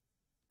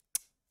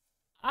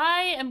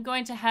am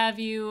going to have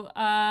you,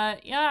 I'm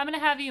going to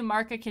have you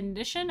mark a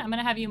condition. I'm going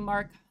to have you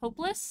mark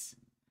hopeless.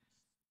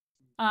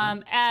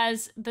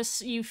 As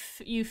this, you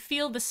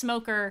feel the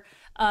smoker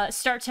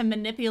start to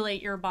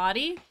manipulate your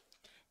body,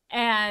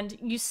 and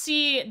you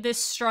see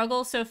this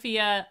struggle,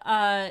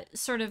 Sophia,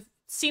 sort of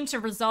seem to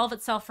resolve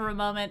itself for a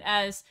moment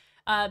as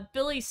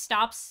Billy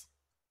stops.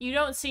 You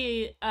don't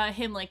see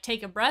him like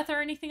take a breath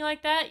or anything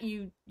like that.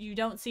 You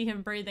don't see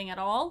him breathing at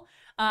all.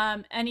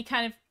 And he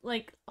kind of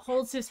like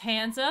holds his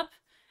hands up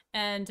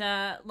and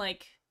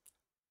like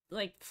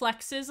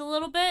flexes a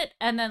little bit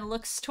and then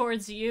looks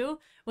towards you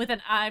with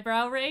an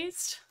eyebrow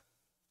raised.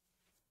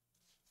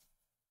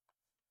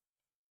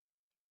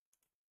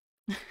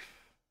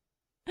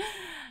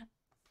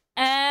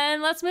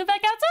 And let's move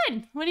back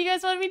outside. What do you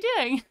guys want to be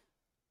doing?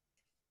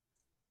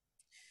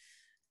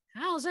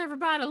 How's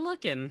everybody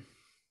looking?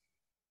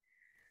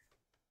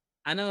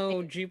 I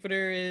know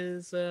Jupiter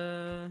is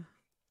a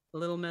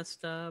little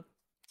messed up.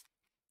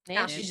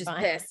 Now Nancy's she's just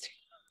fine. pissed.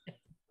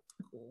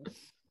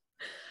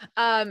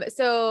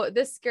 So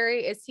this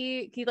scary is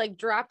he like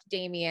dropped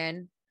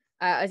Damien.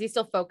 Is he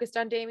still focused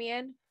on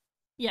Damien?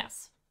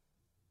 Yes.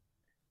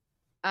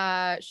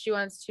 She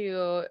wants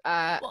to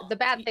the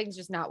bad thing's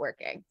just not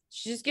working.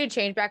 She's just gonna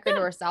change back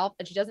into herself,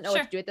 and she doesn't know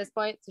what to do at this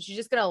point. So she's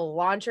just gonna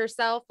launch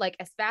herself like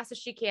as fast as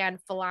she can,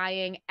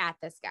 flying at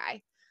this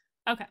guy.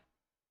 Okay.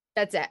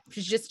 That's it.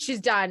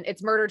 She's done.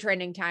 It's murder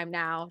training time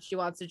now. She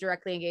wants to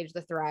directly engage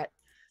the threat.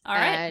 All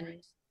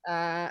right.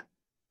 And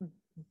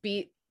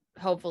beat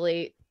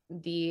hopefully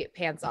the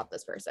pants off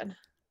this person.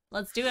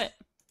 Let's do it.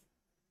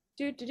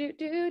 Do.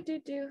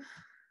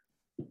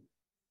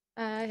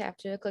 I have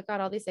to click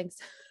on all these things.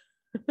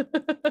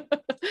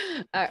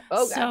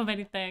 Oh so God.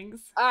 many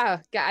things. Oh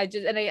God.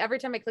 Every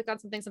time I click on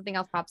something, something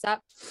else pops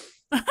up.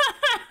 All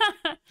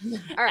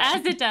right.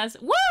 As it does.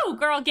 Woo,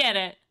 girl, get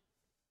it.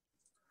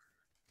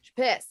 She's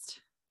pissed.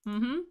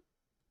 Mm-hmm.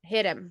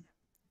 Hit him.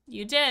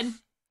 You did.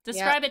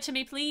 Describe it to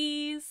me,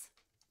 please.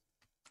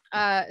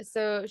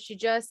 So she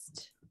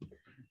just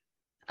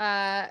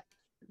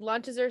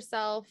launches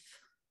herself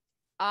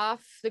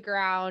off the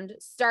ground,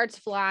 starts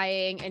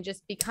flying, and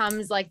just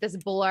becomes like this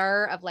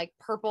blur of like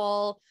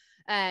purple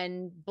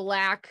and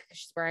black.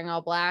 She's wearing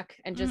all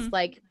black, and just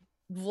like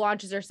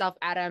launches herself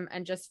at him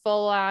and just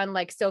full on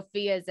like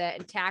Sophia's it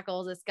and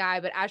tackles this guy.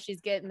 But as she's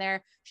getting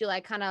there, she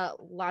like kind of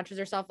launches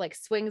herself, like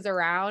swings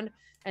around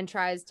and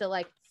tries to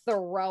like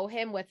throw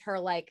him with her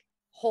like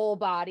whole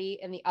body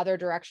in the other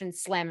direction,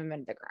 slam him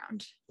into the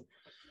ground.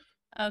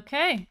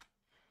 Okay.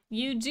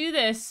 You do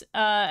this,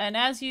 and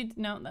as you...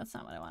 No, that's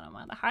not what I want. I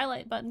want the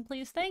highlight button,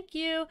 please. Thank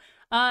you.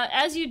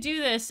 As you do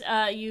this,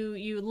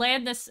 you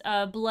land this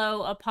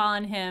blow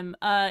upon him.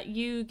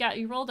 You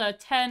rolled a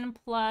 10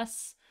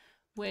 plus,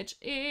 which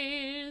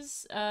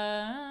is...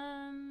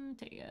 No,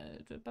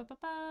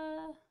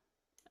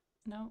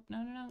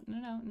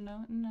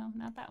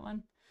 not that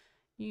one.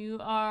 You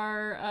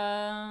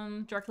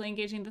are directly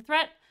engaging the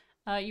threat.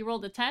 You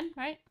rolled a 10,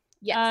 right?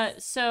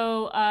 Yes.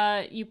 So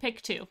you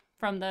pick 2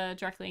 from the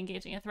directly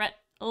engaging a threat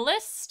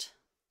list.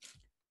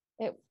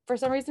 It, for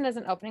some reason,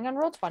 isn't opening on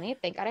Roll20.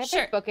 Thank God I have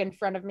Sure. this book in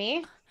front of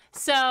me.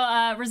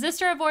 So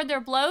resist or avoid their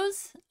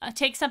blows,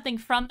 take something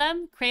from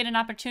them, create an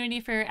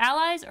opportunity for your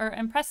allies, or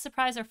impress,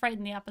 surprise, or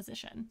frighten the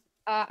opposition.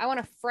 I want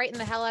to frighten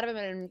the hell out of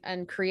him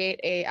and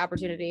create a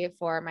opportunity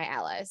for my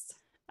allies.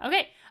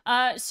 Okay.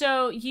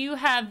 So you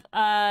have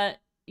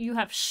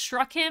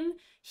struck him.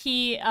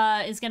 He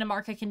is going to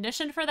mark a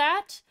condition for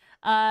that.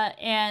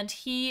 And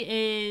he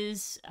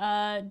is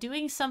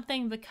doing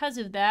something because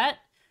of that.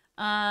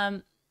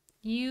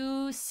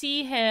 You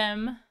see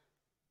him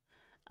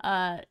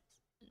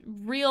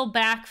reel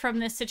back from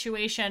this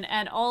situation,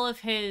 and all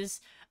of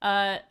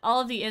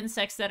the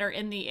insects that are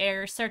in the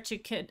air start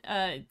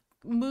to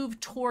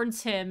move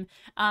towards him.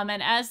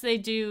 And as they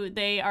do,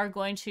 they are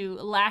going to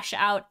lash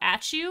out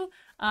at you.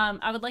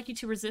 I would like you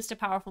to resist a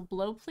powerful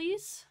blow,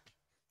 please.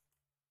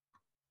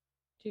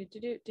 Do.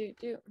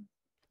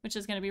 Which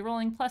is going to be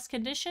rolling plus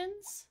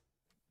conditions.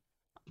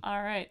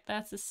 All right,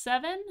 that's a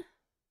 7.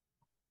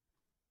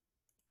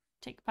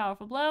 Take a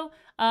powerful blow.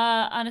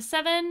 On a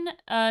 7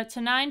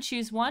 to 9,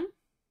 choose 1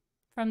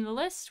 from the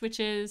list, which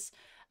is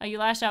you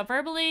lash out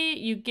verbally,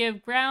 you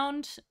give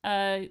ground,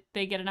 they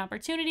get an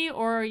opportunity,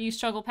 or you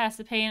struggle past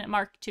the pain.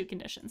 Mark 2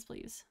 conditions,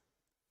 please.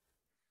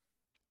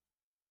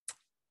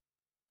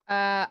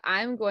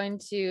 I'm going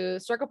to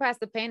circle past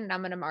the pain and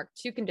I'm going to mark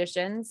 2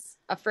 conditions,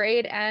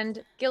 afraid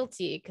and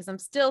guilty, because I'm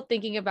still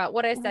thinking about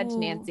what I said to Ooh.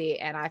 Nancy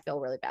and I feel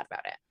really bad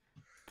about it.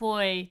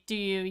 Boy, do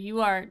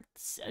you are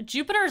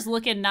Jupiter's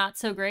looking not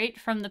so great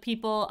from the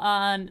people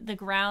on the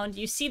ground.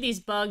 You see these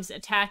bugs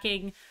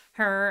attacking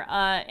her,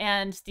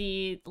 and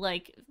the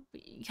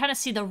you kind of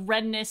see the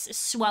redness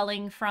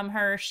swelling from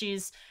her.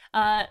 She's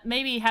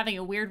maybe having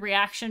a weird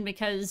reaction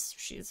because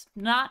she's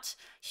not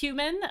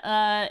human,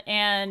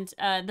 and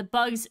the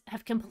bugs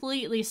have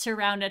completely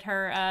surrounded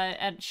her,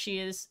 and she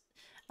is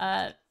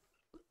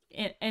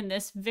in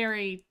this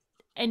very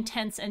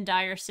intense and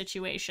dire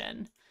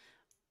situation.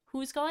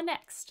 Who's going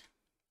next?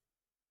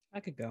 I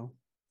could go.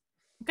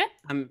 Okay.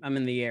 I'm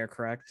in the air,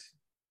 correct?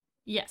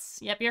 Yes.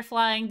 Yep, you're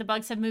flying. The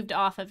bugs have moved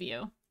off of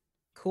you.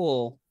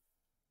 Cool.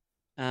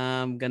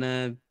 I'm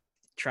gonna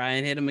try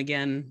and hit him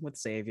again with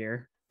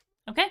Savior.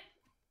 Okay.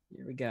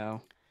 Here we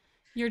go.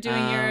 You're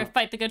doing your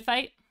fight the good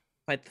fight?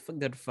 Fight the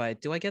good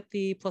fight. Do I get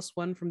the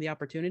 +1 from the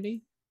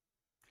opportunity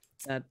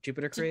that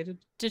Jupiter created?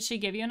 Did she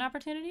give you an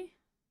opportunity?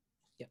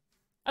 Yep.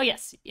 Oh,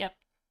 yes. Yep.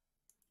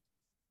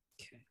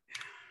 Okay.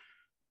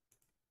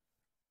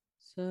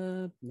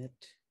 Submit.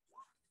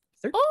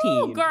 13.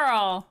 Ooh,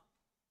 girl.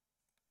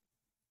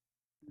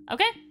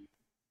 Okay.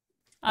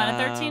 On a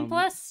 13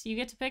 plus, you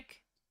get to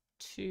pick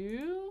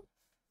 2.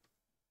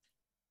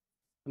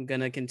 I'm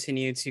gonna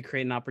continue to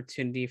create an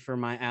opportunity for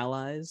my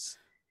allies.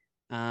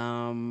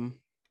 Was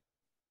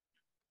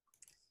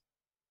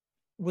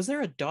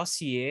there a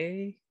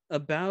dossier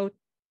about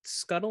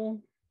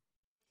Scuttle?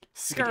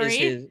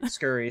 Scurry.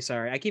 Scurry,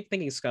 sorry. I keep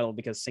thinking Scuttle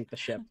because sink the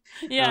ship.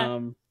 Yeah.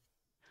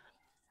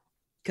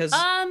 Because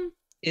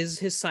is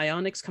his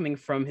psionics coming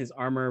from his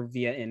armor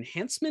via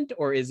enhancement,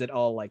 or is it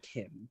all like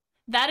him?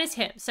 That is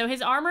him. So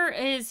his armor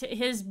is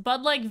his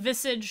bud-like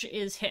visage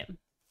is him.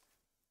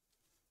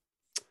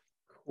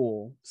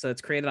 Cool. So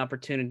it's create an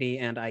opportunity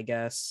and I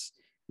guess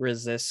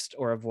resist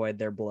or avoid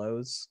their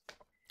blows.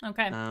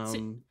 Okay.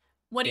 So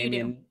what do you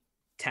Damien do?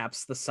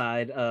 taps the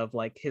side of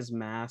like his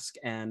mask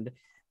and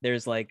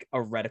there's like a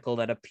reticle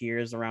that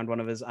appears around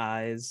one of his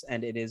eyes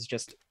and it is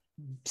just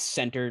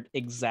centered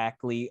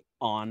exactly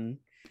on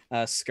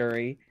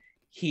Scurry.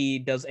 He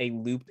does a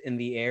loop in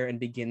the air and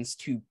begins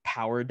to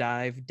power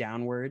dive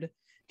downward,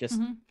 just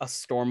a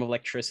storm of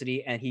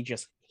electricity, and he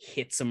just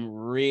hits him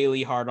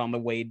really hard on the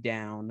way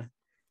down.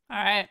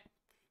 All right.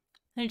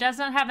 He does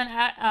not have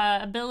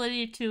an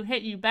ability to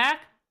hit you back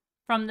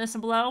from this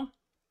blow.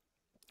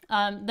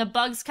 The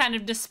bugs kind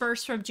of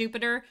disperse from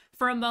Jupiter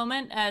for a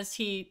moment as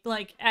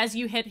as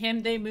you hit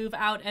him, they move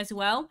out as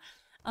well.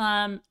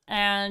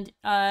 And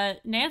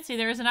Nancy,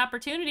 there is an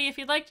opportunity if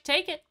you'd like to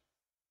take it.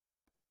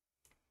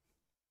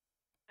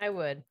 I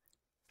would.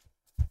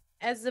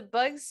 As the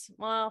bugs,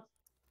 well,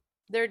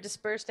 they're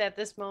dispersed at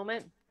this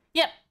moment.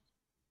 Yep.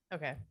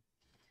 Okay.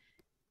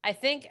 I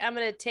think I'm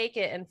going to take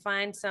it and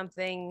find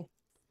something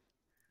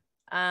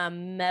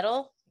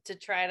metal to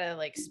try to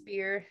like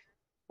spear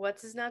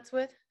what's his nuts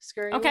with.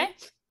 Scurry. Okay.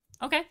 With.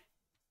 Okay.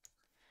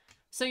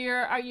 So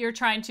you're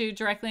trying to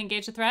directly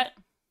engage the threat?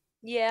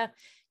 Yeah,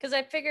 because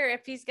I figure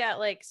if he's got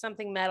like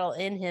something metal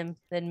in him,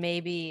 then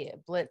maybe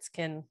Blitz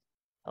can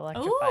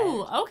electrify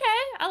Ooh, it.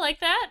 okay. I like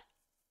that.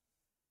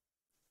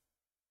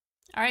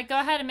 All right, go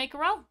ahead and make a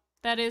roll.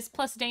 That is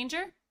plus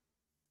danger.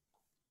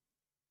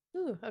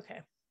 Ooh, okay.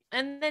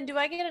 And then do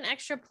I get an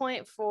extra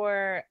point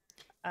for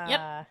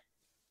Yep.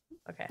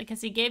 Okay.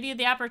 Because he gave you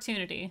the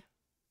opportunity.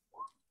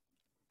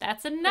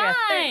 That's a got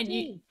 9.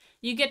 13.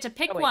 You get to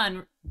pick Oh, wait.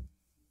 one.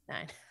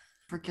 9.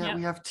 Forget Yep.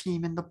 we have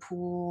team in the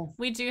pool.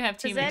 We do have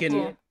team. that in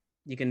do- pool.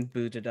 You can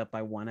boot it up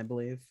by 1, I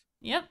believe.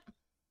 Yep.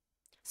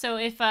 So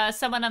if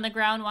someone on the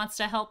ground wants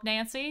to help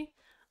Nancy,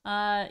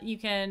 you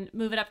can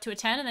move it up to a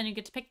 10, and then you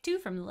get to pick 2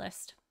 from the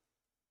list.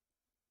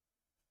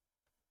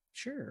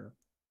 Sure.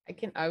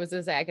 I was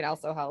gonna say I could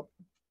also help.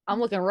 I'm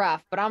looking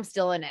rough, but I'm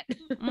still in it.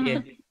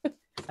 Mhm. Yeah.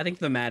 I think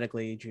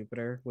thematically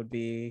Jupiter would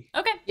be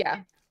Okay.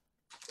 Yeah.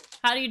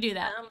 How do you do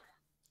that?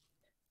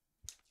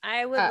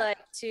 I would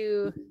like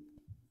to,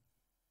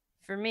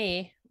 for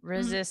me,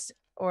 resist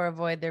or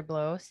avoid their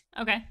blows.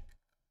 Okay.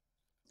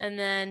 And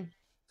then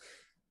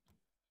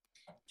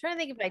I'm trying to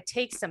think if I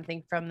take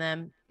something from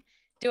them.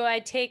 Do I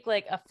take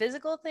like a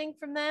physical thing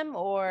from them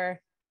or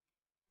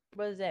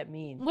what does that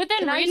mean? Within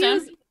Can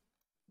reason.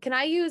 Can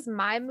I use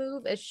my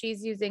move as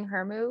she's using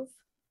her move?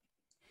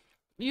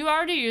 You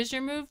already used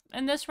your move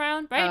in this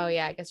round, right? Oh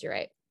yeah, I guess you're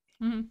right.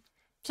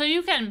 So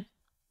you can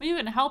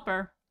help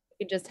her.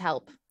 You can just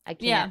help. I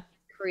can't Yeah.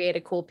 create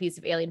a cool piece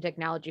of alien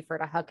technology for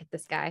her to hug at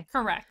this guy.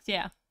 Correct.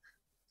 Yeah.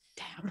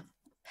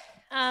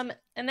 Damn.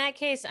 In that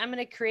case, I'm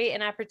going to create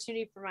an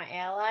opportunity for my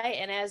ally.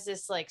 And as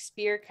this like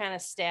spear kind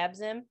of stabs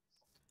him,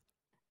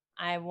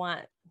 I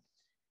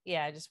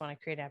just want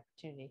to create an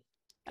opportunity.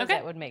 Okay.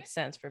 That would make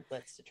sense for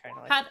Blitz to try and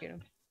electrocute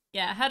him.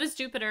 Yeah. How does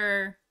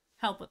Jupiter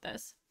help with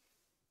this?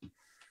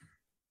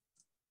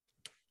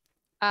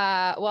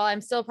 Well,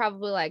 I'm still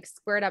probably like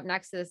squared up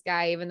next to this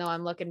guy, even though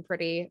I'm looking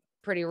pretty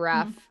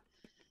rough.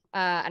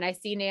 And I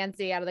see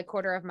Nancy out of the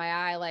corner of my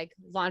eye, like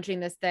launching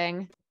this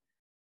thing.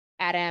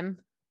 at him.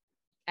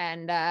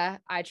 And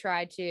I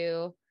try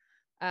to,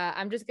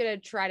 I'm just going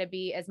to try to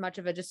be as much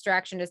of a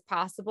distraction as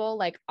possible,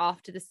 like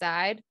off to the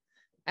side.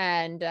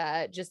 And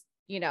just,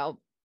 you know,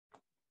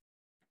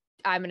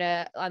 I'm going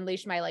to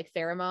unleash my like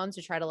pheromones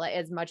to try to like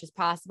as much as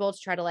possible to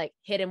try to like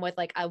hit him with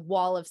like a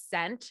wall of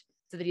scent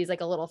so that he's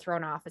like a little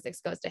thrown off as it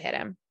goes to hit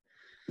him.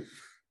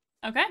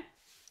 Okay.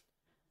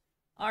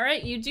 All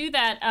right, you do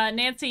that.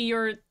 Nancy,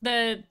 you're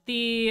the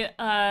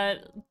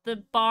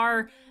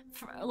bar,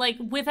 like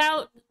with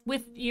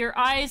your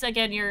eyes,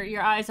 again,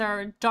 your eyes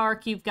are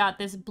dark. You've got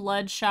this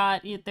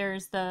bloodshot.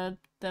 There's the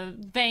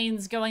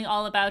veins going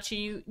all about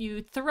you.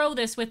 You throw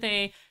this with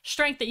a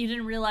strength that you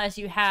didn't realize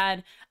you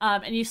had,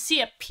 and you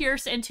see it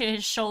pierce into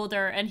his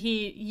shoulder, and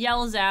he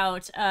yells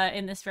out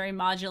in this very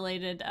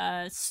modulated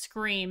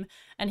scream,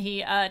 and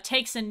he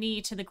takes a knee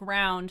to the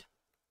ground.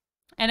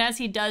 And as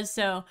he does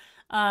so,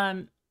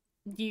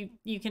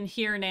 you can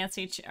hear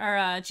Nancy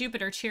or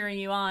Jupiter cheering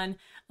you on,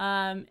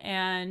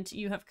 and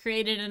you have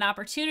created an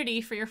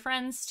opportunity for your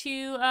friends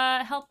to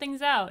help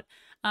things out.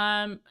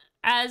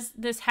 As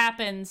this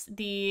happens,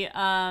 the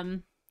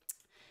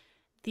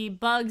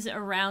bugs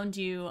around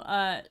you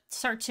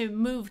start to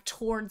move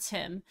towards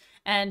him,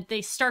 and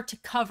they start to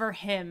cover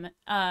him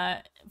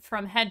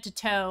from head to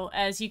toe,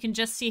 as you can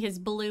just see his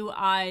blue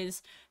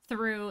eyes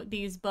through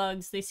these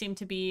bugs. They seem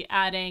to be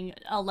adding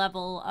a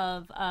level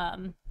of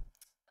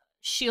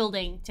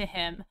shielding to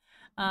him.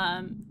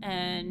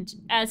 And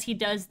as he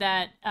does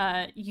that,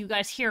 you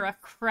guys hear a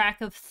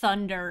crack of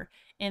thunder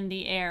in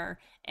the air,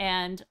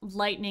 and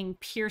lightning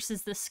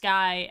pierces the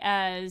sky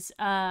as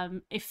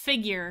a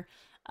figure,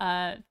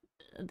 a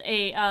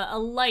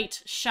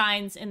light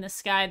shines in the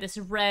sky. This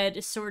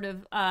red sort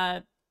of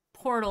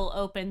portal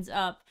opens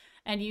up,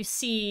 and you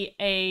see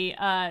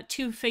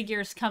two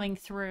figures coming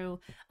through,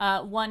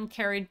 one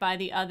carried by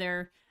the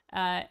other,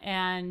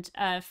 and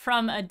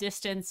from a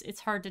distance,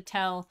 it's hard to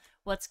tell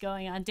what's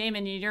going on.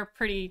 Damon, you're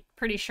pretty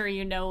sure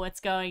you know what's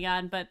going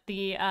on, but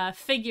the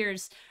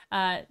figures,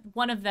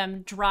 one of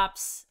them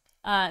drops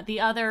the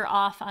other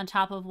off on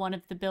top of one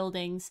of the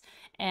buildings,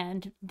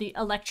 and the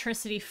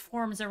electricity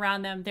forms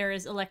around them. There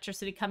is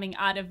electricity coming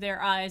out of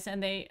their eyes,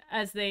 and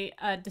as they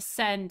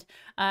descend,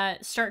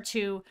 start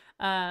to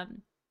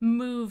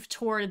move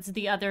towards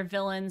the other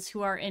villains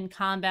who are in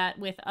combat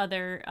with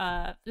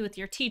with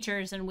your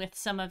teachers and with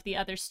some of the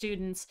other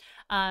students,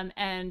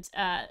 and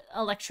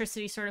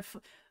electricity sort of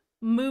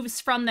moves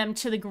from them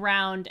to the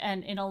ground,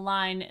 and in a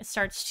line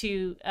starts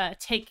to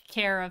take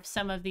care of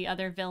some of the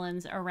other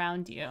villains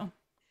around you.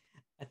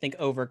 I think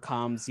over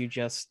comms, you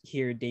just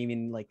hear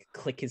Damien like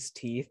click his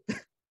teeth.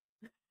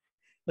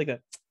 Like a,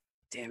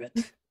 damn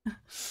it.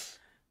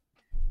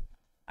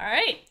 All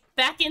right,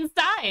 back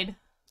inside.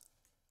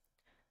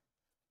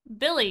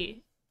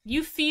 Billy,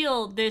 you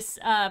feel this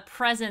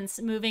presence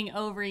moving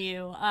over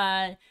you.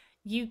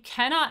 You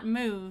cannot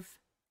move,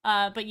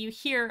 but you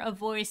hear a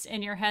voice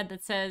in your head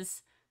that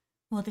says,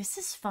 well, this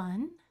is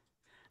fun.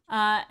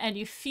 And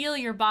you feel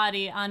your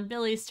body, on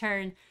Billy's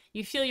turn,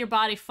 you feel your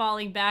body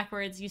falling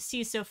backwards. You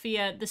see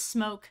Sophia, the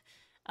smoke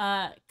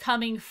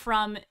coming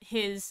from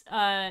his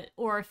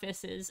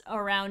orifices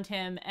around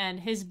him, and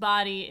his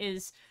body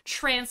is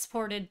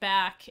transported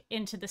back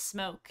into the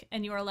smoke,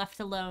 and you are left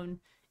alone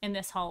in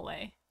this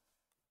hallway.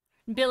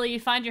 Billy, you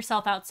find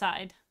yourself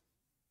outside.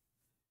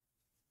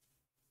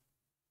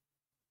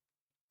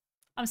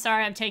 I'm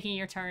sorry, I'm taking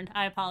your turn.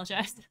 I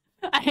apologize.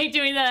 I hate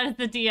doing that as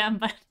the DM,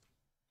 but...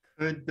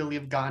 Could Billy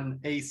have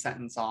gotten a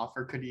sentence off,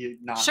 or could he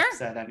not Sure. have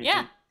said anything?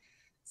 Yeah.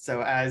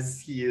 So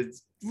as he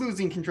is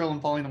losing control and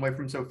falling away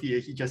from Sophia,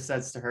 he just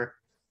says to her,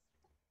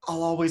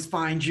 I'll always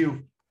find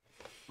you,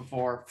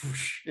 before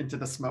whoosh, into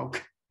the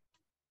smoke.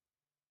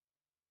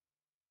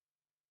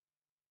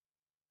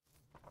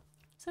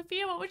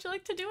 Sophia, what would you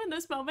like to do in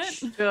this moment?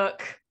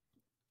 Shook.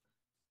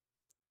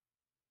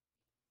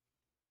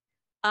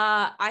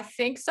 I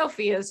think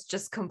Sophia's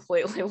just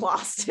completely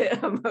lost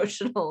it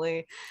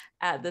emotionally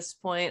at this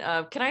point.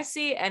 Can I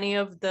see any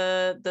of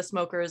the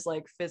smokers'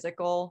 like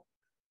physical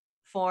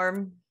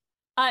form?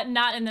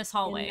 Not in this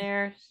hallway. In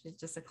there, she's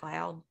just a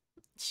cloud.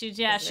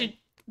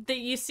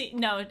 You see,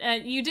 no,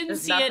 you didn't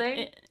There's see nothing?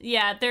 it.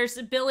 Yeah,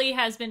 Billy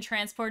has been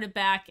transported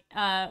back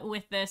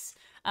with this.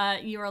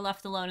 You are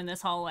left alone in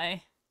this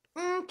hallway.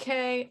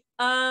 Okay.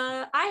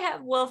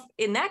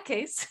 In that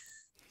case,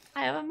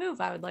 I have a move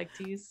I would like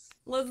to use.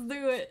 Let's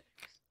do it.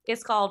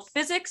 It's called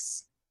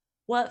Physics.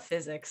 What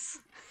physics?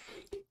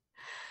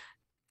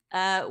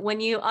 When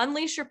you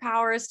unleash your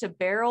powers to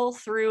barrel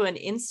through an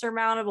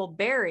insurmountable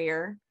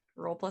barrier,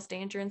 roll plus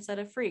danger instead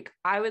of freak.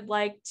 I would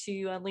like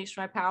to unleash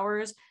my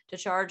powers to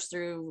charge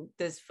through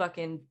this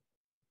fucking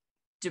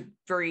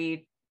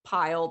debris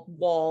piled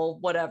wall,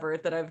 whatever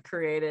that I've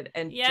created,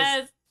 and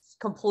just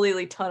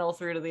completely tunnel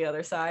through to the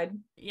other side.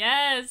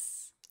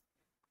 Yes.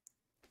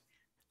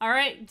 All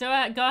right, go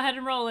ahead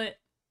and roll it.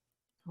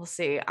 We'll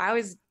see. I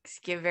always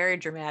get very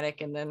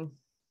dramatic and then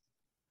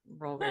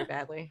roll very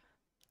badly.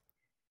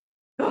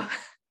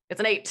 It's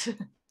an 8.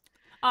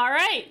 All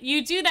right,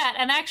 you do that,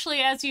 and actually,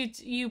 as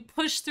you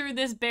push through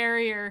this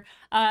barrier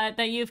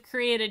that you've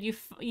created,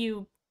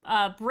 you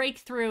break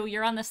through.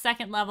 You're on the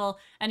second level,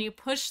 and you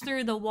push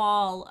through the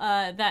wall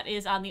that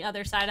is on the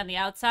other side, on the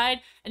outside,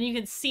 and you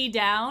can see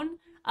down.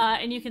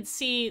 And you can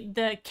see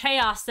the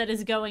chaos that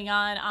is going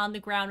on the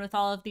ground with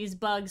all of these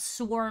bugs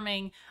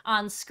swarming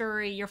on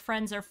Scurry. Your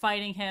friends are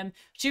fighting him.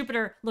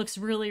 Jupiter looks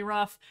really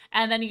rough.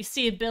 And then you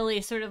see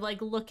Billy sort of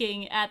like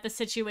looking at the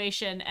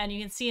situation, and you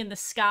can see in the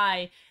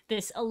sky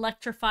this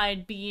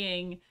electrified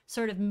being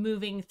sort of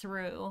moving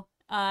through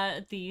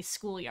the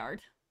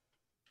schoolyard.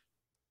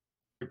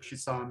 She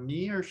saw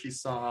me or she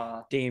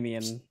saw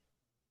Damien.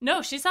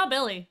 No, she saw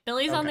Billy.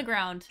 Billy's on Okay. the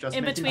ground Just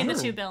in making between the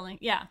sure. two buildings.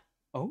 Yeah.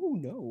 Oh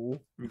no.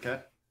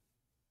 Okay.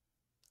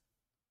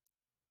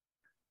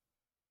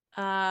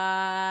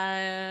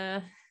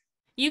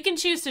 You can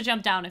choose to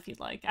jump down if you'd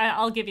like.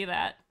 I'll give you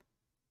that.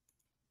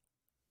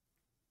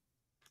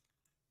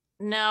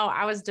 No,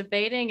 I was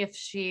debating if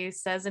she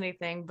says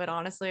anything, but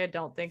honestly, I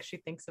don't think she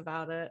thinks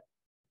about it.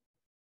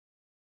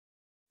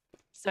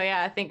 So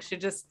yeah, I think she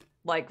just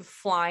like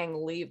flying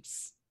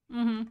leaps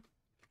Mm-hmm.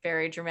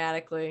 very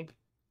dramatically.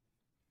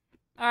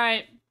 All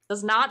right.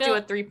 Does not do Bill-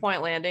 a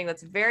 3-point landing.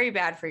 That's very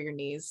bad for your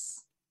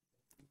knees.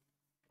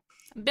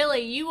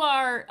 Billy, you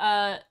are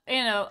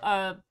in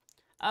a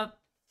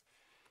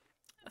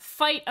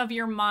fight of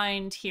your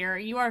mind here.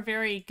 You are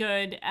very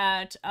good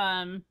at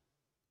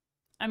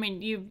I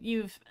mean,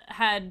 you've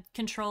had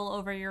control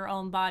over your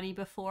own body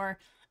before.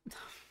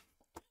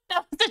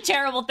 That was a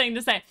terrible thing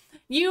to say.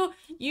 You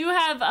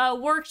have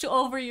worked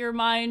over your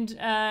mind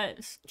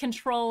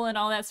control and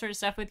all that sort of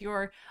stuff with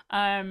your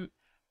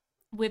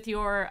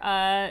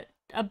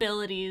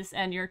abilities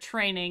and your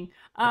training.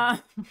 I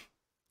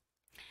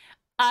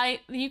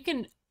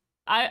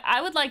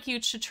would like you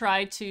to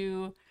try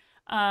to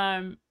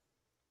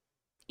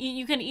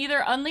you can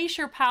either unleash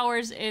your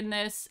powers in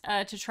this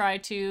to try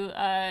to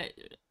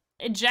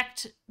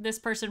eject this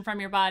person from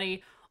your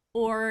body,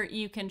 or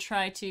you can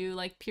try to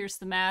like pierce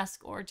the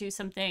mask or do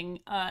something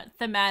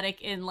thematic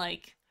in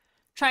like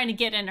trying to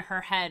get into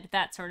her head,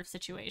 that sort of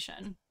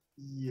situation.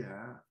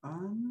 Yeah.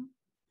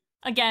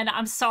 Again,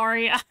 I'm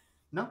sorry.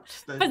 No.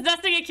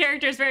 Possessing a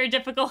character is very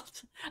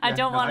difficult. I Yeah,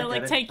 don't no, want I to get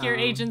like it. take your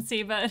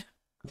agency, but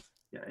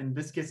Yeah. In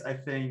this case, I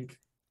think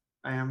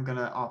I am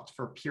gonna opt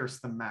for pierce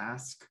the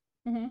mask.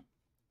 Mhm.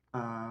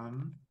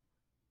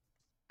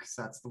 Because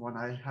that's the one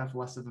I have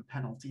less of a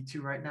penalty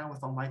to right now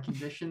with all my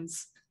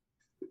conditions.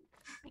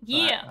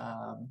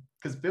 yeah.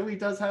 Because Billy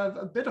does have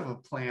a bit of a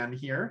plan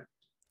here,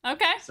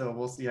 Okay. so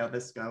we'll see how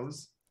this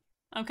goes.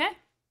 Okay.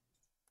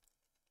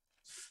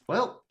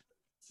 Well,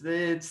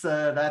 it's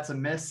that's a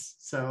miss,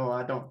 so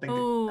I don't think I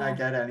Ooh.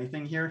 get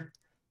anything here.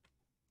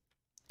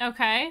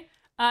 Okay.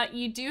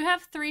 You do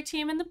have 3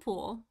 team in the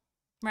pool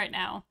right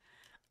now.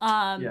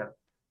 Yeah,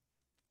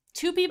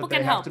 2 people but they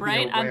can have help, to be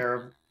right? aware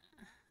of.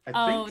 I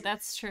Oh, think.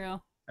 that's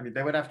true. I mean,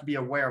 they would have to be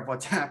aware of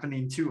what's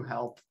happening to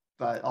help,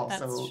 but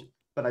also,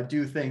 but I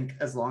do think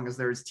as long as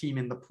there's team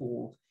in the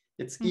pool,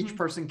 it's each Mhm.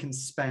 person can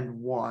spend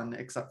 1,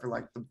 except for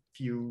like the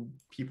few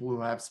people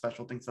who have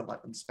special things that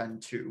let them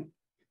spend 2.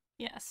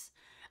 Yes.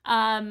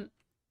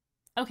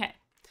 Okay.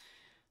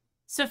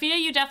 Sophia,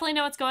 you definitely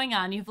know what's going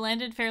on. You've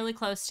landed fairly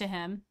close to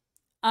him.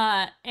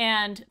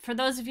 And for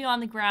those of you on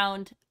the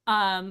ground,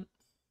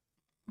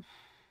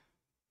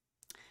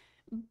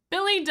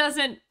 Billy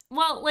doesn't,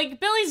 well, like,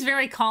 Billy's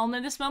very calm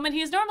in this moment.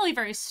 He's normally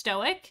very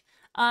stoic.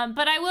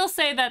 But I will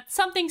say that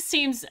something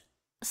seems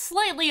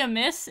slightly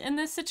amiss in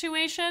this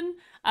situation.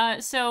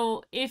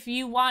 So if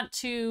you want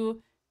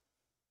to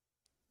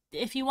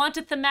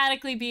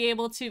thematically be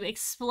able to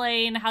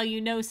explain how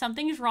you know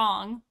something's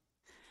wrong,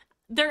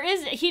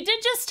 he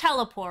did just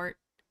teleport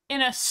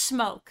in a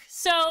smoke.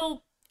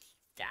 So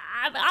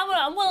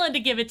I'm willing to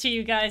give it to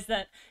you guys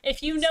that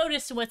if you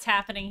notice what's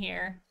happening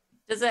here.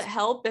 Does it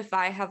help if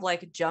I have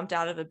like jumped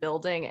out of a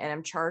building and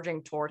I'm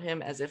charging toward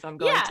him as if I'm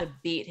going Yeah. to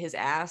beat his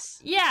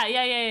ass?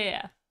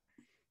 Yeah.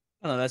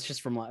 Oh, no, that's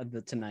just from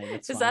tonight.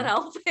 It's Is fine. that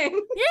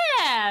helping?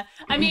 Yeah.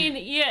 I mean,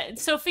 yeah,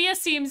 Sophia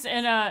seems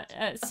in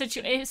a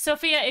situation.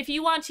 Sophia, if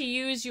you want to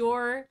use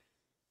your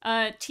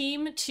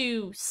team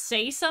to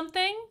say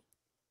something,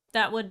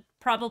 that would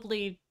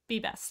probably be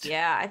best.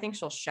 Yeah, I think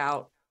she'll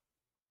shout.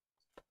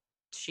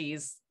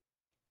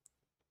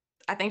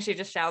 I think she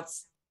just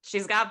shouts,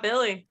 she's got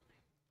Billy.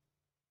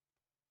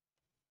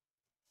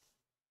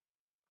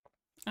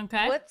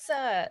 Okay. What's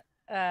I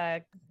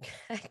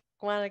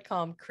want to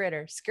call him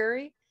Critter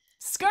Scurry?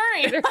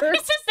 Scurry. Critter, Why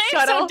is his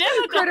name Scuttle, so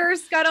difficult? Critter,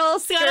 Scuttle,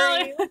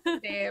 Scuttle. Scurry.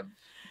 Name.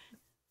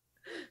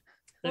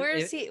 Where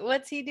is he?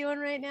 What's he doing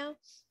right now?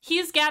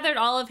 He's gathered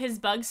all of his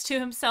bugs to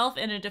himself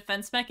in a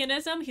defense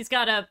mechanism. He's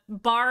got a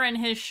bar in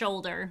his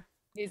shoulder.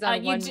 He's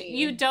on one knee.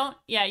 You don't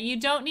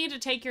need to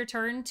take your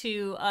turn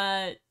to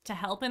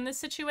help in this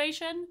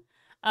situation.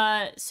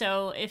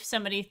 So if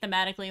somebody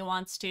thematically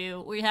wants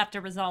to, we have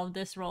to resolve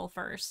this roll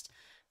first.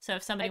 So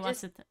if somebody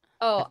wants to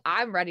Oh,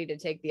 I'm ready to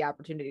take the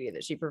opportunity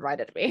that she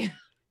provided me.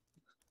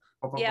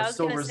 But Yeah, I we're was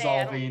still gonna say,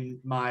 I don't-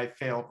 resolving my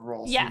failed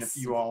roll. Seeing Yes.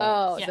 if you all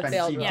Oh, Yeah. the spend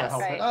failed team to rolls.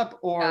 help right. it up,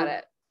 or Got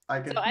it. we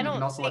I can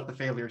don't also let think-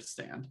 the failures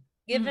stand.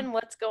 Given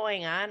what's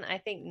going on, I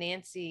think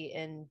Nancy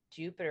and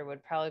Jupiter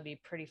would probably be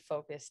pretty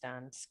focused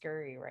on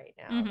Scurry right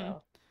now, Mhm.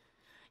 though.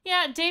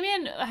 Yeah,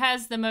 Damien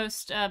has the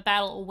most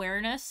battle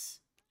awareness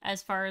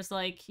as far as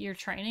like your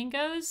training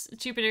goes.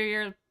 Jupiter,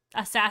 your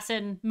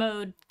assassin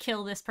mode,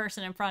 kill this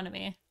person in front of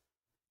me.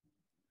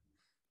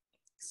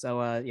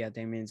 So yeah,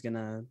 Damien's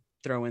gonna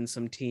throw in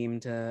some team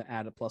to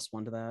add a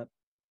 +1 to that.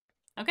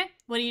 Okay,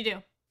 what do you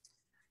do?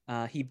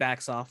 He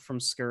backs off from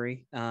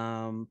Scurry,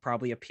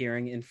 probably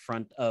appearing in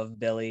front of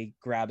Billy,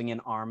 grabbing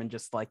an arm and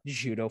just like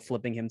judo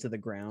flipping him to the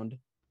ground.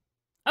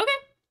 Okay.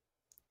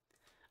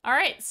 All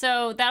right,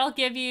 so that'll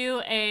give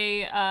you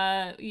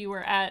a, you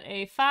were at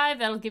a 5,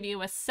 that'll give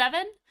you a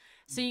 7.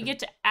 So you get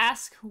to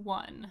ask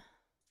one.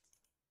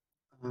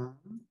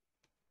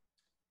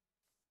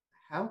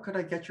 How could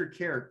I get your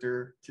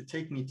character to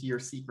take me to your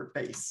secret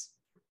base?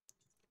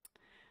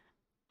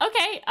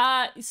 Okay,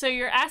 so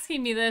you're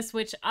asking me this,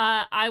 which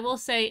I will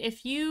say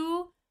if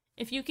you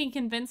can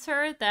convince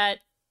her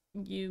that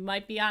you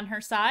might be on her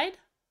side,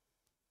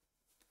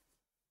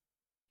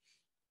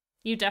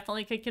 you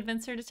definitely could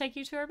convince her to take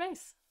you to her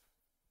base.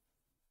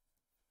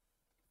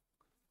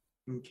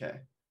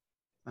 Okay.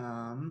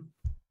 Gosh.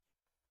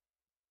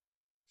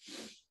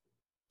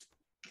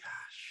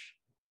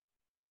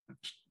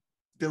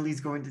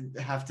 Billy's going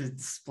to have to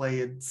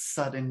display a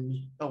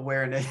sudden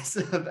awareness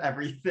of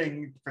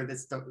everything for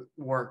this to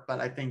work,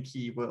 but I think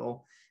he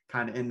will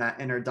kind of in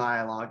that inner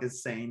dialogue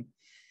is saying,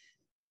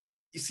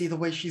 you see the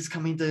way she's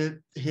coming to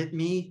hit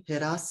me,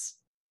 hit us?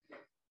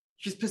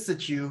 She's pissed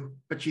at you,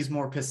 but she's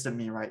more pissed at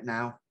me right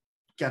now.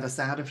 Get us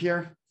out of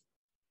here.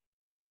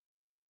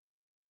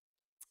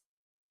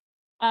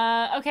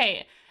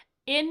 Okay.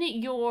 In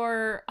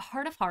your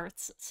heart of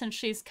hearts, since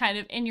she's kind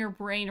of in your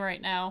brain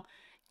right now,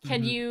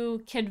 can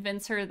you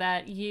convince her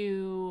that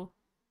you...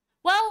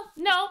 Well,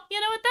 no, you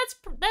know what?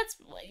 That's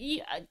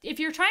if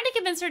you're trying to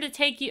convince her to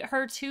take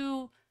her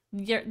to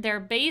their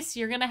base,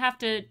 you're gonna have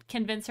to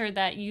convince her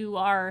that you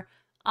are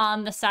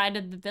on the side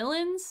of the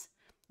villains,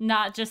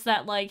 not just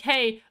that like,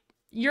 hey,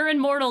 you're in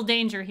mortal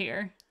danger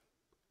here.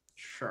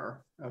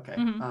 Sure. Okay.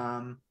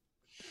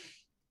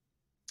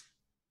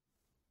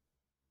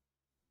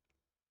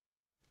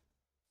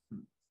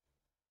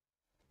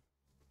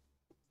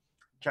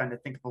 Trying to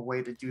think of a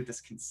way to do this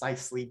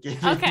concisely,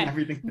 given Okay.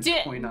 everything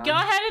that's going on. Go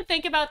ahead and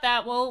think about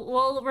that.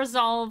 We'll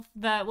resolve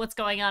what's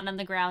going on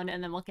the ground,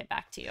 and then we'll get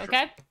back to you.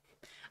 Okay.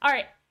 All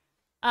right.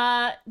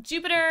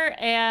 Jupiter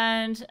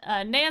and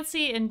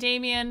Nancy and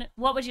Damien,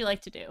 what would you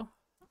like to do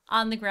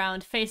on the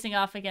ground, facing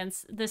off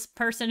against this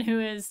person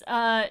who is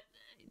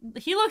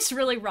he looks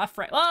really rough,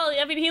 right? Well,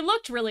 I mean, he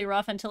looked really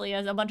rough until he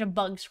has a bunch of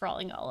bugs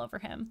crawling all over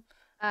him.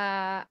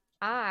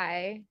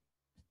 I,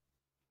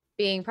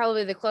 being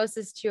probably the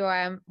closest to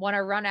him, want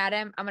to run at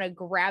him. I'm going to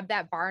grab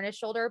that bar on his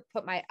shoulder,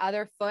 put my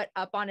other foot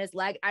up on his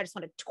leg. I just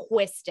want to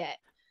twist it.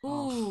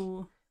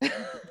 Ooh.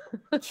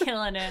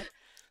 Killing it.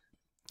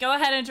 Go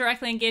ahead and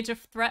directly engage a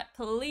threat,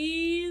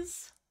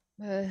 please.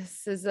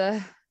 This is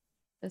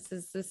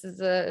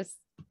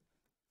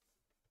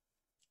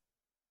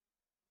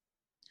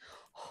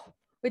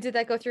Wait, did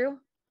that go through?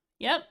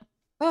 Yep.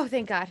 Oh,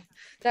 thank God.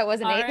 That was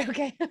an All 8. right.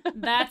 Okay.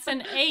 That's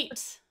an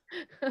 8.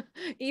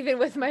 Even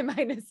with my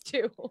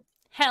 -2.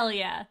 Hell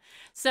yeah.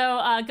 So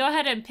go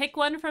ahead and pick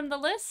one from the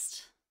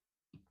list.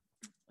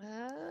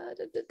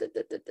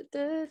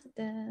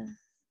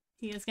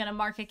 He is going to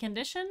mark a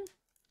condition.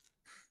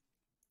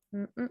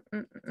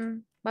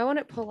 Why won't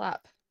it pull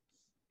up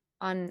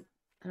on,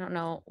 I don't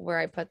know where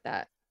I put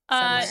that.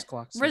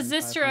 Squawk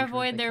Resist or 7500,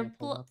 avoid they their can't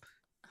pull up.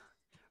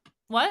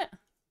 What?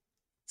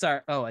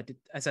 Sorry. Oh,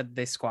 I said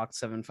they squawked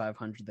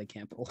 7500. They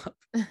can't pull up.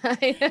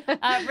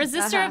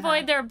 Resist or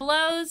avoid their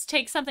blows.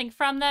 Take something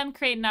from them.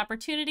 Create an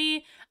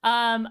opportunity.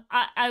 I'm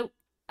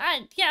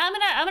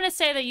gonna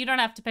say that you don't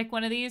have to pick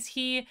one of these.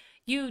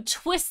 You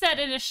twist that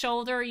in his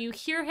shoulder. You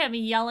hear him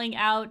yelling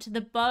out.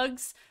 The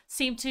bugs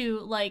seem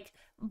to like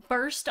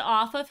burst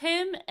off of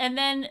him and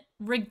then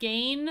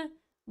regain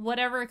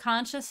whatever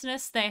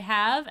consciousness they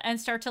have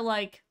and start to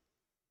like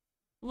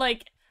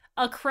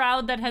a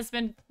crowd that has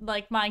been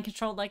like mind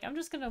controlled, like, I'm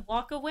just gonna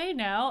walk away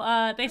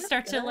now. They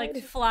start to like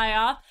fly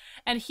off,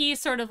 and he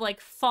sort of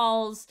like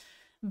falls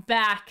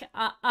back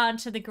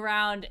onto the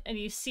ground, and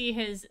you see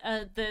his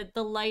the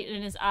light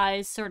in his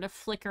eyes sort of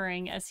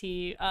flickering as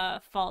he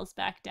falls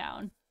back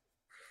down.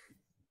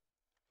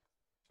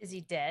 Is he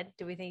dead?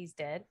 Do we think he's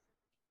dead?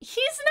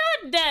 He's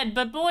not dead,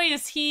 but boy,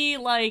 is he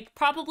like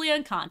probably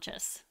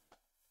unconscious.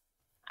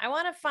 I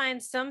want to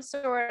find some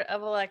sort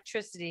of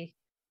electricity.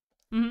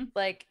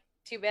 Like,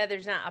 too bad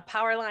there's not a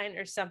power line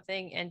or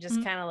something, and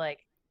just kind of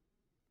like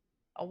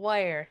a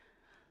wire.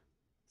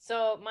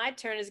 So my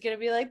turn is going to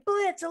be like,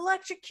 Blitz,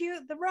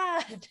 electrocute the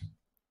rod.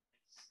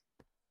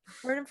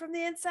 Burn him from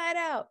the inside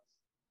out.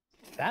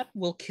 That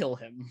will kill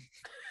him.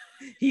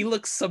 He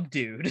looks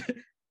subdued.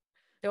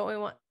 Don't we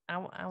want...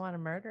 I want to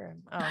murder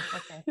him. Oh,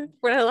 okay.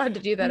 We're not allowed to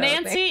do that. I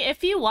don't think. Nancy,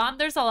 if you want,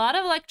 there's a lot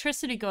of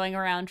electricity going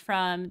around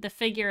from the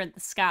figure in the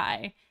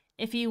sky.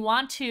 If you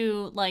want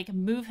to like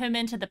move him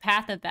into the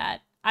path of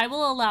that, I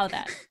will allow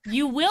that.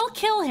 You will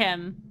kill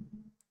him,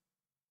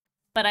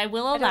 but I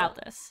will allow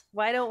this.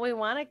 Why don't we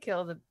want to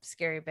kill the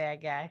scary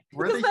bad guy?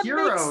 We're Because the that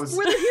heroes.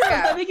 We're the heroes.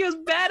 Yeah. I think it was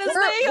bad as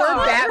they We're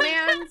are.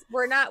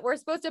 Batmans. We're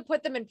supposed to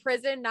put them in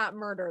prison, not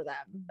murder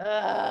them.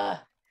 Ugh.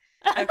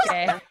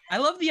 Okay. I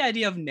love the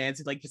idea of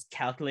Nancy like just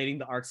calculating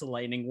the arcs of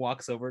lightning,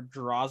 walks over,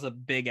 draws a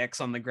big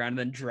X on the ground, and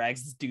then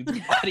drags this dude's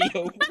body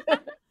over.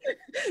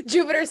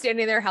 Jupiter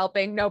standing there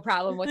helping, no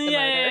problem with the murder.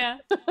 Yeah.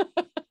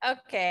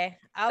 Okay.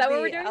 that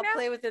what we're doing I'll now?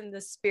 play within the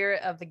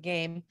spirit of the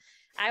game.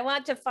 I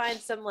want to find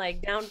some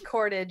like down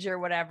cordage or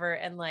whatever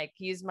and like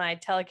use my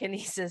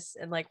telekinesis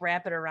and like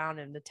wrap it around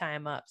him to tie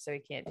him up so he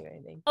can't do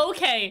anything.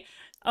 Okay.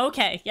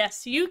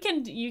 Yes, you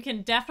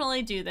can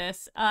definitely do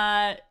this.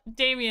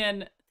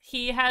 Damien,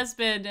 he has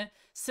been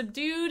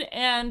subdued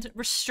and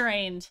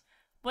restrained.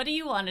 What do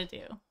you want to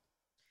do?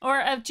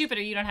 Or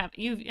Jupiter, you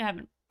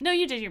haven't. No,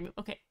 you did your move.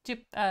 Okay,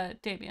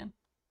 Damien.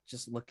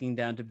 Just looking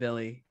down to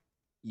Billy.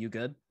 You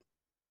good?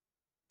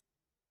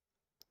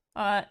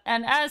 And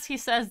as he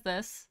says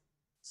this,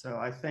 So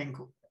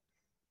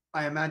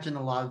I imagine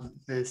a lot of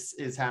this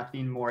is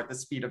happening more at the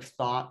speed of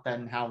thought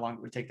than how long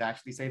it would take to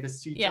actually say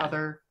this to each Yeah.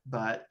 other.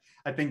 But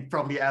I think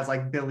probably as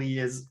like Billy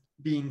is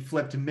being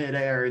flipped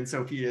midair and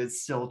Sophia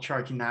is still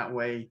charging that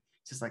way,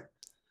 just like,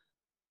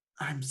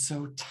 I'm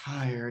so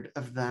tired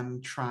of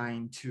them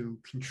trying to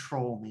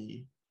control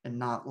me and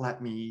not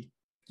let me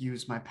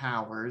use my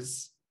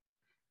powers.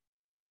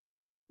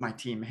 My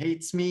team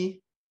hates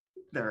me.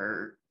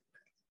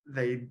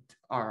 They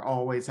are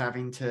always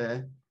having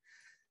to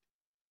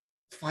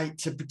fight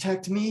to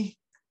protect me.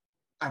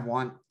 I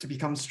want to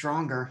become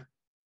stronger,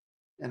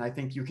 and I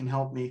think you can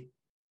help me.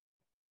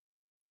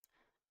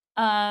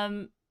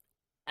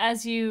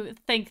 as you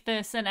think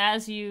this and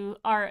as you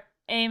are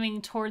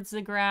aiming towards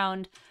the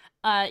ground,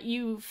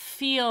 you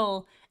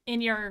feel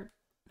in your,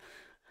 I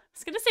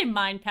was gonna say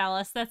mind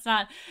palace, that's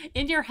not,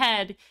 in your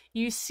head,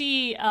 you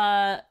see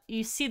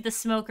the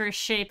smoker's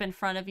shape in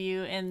front of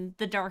you in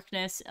the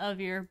darkness of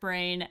your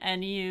brain,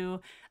 and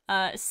you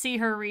see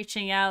her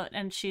reaching out,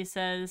 and she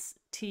says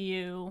to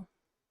you,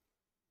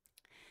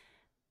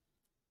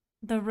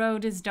 "The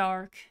road is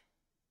dark,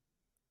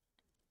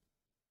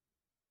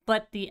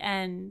 but the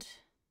end,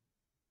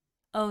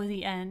 oh,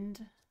 the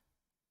end,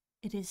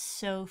 it is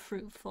so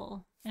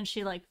fruitful." And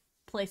she like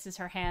places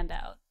her hand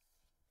out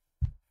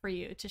for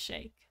you to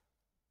shake.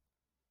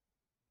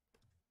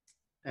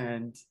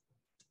 And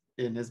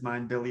in his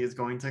mind, Billy is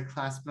going to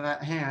clasp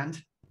that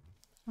hand.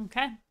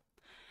 Okay.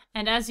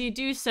 And as you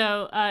do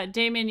so,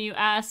 Damon, you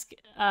ask,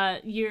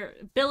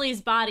 Billy's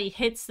body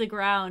hits the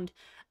ground,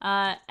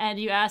 and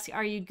you ask,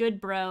 "Are you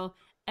good, bro?"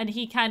 And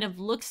he kind of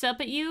looks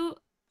up at you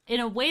in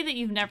a way that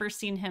you've never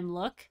seen him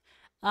look.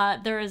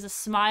 There is a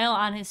smile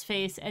on his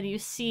face, and you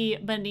see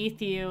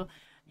beneath you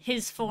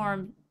his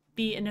form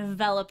be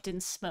enveloped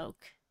in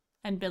smoke,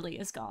 and Billy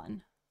is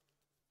gone.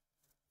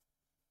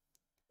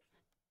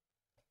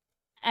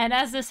 And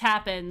as this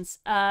happens,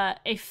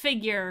 a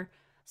figure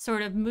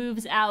sort of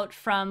moves out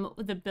from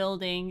the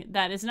building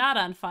that is not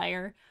on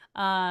fire.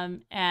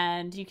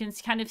 And you can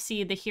kind of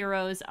see the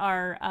heroes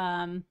are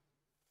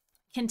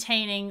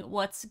containing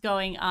what's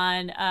going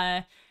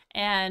on.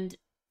 And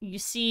you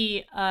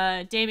see,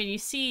 David, you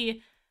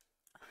see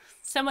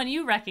someone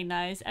you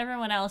recognize,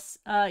 everyone else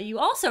you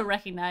also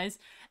recognize,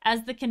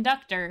 as the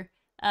conductor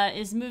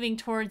is moving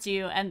towards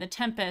you, and the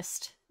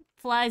tempest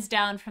flies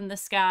down from the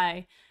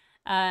sky.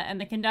 And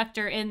the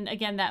conductor, in,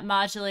 again, that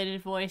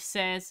modulated voice,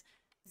 says,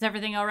 "Is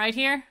everything all right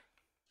here?"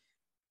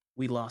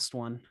 We lost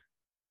one.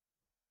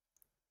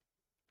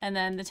 And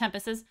then the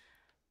Tempest says,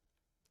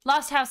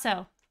 "Lost how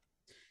so?"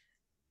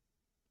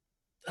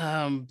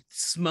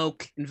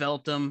 Smoke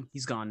enveloped him.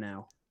 He's gone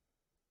now.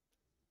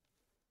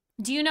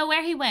 "Do you know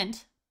where he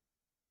went?"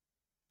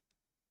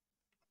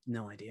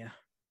 No idea.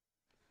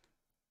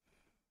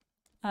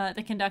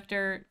 The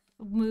conductor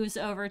moves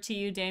over to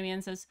you, Damien,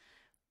 and says,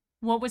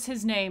 "What was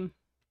his name?"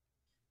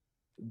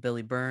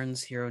 Billy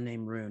Burns, hero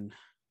named Rune.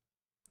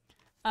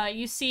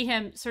 You see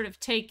him sort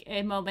of take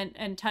a moment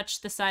and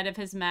touch the side of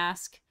his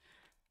mask.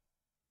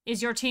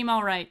 "Is your team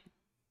all right?"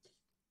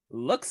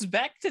 Looks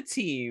back to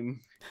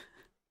team.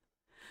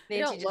 They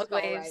Nancy don't just look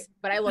all waves. right,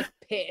 but I look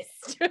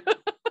pissed.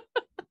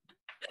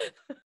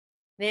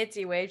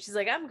 Nancy waves. She's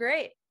like, "I'm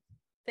great.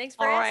 Thanks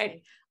for All asking."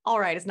 right. All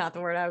right is not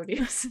the word I would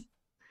use.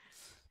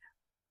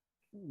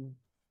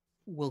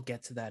 We'll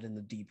get to that in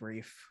the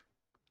debrief.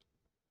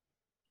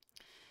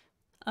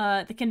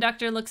 The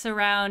conductor looks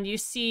around. You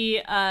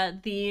see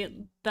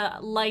the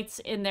lights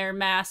in their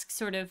mask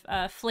sort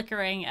of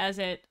flickering as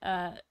it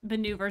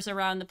maneuvers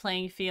around the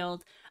playing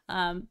field.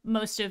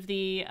 Most of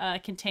the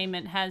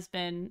containment has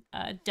been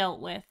dealt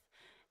with.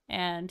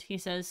 And he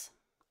says,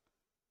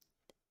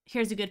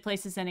 "Here's a good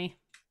place as any.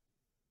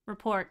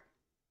 Report."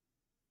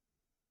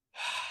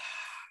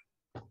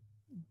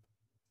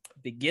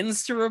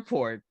 Begins to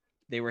report.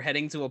 They were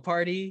heading to a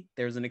party.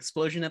 There was an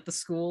explosion at the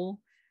school.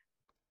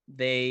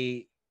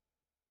 They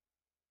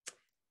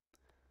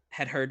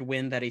had heard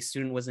wind that a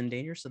student was in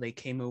danger, so they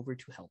came over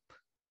to help.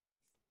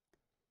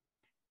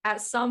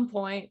 At some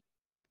point,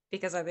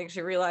 because I think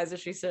she realizes,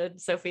 she said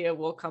Sophia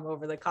will come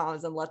over the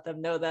comms and let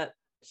them know that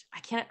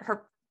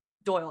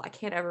Doyle, I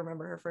can't ever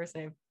remember her first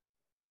name.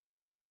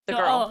 The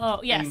girl. Oh,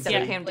 yes. Ainsley.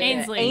 Yeah. Came to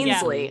Ainsley. Yeah.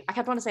 Ainsley. I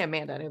kept wanting to say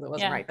Amanda. I knew that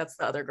wasn't Yeah. right. That's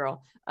the other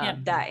girl. Yeah.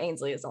 That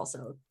Ainsley is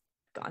also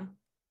gone.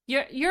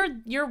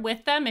 You're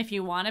with them if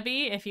you want to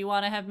be. If you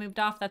want to have moved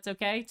off, that's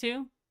okay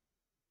too.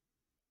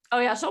 Oh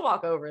yeah, she'll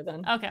walk over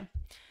then. Okay.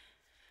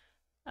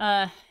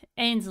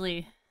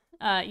 Ainsley,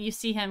 you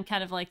see him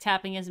kind of like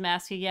tapping his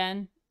mask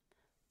again.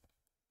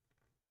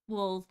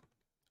 Well,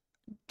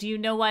 do you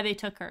know why they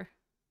took her?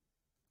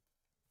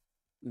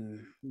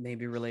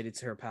 Maybe related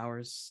to her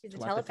powers. He's a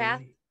telepathy.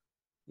 telepath?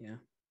 Yeah.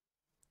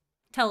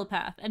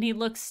 Telepath. And he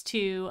looks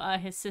to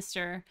his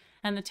sister,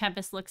 and the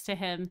Tempest looks to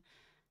him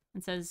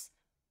and says,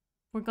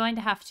 "We're going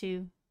to have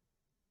to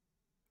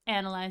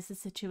analyze the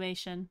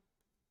situation.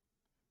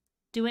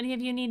 Do any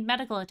of you need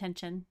medical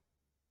attention?"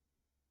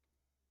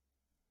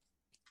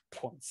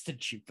 Points to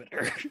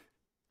Jupiter.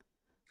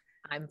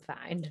 I'm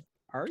fine.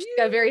 Are She's you?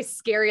 got a very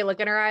scary look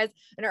in her eyes,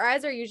 and her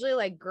eyes are usually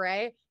like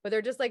gray, but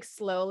they're just like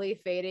slowly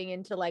fading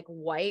into like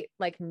white,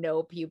 like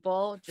no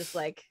pupil. Just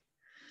like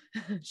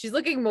she's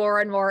looking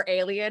more and more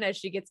alien as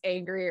she gets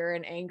angrier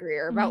and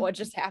angrier about Mhm. what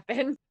just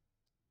happened.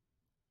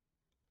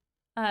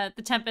 The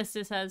Tempest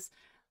says,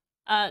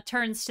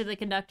 turns to the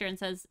conductor and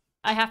says,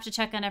 "I have to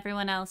check on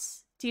everyone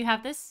else. Do you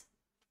have this?"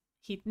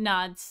 He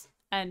nods,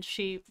 and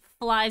she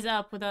flies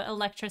up with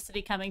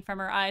electricity coming from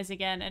her eyes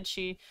again, and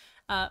she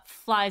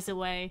flies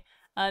away.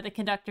 The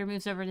conductor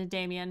moves over to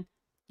Damien.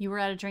 "You were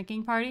at a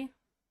drinking party?"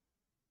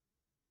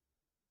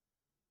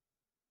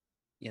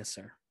 Yes,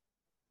 sir.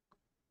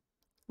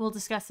 "We'll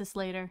discuss this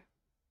later."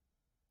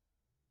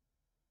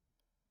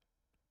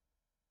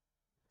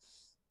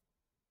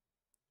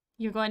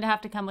 "You're going to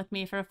have to come with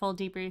me for a full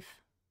debrief."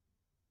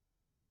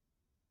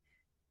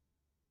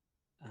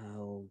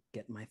 I'll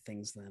get my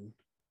things then.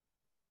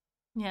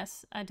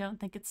 "Yes, I don't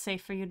think it's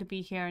safe for you to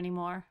be here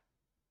anymore.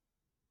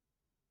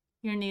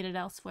 You're needed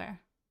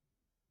elsewhere."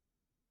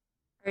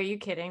 Are you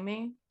kidding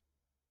me?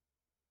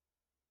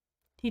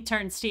 He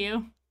turns to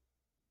you.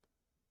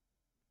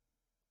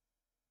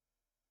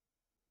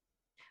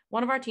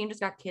 One of our team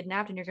just got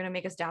kidnapped and you're going to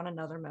make us down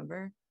another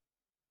member?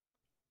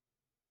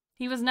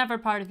 "He was never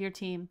part of your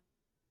team.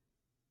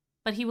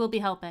 But he will be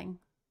helping.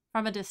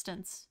 From a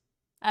distance.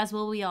 As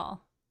will we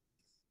all."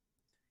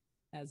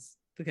 As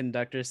the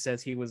conductor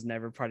says he was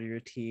never part of your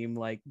team,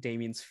 like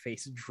Damien's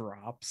face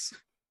drops.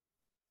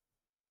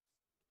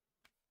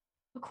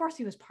 Of course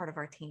he was part of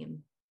our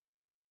team.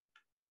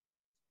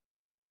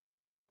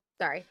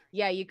 Sorry.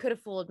 Yeah, you could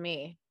have fooled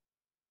me.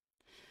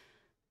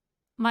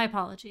 "My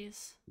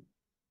apologies.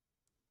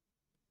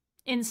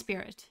 In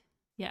spirit,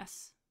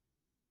 yes.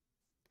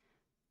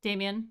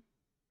 Damien,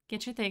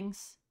 get your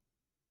things.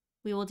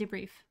 We will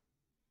debrief.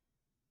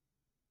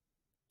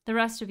 The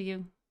rest of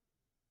you,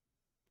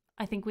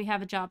 I think we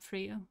have a job for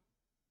you.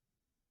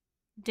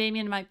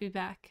 Damien might be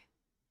back.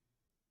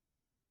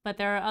 But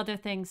there are other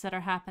things that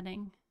are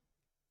happening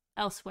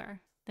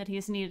elsewhere that he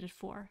is needed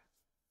for."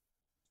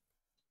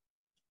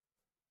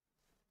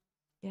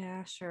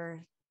 Yeah,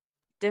 sure.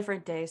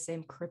 Different day,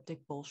 same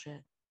cryptic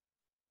bullshit.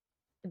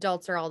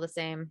 Adults are all the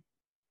same.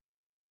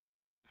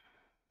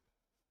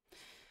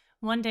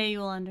 One day you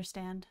will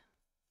understand.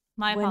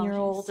 My When apologies.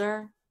 you're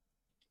older.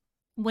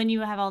 When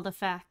you have all the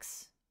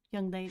facts,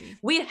 young lady.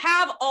 We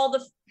have all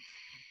the...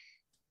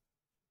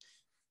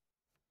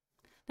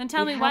 Then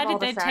tell We me, why have all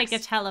did the they take a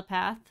facts.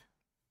 telepath?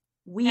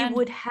 We And-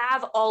 would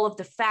have all of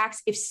the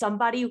facts if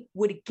somebody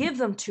would give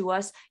them to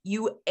us,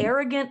 you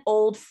arrogant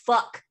old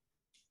fuck.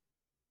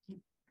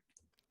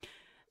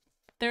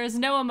 There is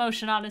no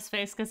emotion on his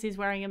face because he's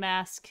wearing a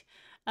mask,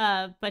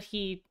 but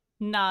he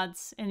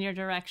nods in your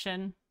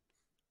direction.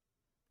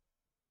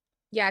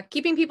 Yeah,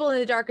 keeping people in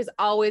the dark has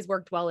always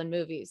worked well in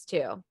movies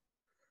too.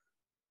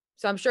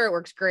 So I'm sure it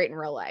works great in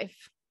real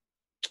life.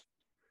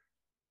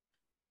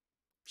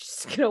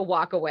 She's gonna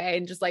walk away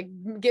and just like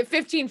get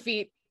 15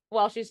 feet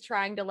while she's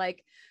trying to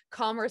like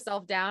calm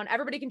herself down.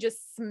 Everybody can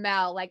just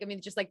smell, like, I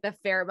mean, just like the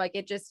fair, like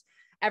it just,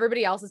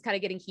 everybody else is kind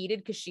of getting heated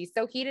because she's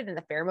so heated, and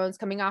the pheromones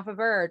coming off of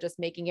her are just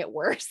making it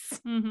worse.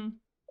 Mm-hmm.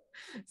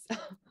 So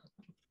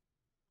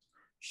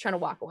she's trying to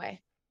walk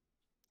away.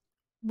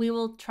 We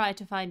will try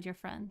to find your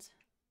friend.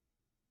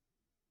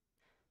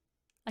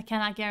 I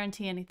cannot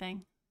guarantee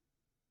anything.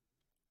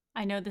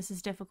 I know this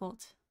is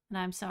difficult, and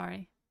I'm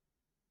sorry.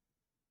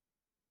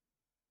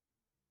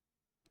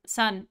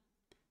 Son,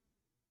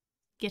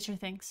 get your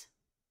things.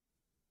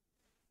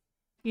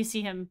 You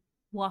see him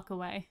walk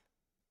away.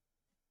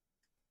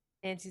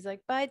 Nancy's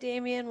like, "Bye,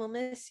 Damien. We'll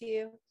miss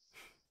you."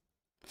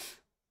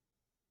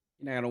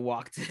 You're not gonna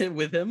walk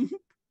with him.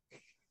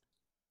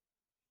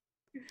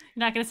 You're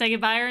not going to say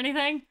goodbye or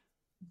anything?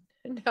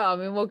 No, I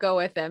mean, we'll go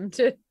with him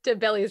to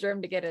Billy's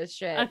room to get his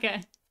shit.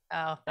 Okay.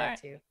 Oh,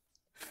 that right. too.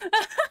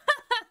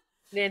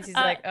 Nancy's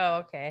like, oh,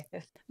 okay.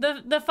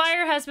 The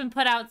fire has been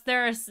put out.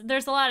 There's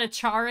a lot of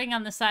charring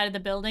on the side of the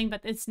building,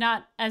 but it's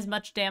not as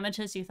much damage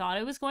as you thought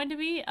it was going to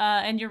be.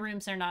 And your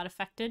rooms are not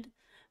affected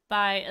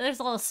by. There's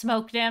a little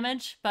smoke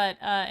damage, but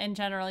in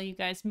general, you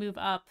guys move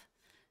up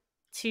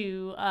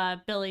to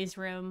Billy's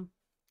room,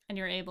 and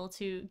you're able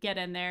to get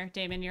in there.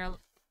 Damon, you're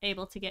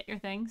able to get your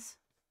things.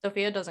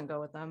 Sophia doesn't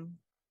go with them.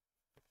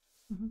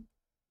 Mm-hmm.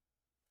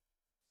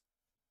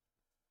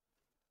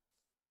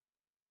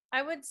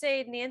 I would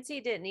say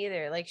Nancy didn't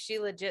either. Like, she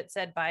legit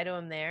said bye to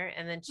him there,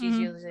 and then she's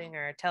using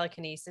her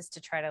telekinesis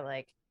to try to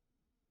like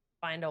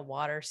find a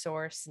water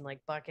source and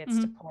like buckets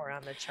to pour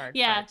on the charred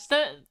parts.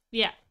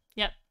 Yep.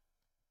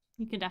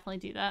 You can definitely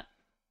do that.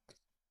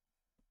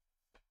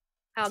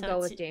 I'll go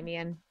with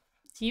Damien.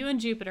 It's you and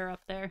Jupiter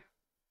up there.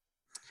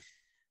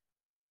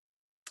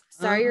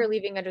 Sorry you're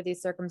leaving under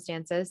these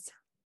circumstances.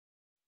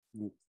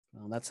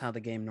 Well, that's how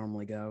the game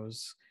normally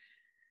goes.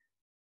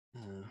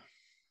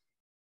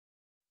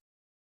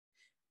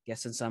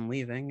 Guess since I'm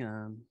leaving,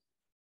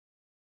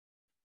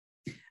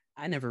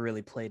 I never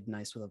really played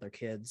nice with other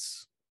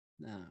kids.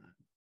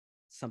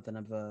 Something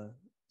of a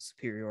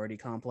superiority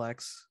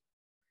complex,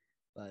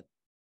 but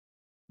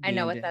I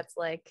know what that's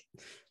like.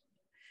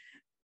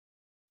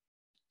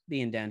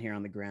 Being down here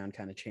on the ground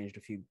kind of changed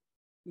a few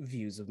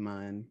views of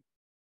mine,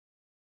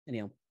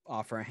 and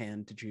offer a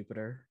hand to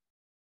Jupiter.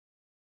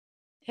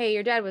 Hey,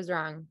 your dad was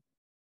wrong.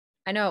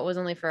 I know it was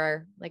only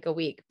for like a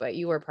week, but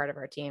you were part of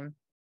our team.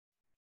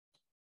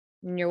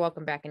 And you're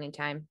welcome back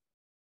anytime.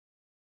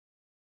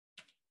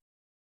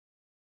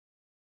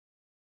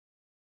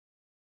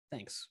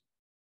 Thanks.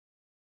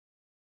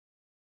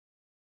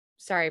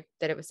 Sorry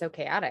that it was so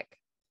chaotic.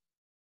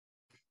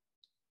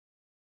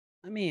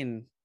 I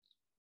mean,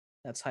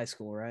 that's high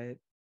school, right?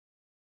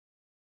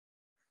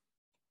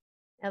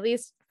 At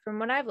least from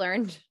what I've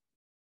learned.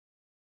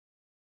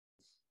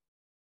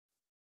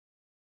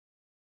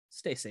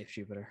 Stay safe,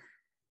 Jupiter.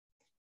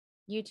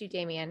 You too,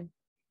 Damien.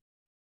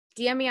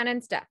 DM me on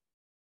Insta.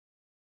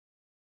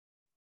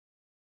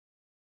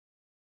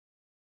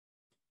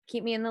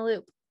 Keep me in the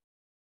loop.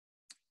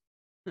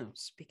 Oh,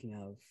 speaking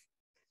of,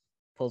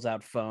 pulls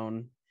out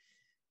phone,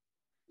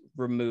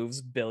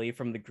 removes Billy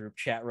from the group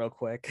chat real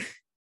quick.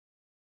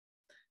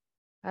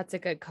 That's a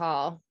good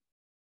call.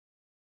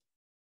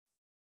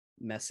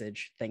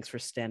 Message. Thanks for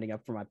standing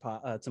up for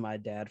to my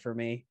dad for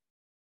me.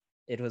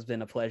 It has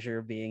been a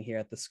pleasure being here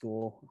at the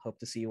school. Hope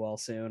to see you all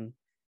soon.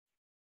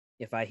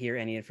 If I hear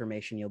any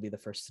information, you'll be the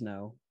first to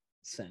know.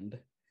 Send.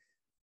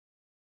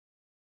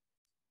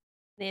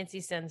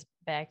 Nancy sends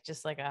back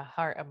just like a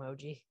heart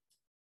emoji.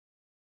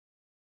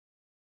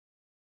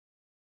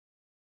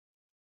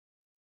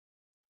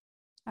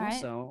 All right.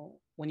 Also,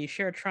 when you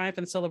share a triumph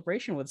and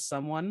celebration with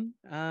someone,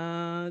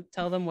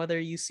 tell them whether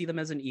you see them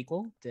as an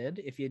equal.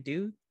 If you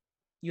do,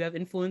 you have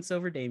influence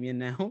over Damien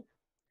now.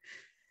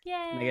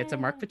 Yay! And I get to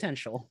mark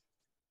potential.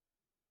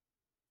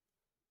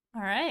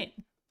 All right.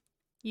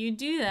 You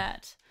do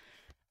that.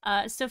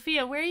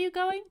 Sophia, where are you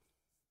going?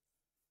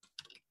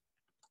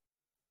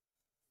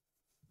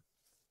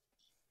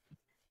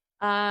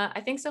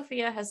 I think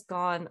Sophia has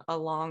gone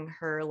along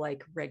her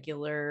like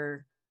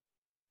regular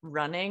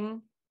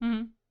running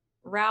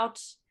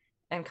route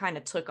and kind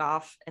of took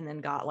off and then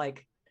got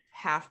like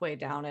halfway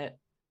down it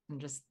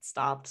and just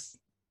stopped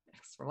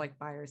for like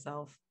by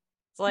herself.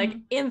 So like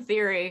in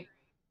theory,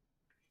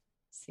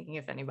 seeing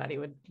if anybody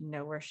would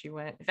know where she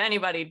went. If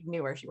anybody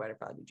knew where she went, it'd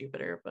probably be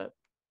Jupiter, but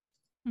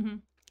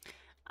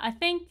I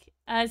think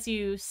as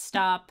you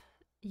stop,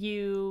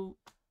 you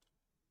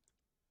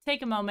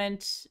take a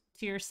moment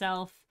to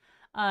yourself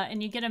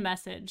and you get a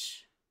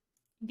message.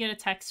 You get a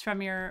text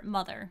from your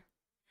mother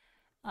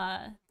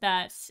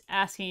that's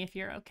asking if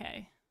you're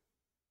okay.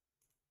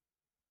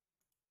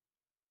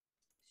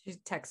 She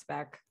texts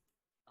back,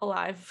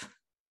 alive.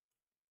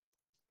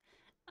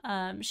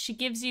 She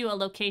gives you a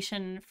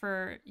location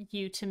for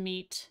you to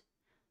meet,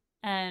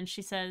 and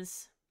she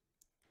says,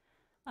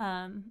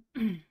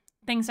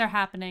 things are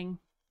happening.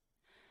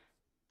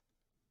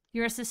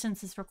 Your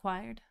assistance is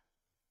required.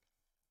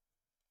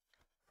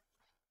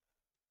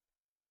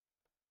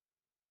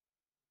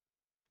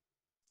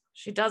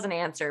 She doesn't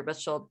answer, but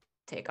she'll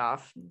take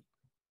off and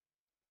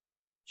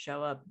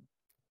show up.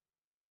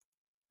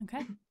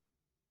 Okay.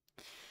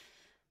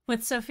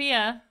 With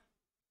Sophia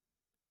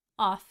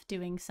off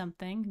doing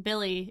something,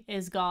 Billy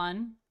is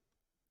gone.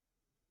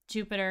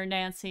 Jupiter,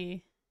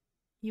 Nancy,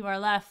 you are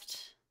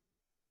left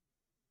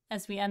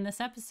as we end this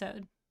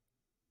episode.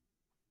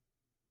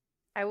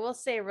 I will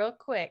say real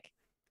quick.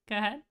 Go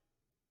ahead.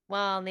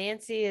 While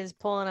Nancy is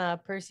pulling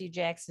a Percy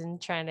Jackson,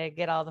 trying to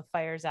get all the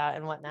fires out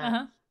and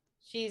whatnot,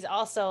 she's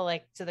also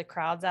like to the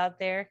crowds out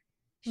there.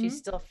 She's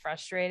still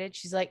frustrated.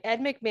 She's like, Ed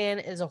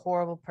McMahon is a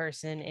horrible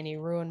person and he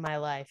ruined my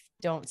life.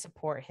 Don't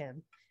support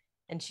him.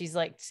 And she's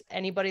like,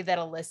 anybody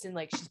that'll listen,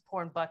 like she's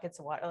pouring buckets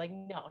of water. Like,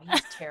 no,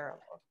 he's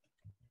terrible.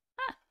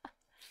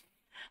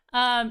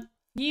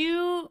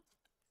 You,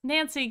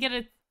 Nancy, get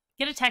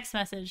a text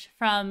message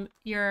from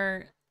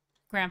your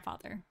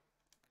grandfather.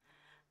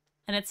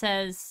 And it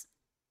says,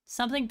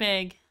 something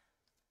big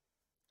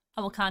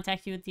I will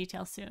contact you with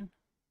details soon.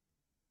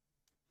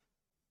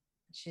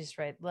 She's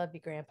right. Love you,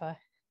 Grandpa.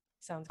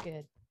 Sounds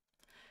good.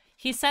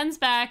 He sends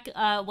back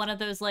one of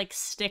those like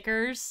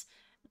stickers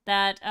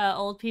that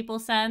old people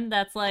send.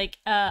 That's like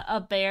a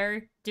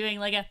bear doing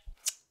like a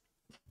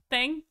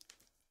thing.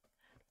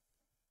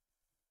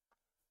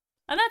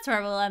 And that's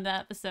where we'll end the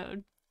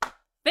episode.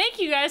 Thank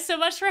you guys so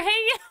much for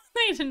hanging out with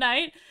me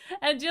tonight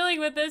and dealing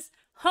with this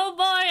oh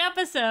boy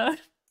episode.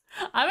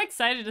 I'm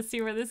excited to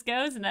see where this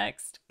goes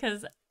next,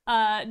 because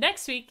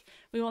next week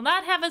we will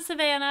not have a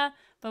Savannah,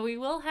 but we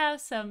will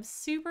have some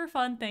super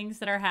fun things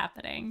that are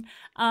happening.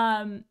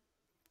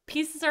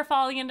 Pieces are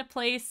falling into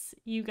place.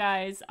 You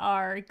guys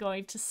are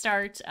going to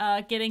start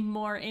getting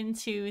more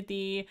into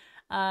the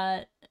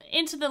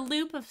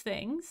loop of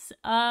things.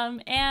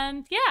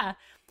 And yeah.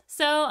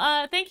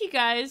 So thank you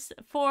guys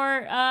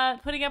for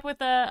putting up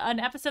with an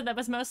episode that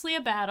was mostly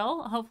a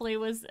battle. Hopefully it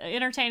was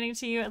entertaining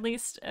to you, at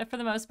least for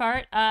the most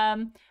part.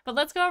 But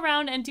let's go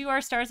around and do our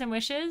stars and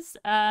wishes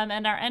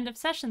and our end of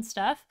session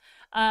stuff.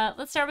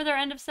 Let's start with our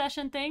end of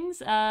session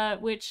things,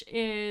 which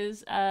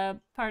is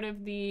part of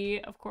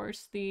of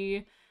course,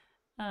 the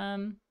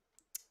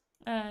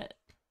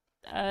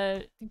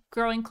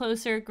growing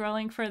closer,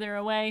 growing further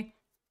away,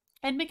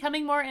 and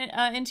becoming more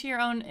into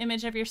your own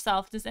image of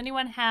yourself. Does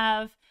anyone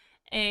have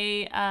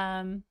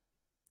an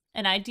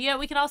idea?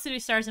 We can also do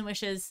stars and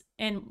wishes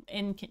in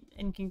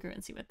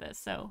congruency with this.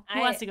 So who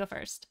wants to go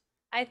first?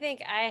 I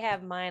think I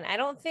have mine. I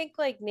don't think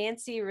like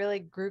Nancy really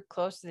grew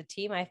close to the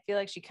team. I feel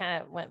like she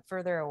kind of went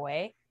further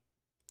away.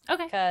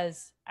 Okay.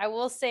 Because I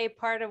will say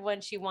part of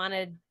when she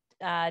wanted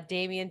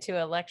Damien to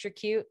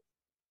electrocute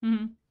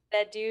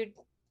that dude,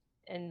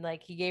 and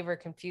like he gave her a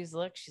confused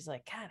look. She's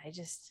like, God, I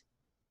just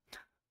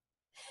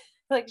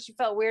like, she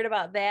felt weird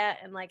about that,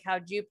 and like how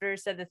Jupiter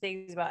said the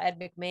things about Ed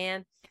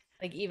McMahon,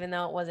 like even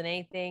though it wasn't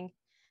anything,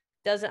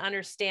 doesn't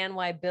understand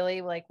why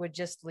Billy like would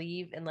just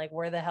leave, and like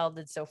where the hell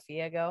did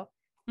Sophia go?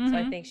 So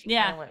I think she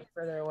kind of went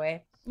further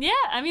away. Yeah,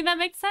 I mean that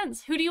makes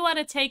sense. Who do you want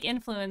to take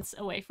influence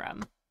away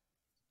from?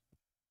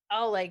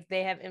 Oh, like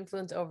they have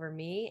influence over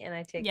me and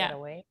I take that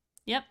away?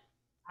 Yep.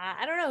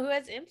 I don't know who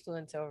has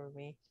influence over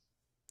me.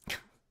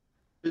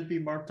 Should be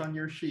marked on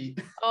your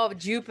sheet. Oh,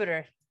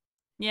 Jupiter.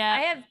 Yeah.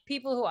 I have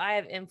people who I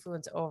have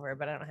influence over,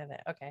 but I don't have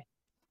that. Okay.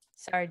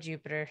 Sorry,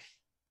 Jupiter.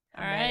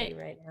 All right.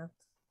 Right now.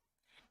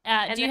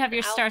 Do you have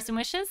your stars and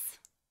wishes?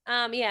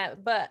 Yeah,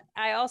 but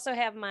I also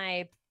have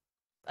my,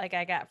 like,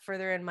 I got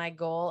further in my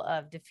goal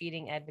of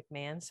defeating Ed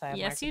McMahon. So I have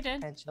yes, you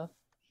did. Potential.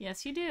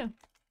 Yes, you do.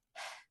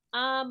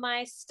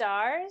 My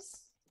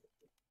stars,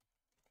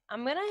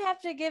 I'm gonna have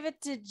to give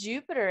it to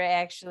Jupiter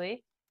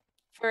actually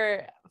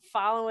for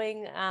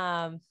following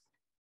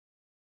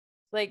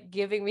like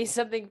giving me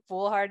something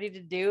foolhardy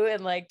to do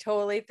and like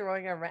totally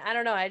throwing around. I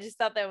don't know. I just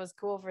thought that was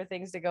cool for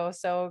things to go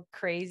so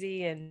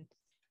crazy, and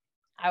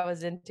I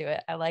was into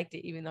it. I liked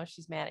it, even though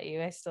she's mad at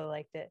you. I still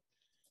liked it.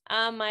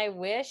 My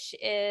wish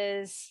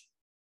is,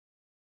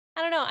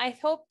 I don't know. I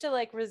hope to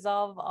like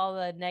resolve all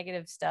the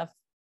negative stuff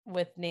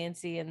with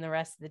Nancy and the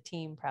rest of the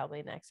team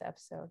probably next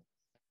episode.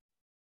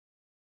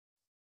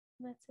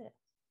 And that's it.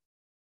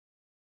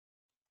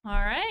 All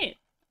right.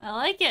 I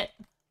like it.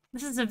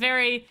 This is a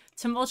very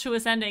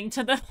tumultuous ending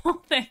to the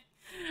whole thing.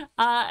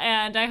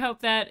 And I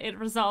hope that it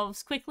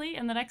resolves quickly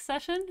in the next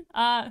session.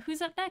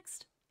 Who's up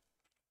next?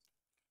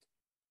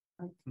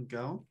 I can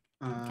go.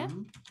 Okay.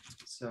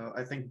 So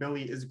I think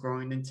Billy is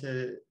growing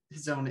into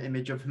his own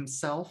image of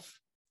himself.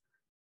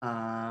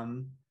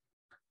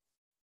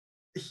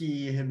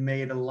 He had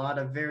made a lot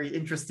of very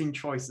interesting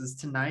choices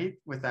tonight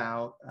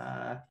without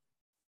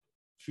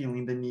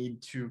feeling the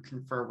need to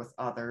confer with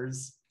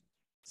others.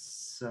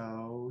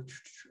 So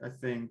I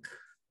think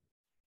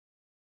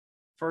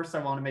first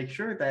I want to make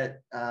sure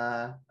that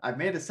I've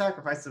made a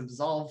sacrifice to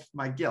absolve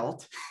my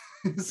guilt.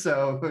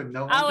 So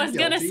no longer I was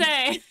guilty. gonna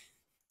say.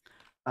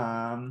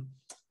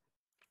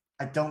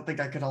 I don't think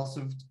I could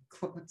also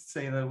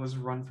say that it was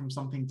run from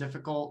something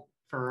difficult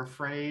for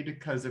Afraid,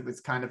 because it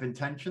was kind of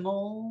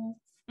intentional.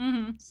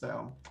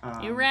 So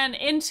you ran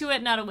into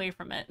it, not away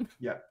from it.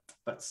 Yep.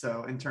 But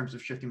so in terms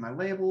of shifting my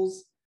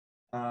labels,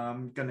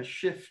 I'm gonna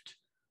shift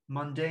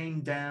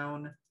Mundane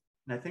down,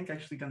 and I think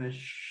actually gonna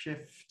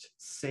shift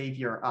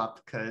Savior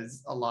up,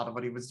 because a lot of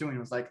what he was doing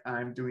was like,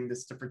 I'm doing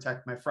this to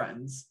protect my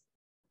friends.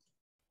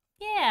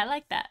 Yeah, I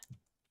like that.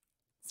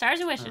 Stars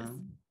and wishes.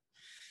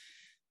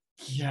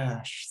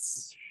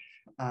 Yes.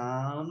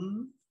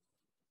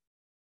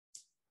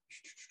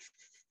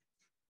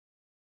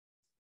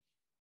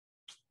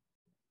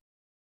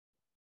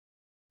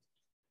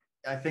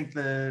 I think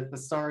the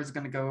star is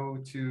going to go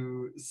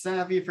to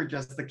Savvy for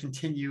just the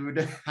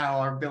continued how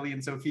are Billy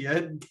and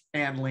Sophia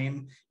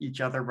handling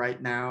each other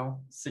right now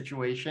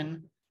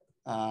situation.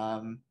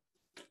 And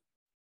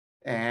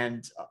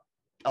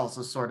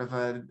also sort of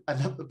an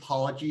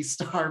apology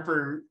star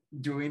for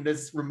doing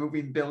this,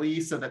 removing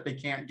Billy so that they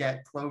can't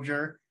get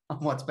closure on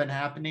what's been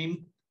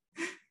happening.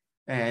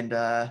 And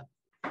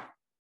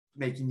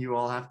making you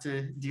all have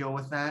to deal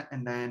with that.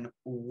 And then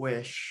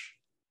Wish.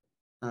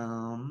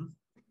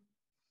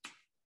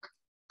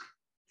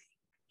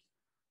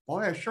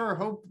 boy, I sure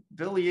hope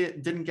Billy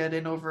didn't get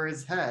in over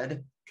his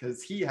head,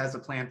 because he has a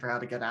plan for how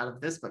to get out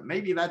of this, but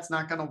maybe that's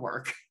not going to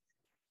work.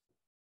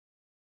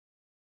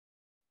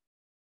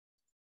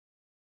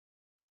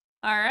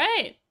 All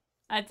right.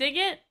 I dig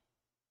it.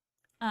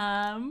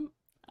 All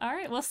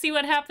right, we'll see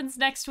what happens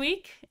next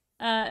week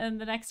in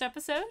the next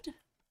episode.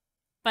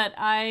 But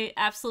I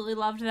absolutely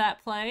loved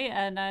that play,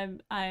 and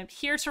I'm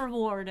here to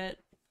reward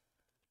it.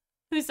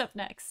 Who's up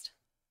next?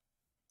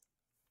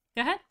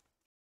 Go ahead.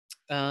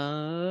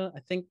 I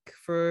think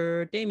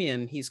for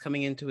Damien, he's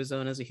coming into his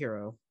own as a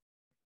hero.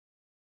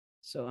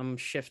 So I'm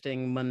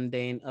shifting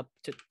mundane up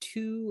to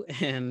 2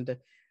 and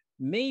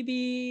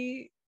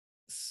maybe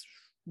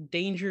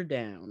danger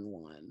down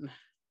 1.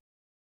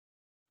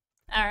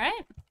 All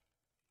right.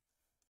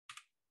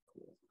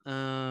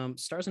 Cool.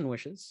 Stars and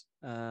wishes.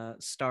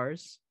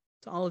 Stars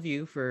to all of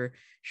you for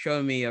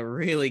showing me a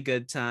really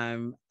good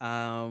time.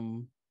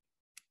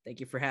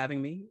 Thank you for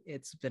having me.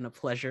 It's been a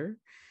pleasure.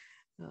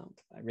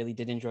 I really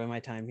did enjoy my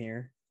time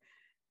here.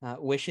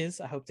 Wishes,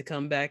 I hope to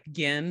come back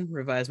again,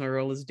 revise my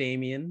role as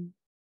Damien.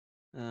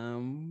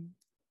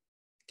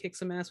 Kick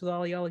some ass with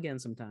all y'all again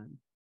sometime.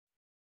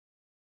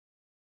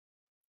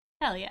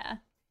 Hell yeah.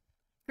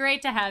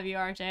 Great to have you,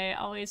 RJ.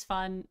 Always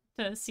fun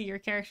to see your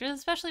characters,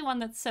 especially one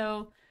that's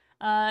so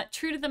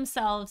true to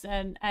themselves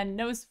and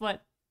knows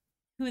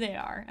who they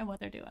are and what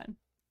they're doing.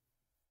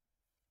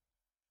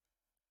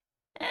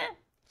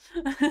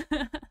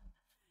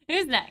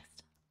 Who's next?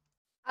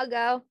 I'll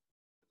go.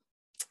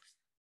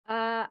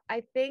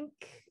 I think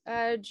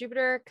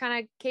Jupiter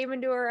kind of came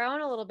into her own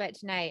a little bit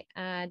tonight.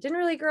 Didn't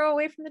really grow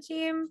away from the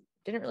team.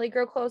 Didn't really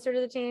grow closer to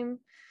the team.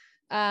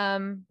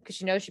 Because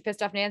she knows she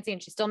pissed off Nancy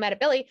and she's still mad at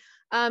Billy.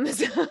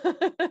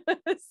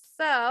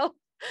 So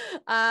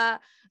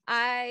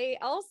I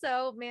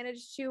also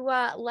managed to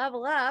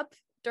level up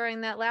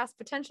during that last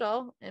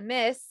potential and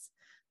miss.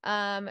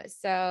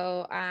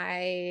 So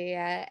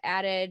I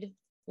added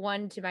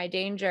 1 to my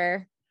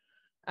danger.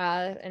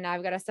 And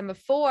I've got a sum of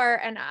 4,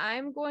 and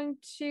I'm going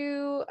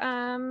to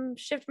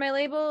shift my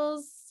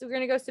labels. So we're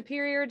going to go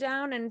superior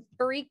down and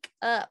freak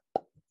up.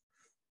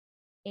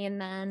 And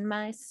then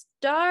my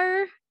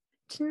star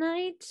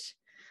tonight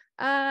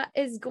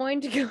is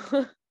going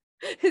to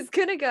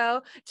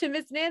go to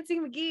Miss Nancy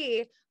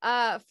McGee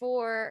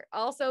for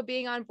also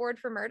being on board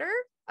for murder,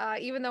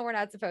 even though we're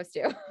not supposed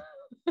to.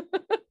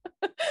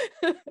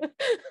 I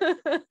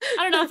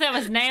don't know if that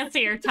was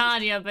Nancy or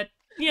Tanya, but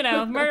you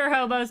know, murder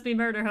hobos be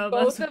murder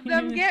hobos. Both of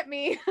them get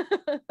me.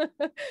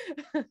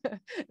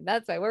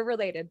 That's why we're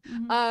related.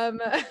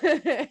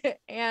 Mm-hmm.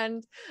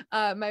 And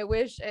my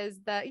wish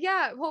is that,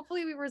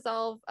 hopefully we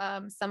resolve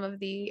some of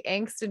the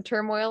angst and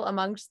turmoil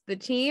amongst the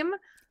team.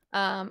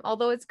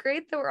 Although it's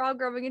great that we're all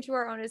growing into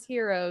our own as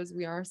heroes,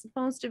 we are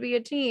supposed to be a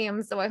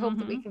team. So I hope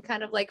that we can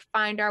kind of like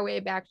find our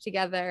way back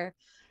together.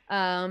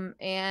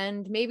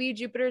 And maybe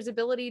Jupiter's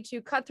ability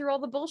to cut through all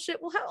the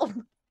bullshit will help.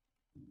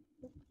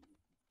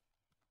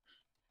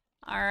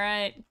 All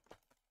right.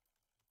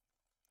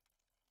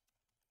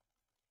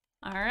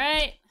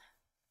 I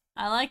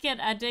like it.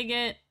 I dig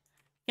it.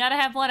 Gotta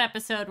have one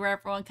episode where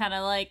everyone kind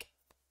of like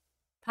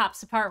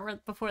pops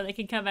apart before they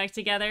can come back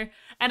together.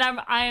 And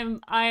I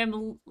am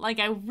like,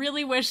 I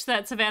really wish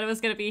that Savannah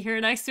was gonna be here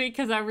next week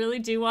because I really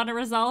do want to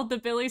resolve the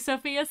Billy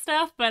Sophia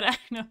stuff. But I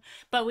know,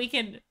 but we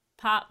can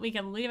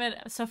leave it.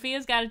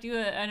 Sophia's got to do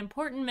an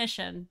important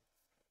mission,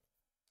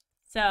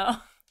 so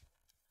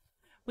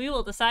we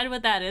will decide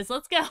what that is.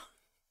 Let's go.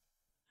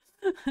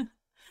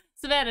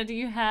 Savannah, do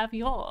you have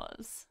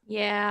yours?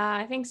 Yeah,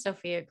 I think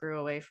Sophia grew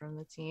away from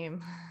the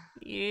team.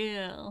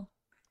 Yeah.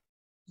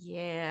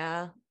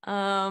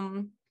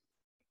 I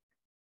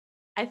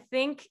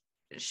think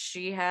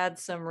she had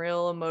some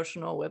real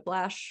emotional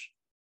whiplash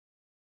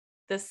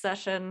this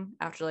session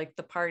after like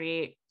the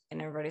party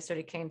and everybody sort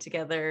of came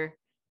together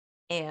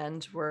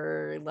and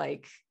were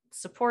like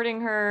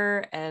supporting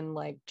her and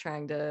like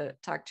trying to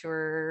talk to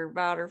her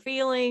about her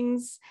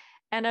feelings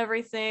and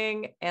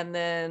everything. And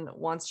then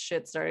once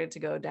shit started to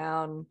go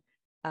down,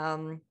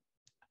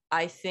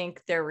 I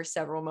think there were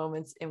several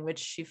moments in which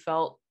she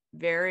felt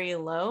very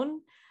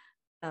alone.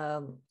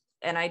 And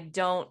I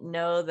don't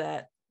know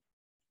that,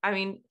 I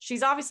mean,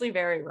 she's obviously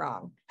very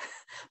wrong,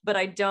 but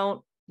I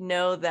don't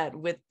know that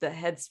with the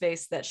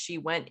headspace that she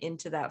went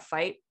into that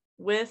fight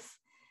with,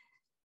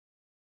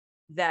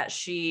 that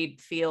she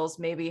feels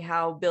maybe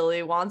how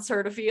Billy wants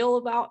her to feel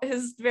about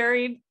his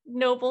very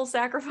noble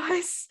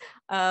sacrifice.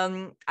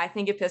 I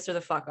think it pissed her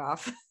the fuck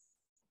off.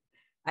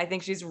 I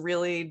think she's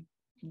really,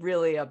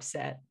 really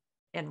upset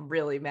and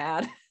really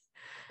mad.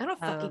 I don't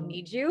fucking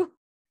need you.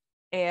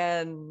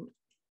 And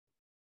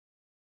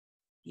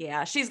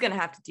yeah, she's gonna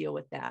have to deal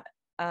with that.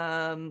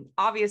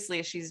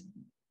 Obviously she's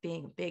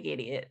being a big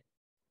idiot,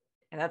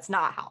 and that's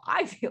not how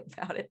I feel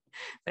about it,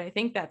 but I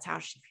think that's how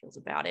she feels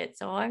about it.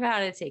 So I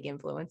gotta take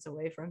influence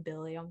away from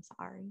Billy. I'm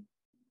sorry.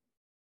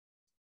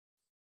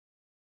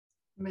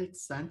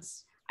 Makes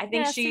sense. I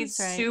think Yeah, she seems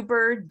right.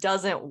 super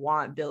doesn't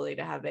want Billy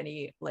to have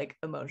any like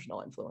emotional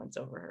influence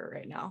over her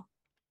right now.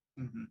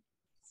 Mhm.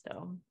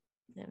 So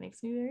that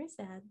makes me very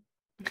sad.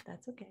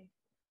 That's okay.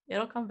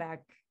 It'll come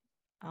back,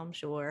 I'm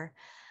sure.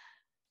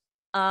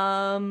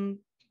 My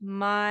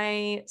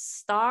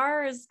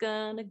star is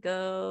gonna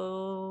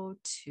go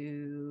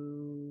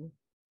to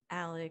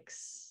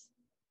Alex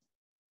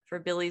for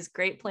Billy's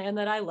great plan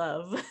that I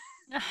love.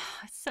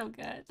 It's so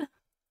good.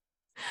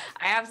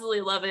 I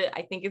absolutely love it.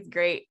 I think it's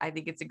great. I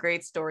think it's a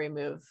great story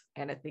move,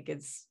 and I think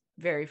it's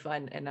very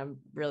fun, and I'm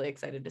really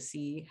excited to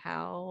see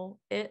how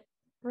it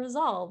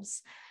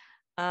resolves.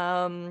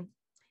 And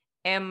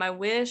my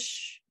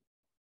wish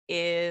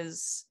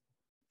is,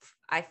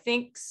 I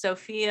think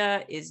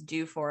Sophia is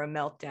due for a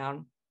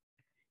meltdown.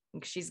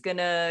 She's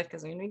gonna,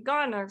 because I'm gonna be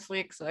gone next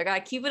week, so I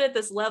gotta keep it at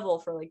this level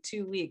for like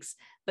 2 weeks.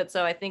 But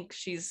so I think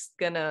she's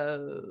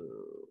gotta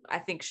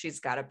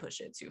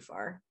push it too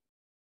far.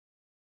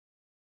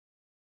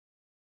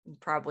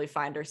 Probably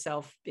find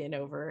herself in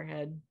over her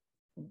head,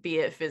 be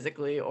it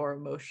physically or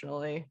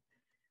emotionally,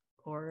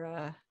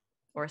 or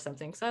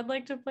something. So I'd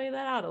like to play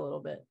that out a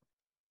little bit.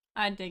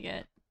 I dig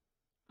it.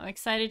 I'm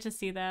excited to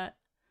see that.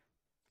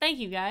 Thank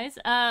you guys.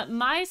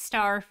 My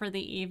star for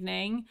the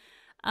evening.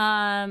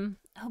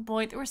 Oh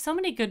boy, there were so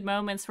many good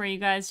moments where you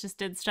guys just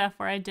did stuff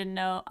where I didn't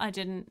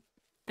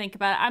think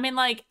about it. I mean,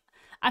 like,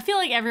 I feel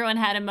like everyone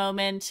had a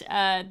moment.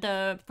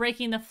 The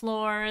breaking the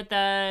floor,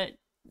 the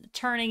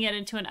turning it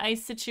into an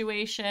ice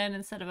situation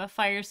instead of a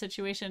fire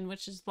situation,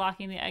 which is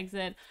blocking the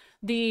exit.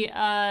 The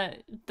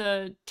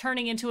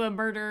turning into a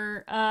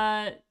murder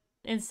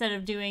instead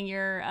of doing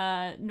your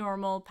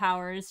normal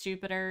powers,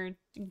 Jupiter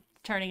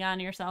turning on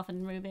yourself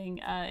and moving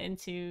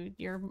into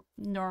your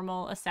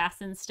normal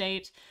assassin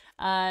state.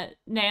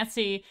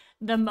 Nancy,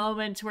 the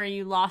moment where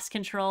you lost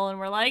control and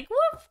were like,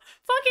 whoop,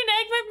 fucking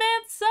Eggman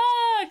Man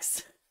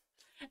sucks!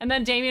 And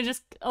then Damien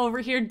just over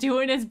here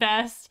doing his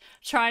best,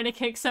 trying to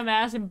kick some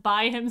ass and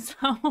by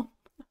himself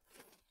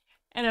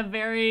in a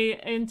very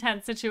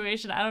intense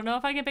situation. I don't know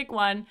if I can pick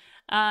one,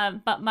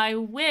 but my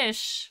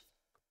wish...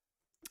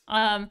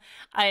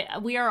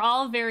 we are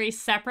all very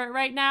separate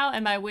right now,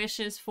 and my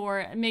wish is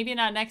for maybe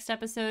not next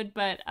episode,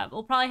 but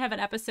we'll probably have an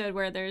episode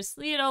where there's,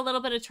 you know, a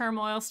little bit of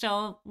turmoil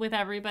still with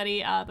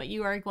everybody, but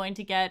you are going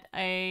to get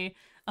a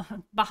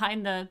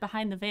behind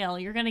the veil.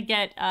 You're going to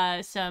get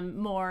some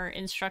more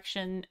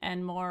instruction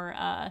and more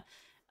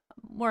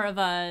of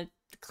a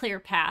clear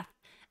path,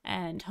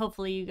 and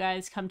hopefully you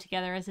guys come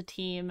together as a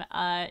team,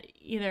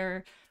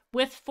 either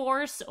with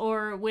force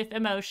or with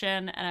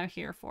emotion, and I'm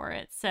here for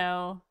it.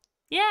 So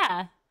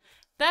yeah.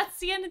 That's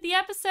the end of the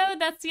episode.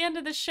 That's the end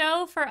of the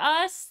show for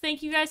us.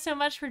 Thank you guys so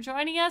much for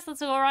joining us. Let's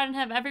go around and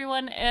have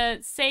everyone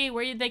say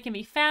where they can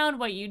be found,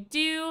 what you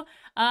do.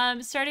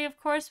 Starting, of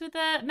course, with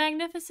the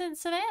magnificent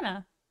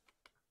Savannah.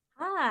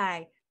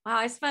 Hi. Wow,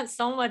 I had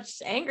so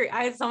much angry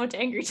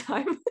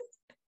time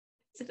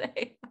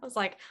today. I was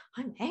like,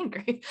 I'm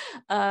angry.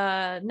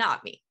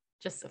 Not me,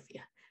 just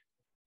Sophia.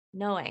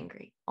 No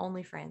angry,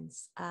 only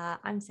friends.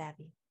 I'm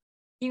Savvy.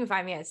 You can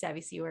find me at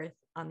Savvy Seaworth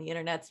on the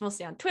internet. It's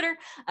mostly on Twitter,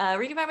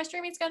 where you can find my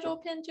streaming schedule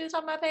pinned to the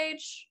top of my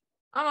page.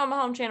 I'm on my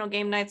home channel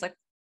Game Nights like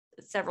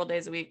several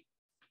days a week,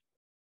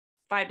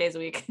 5 days a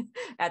week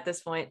at this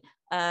point,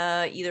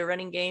 either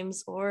running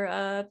games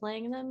or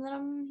playing them. Then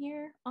I'm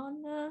here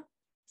on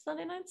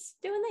Sunday nights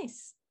doing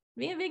this,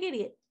 being a big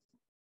idiot.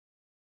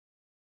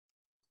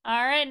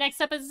 All right,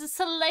 next up is the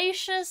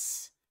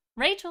salacious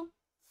Rachel.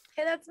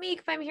 Hey, that's me. You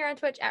can find me here on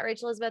Twitch at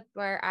Rachel Elizabeth,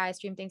 where I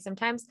stream things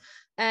sometimes,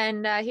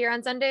 and here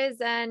on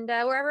Sundays, and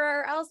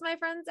wherever else my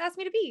friends ask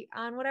me to be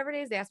on whatever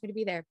days they ask me to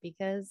be there,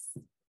 because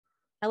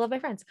I love my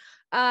friends.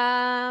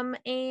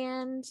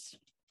 And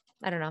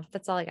I don't know.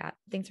 That's all I got.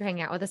 Thanks for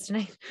hanging out with us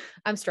tonight.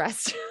 I'm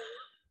stressed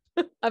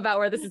about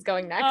where this is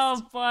going next.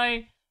 Oh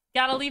boy,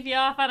 gotta leave you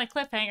off on a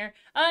cliffhanger.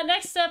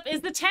 Next up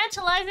is the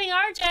tantalizing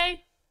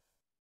RJ.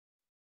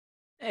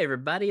 Hey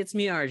everybody, it's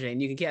me, RJ,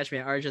 and you can catch me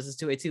at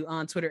RJustice282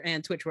 on Twitter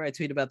and Twitch, where I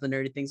tweet about the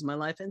nerdy things in my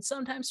life and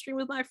sometimes stream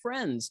with my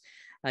friends.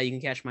 You can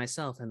catch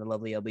myself and the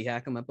lovely LB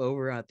Hackham up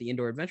over at the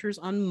Indoor Adventures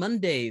on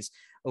Mondays,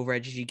 over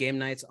at GG Game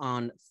Nights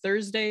on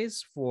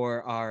Thursdays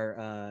for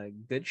our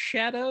Good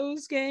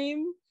Shadows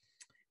game.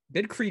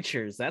 Good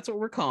Creatures, that's what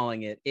we're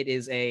calling it. It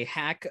is a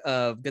hack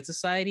of Good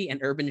Society and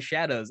Urban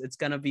Shadows. It's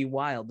gonna be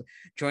wild.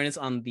 Join us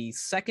on the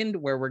 2nd,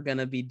 where we're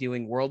gonna be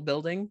doing world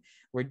building.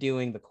 We're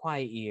doing the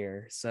Quiet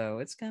Year, so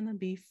it's gonna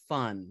be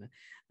fun.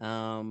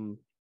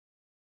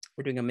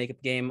 We're doing a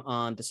makeup game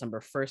on December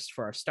 1st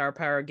for our Star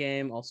Power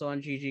game, also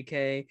on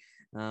GGK.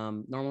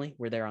 Normally,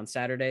 we're there on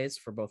Saturdays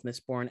for both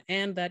Mistborn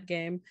and that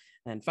game.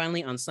 And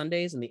finally, on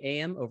Sundays in the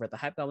AM, over at the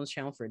Hype Goblins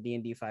channel for a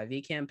D&D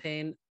 5e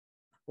campaign,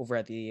 over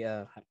at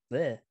the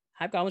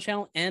Hype Goblins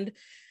channel. And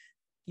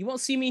you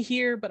won't see me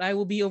here, but I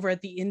will be over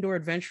at the Indoor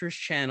Adventures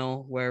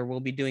channel, where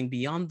we'll be doing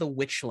Beyond the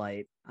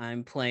Witchlight.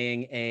 I'm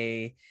playing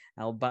a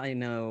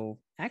albino.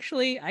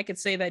 Actually, I could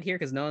say that here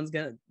because no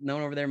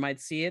one over there might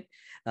see it.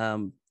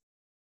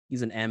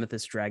 He's an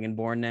amethyst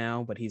dragonborn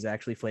now, but he's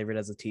actually flavored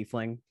as a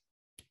tiefling.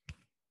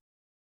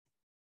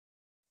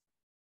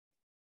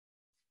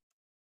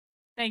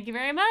 Thank you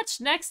very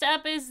much. Next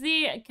up is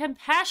the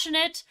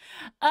compassionate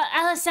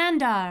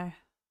Alessandar.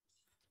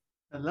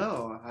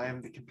 Hello, I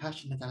am the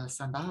compassionate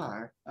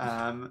Alessandar.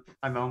 I'm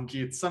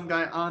Omgi, some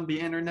guy on the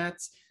internet,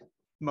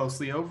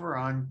 mostly over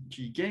on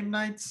G Game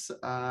Nights,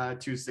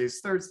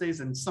 Tuesdays,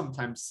 Thursdays, and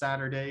sometimes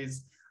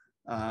Saturdays.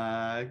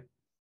 Not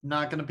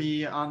gonna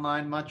be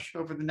online much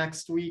over the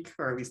next week,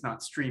 or at least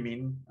not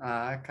streaming,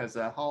 because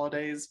of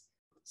holidays.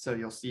 So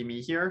you'll see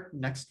me here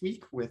next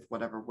week with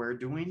whatever we're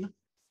doing.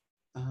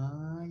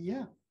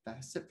 Yeah,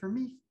 that's it for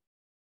me.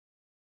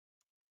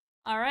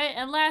 All right,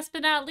 and last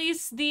but not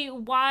least, the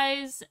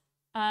wise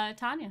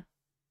Tanya.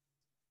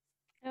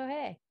 Oh,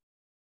 hey.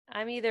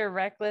 I'm either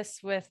reckless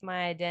with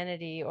my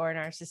identity or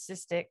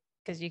narcissistic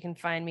because you can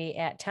find me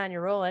at Tanya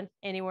Rowland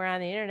anywhere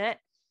on the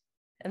internet.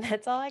 And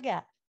that's all I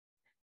got.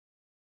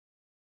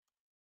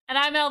 And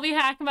I'm LB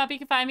Hackemup. You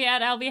can find me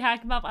at LB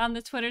Hackemup on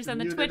the Twitters and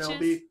the Muted, Twitches.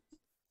 LB.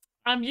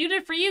 I'm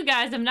muted for you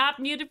guys. I'm not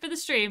muted for the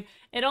stream.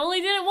 It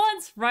only did it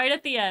once, right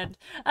at the end.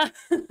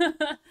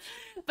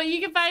 But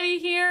you can find me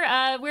here.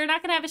 We're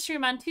not going to have a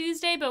stream on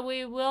Tuesday, but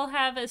we will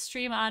have a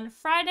stream on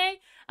Friday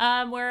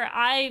where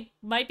I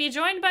might be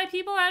joined by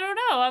people. I don't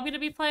know. I'm going to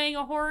be playing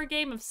a horror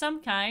game of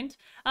some kind.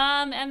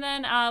 And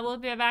then we'll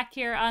be back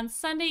here on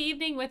Sunday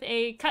evening with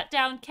a cut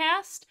down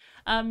cast.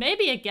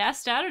 Maybe a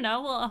guest, I don't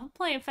know. Well, I'm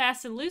playing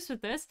fast and loose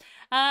with this.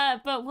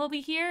 But we'll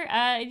be here.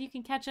 You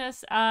can catch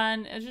us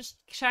on, just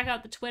check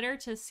out the Twitter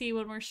to see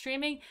when we're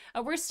streaming.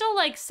 We're still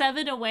like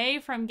 7 away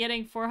from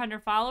getting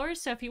 400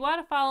 followers. So if you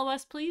want to follow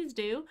us, please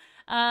do.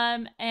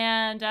 And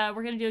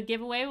we're going to do a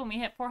giveaway when we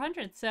hit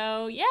 400.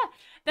 So yeah,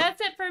 that's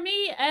it for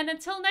me. And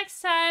until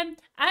next time,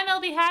 I'm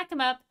LB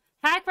Hackemup.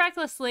 Hack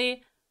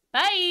recklessly.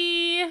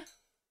 Bye.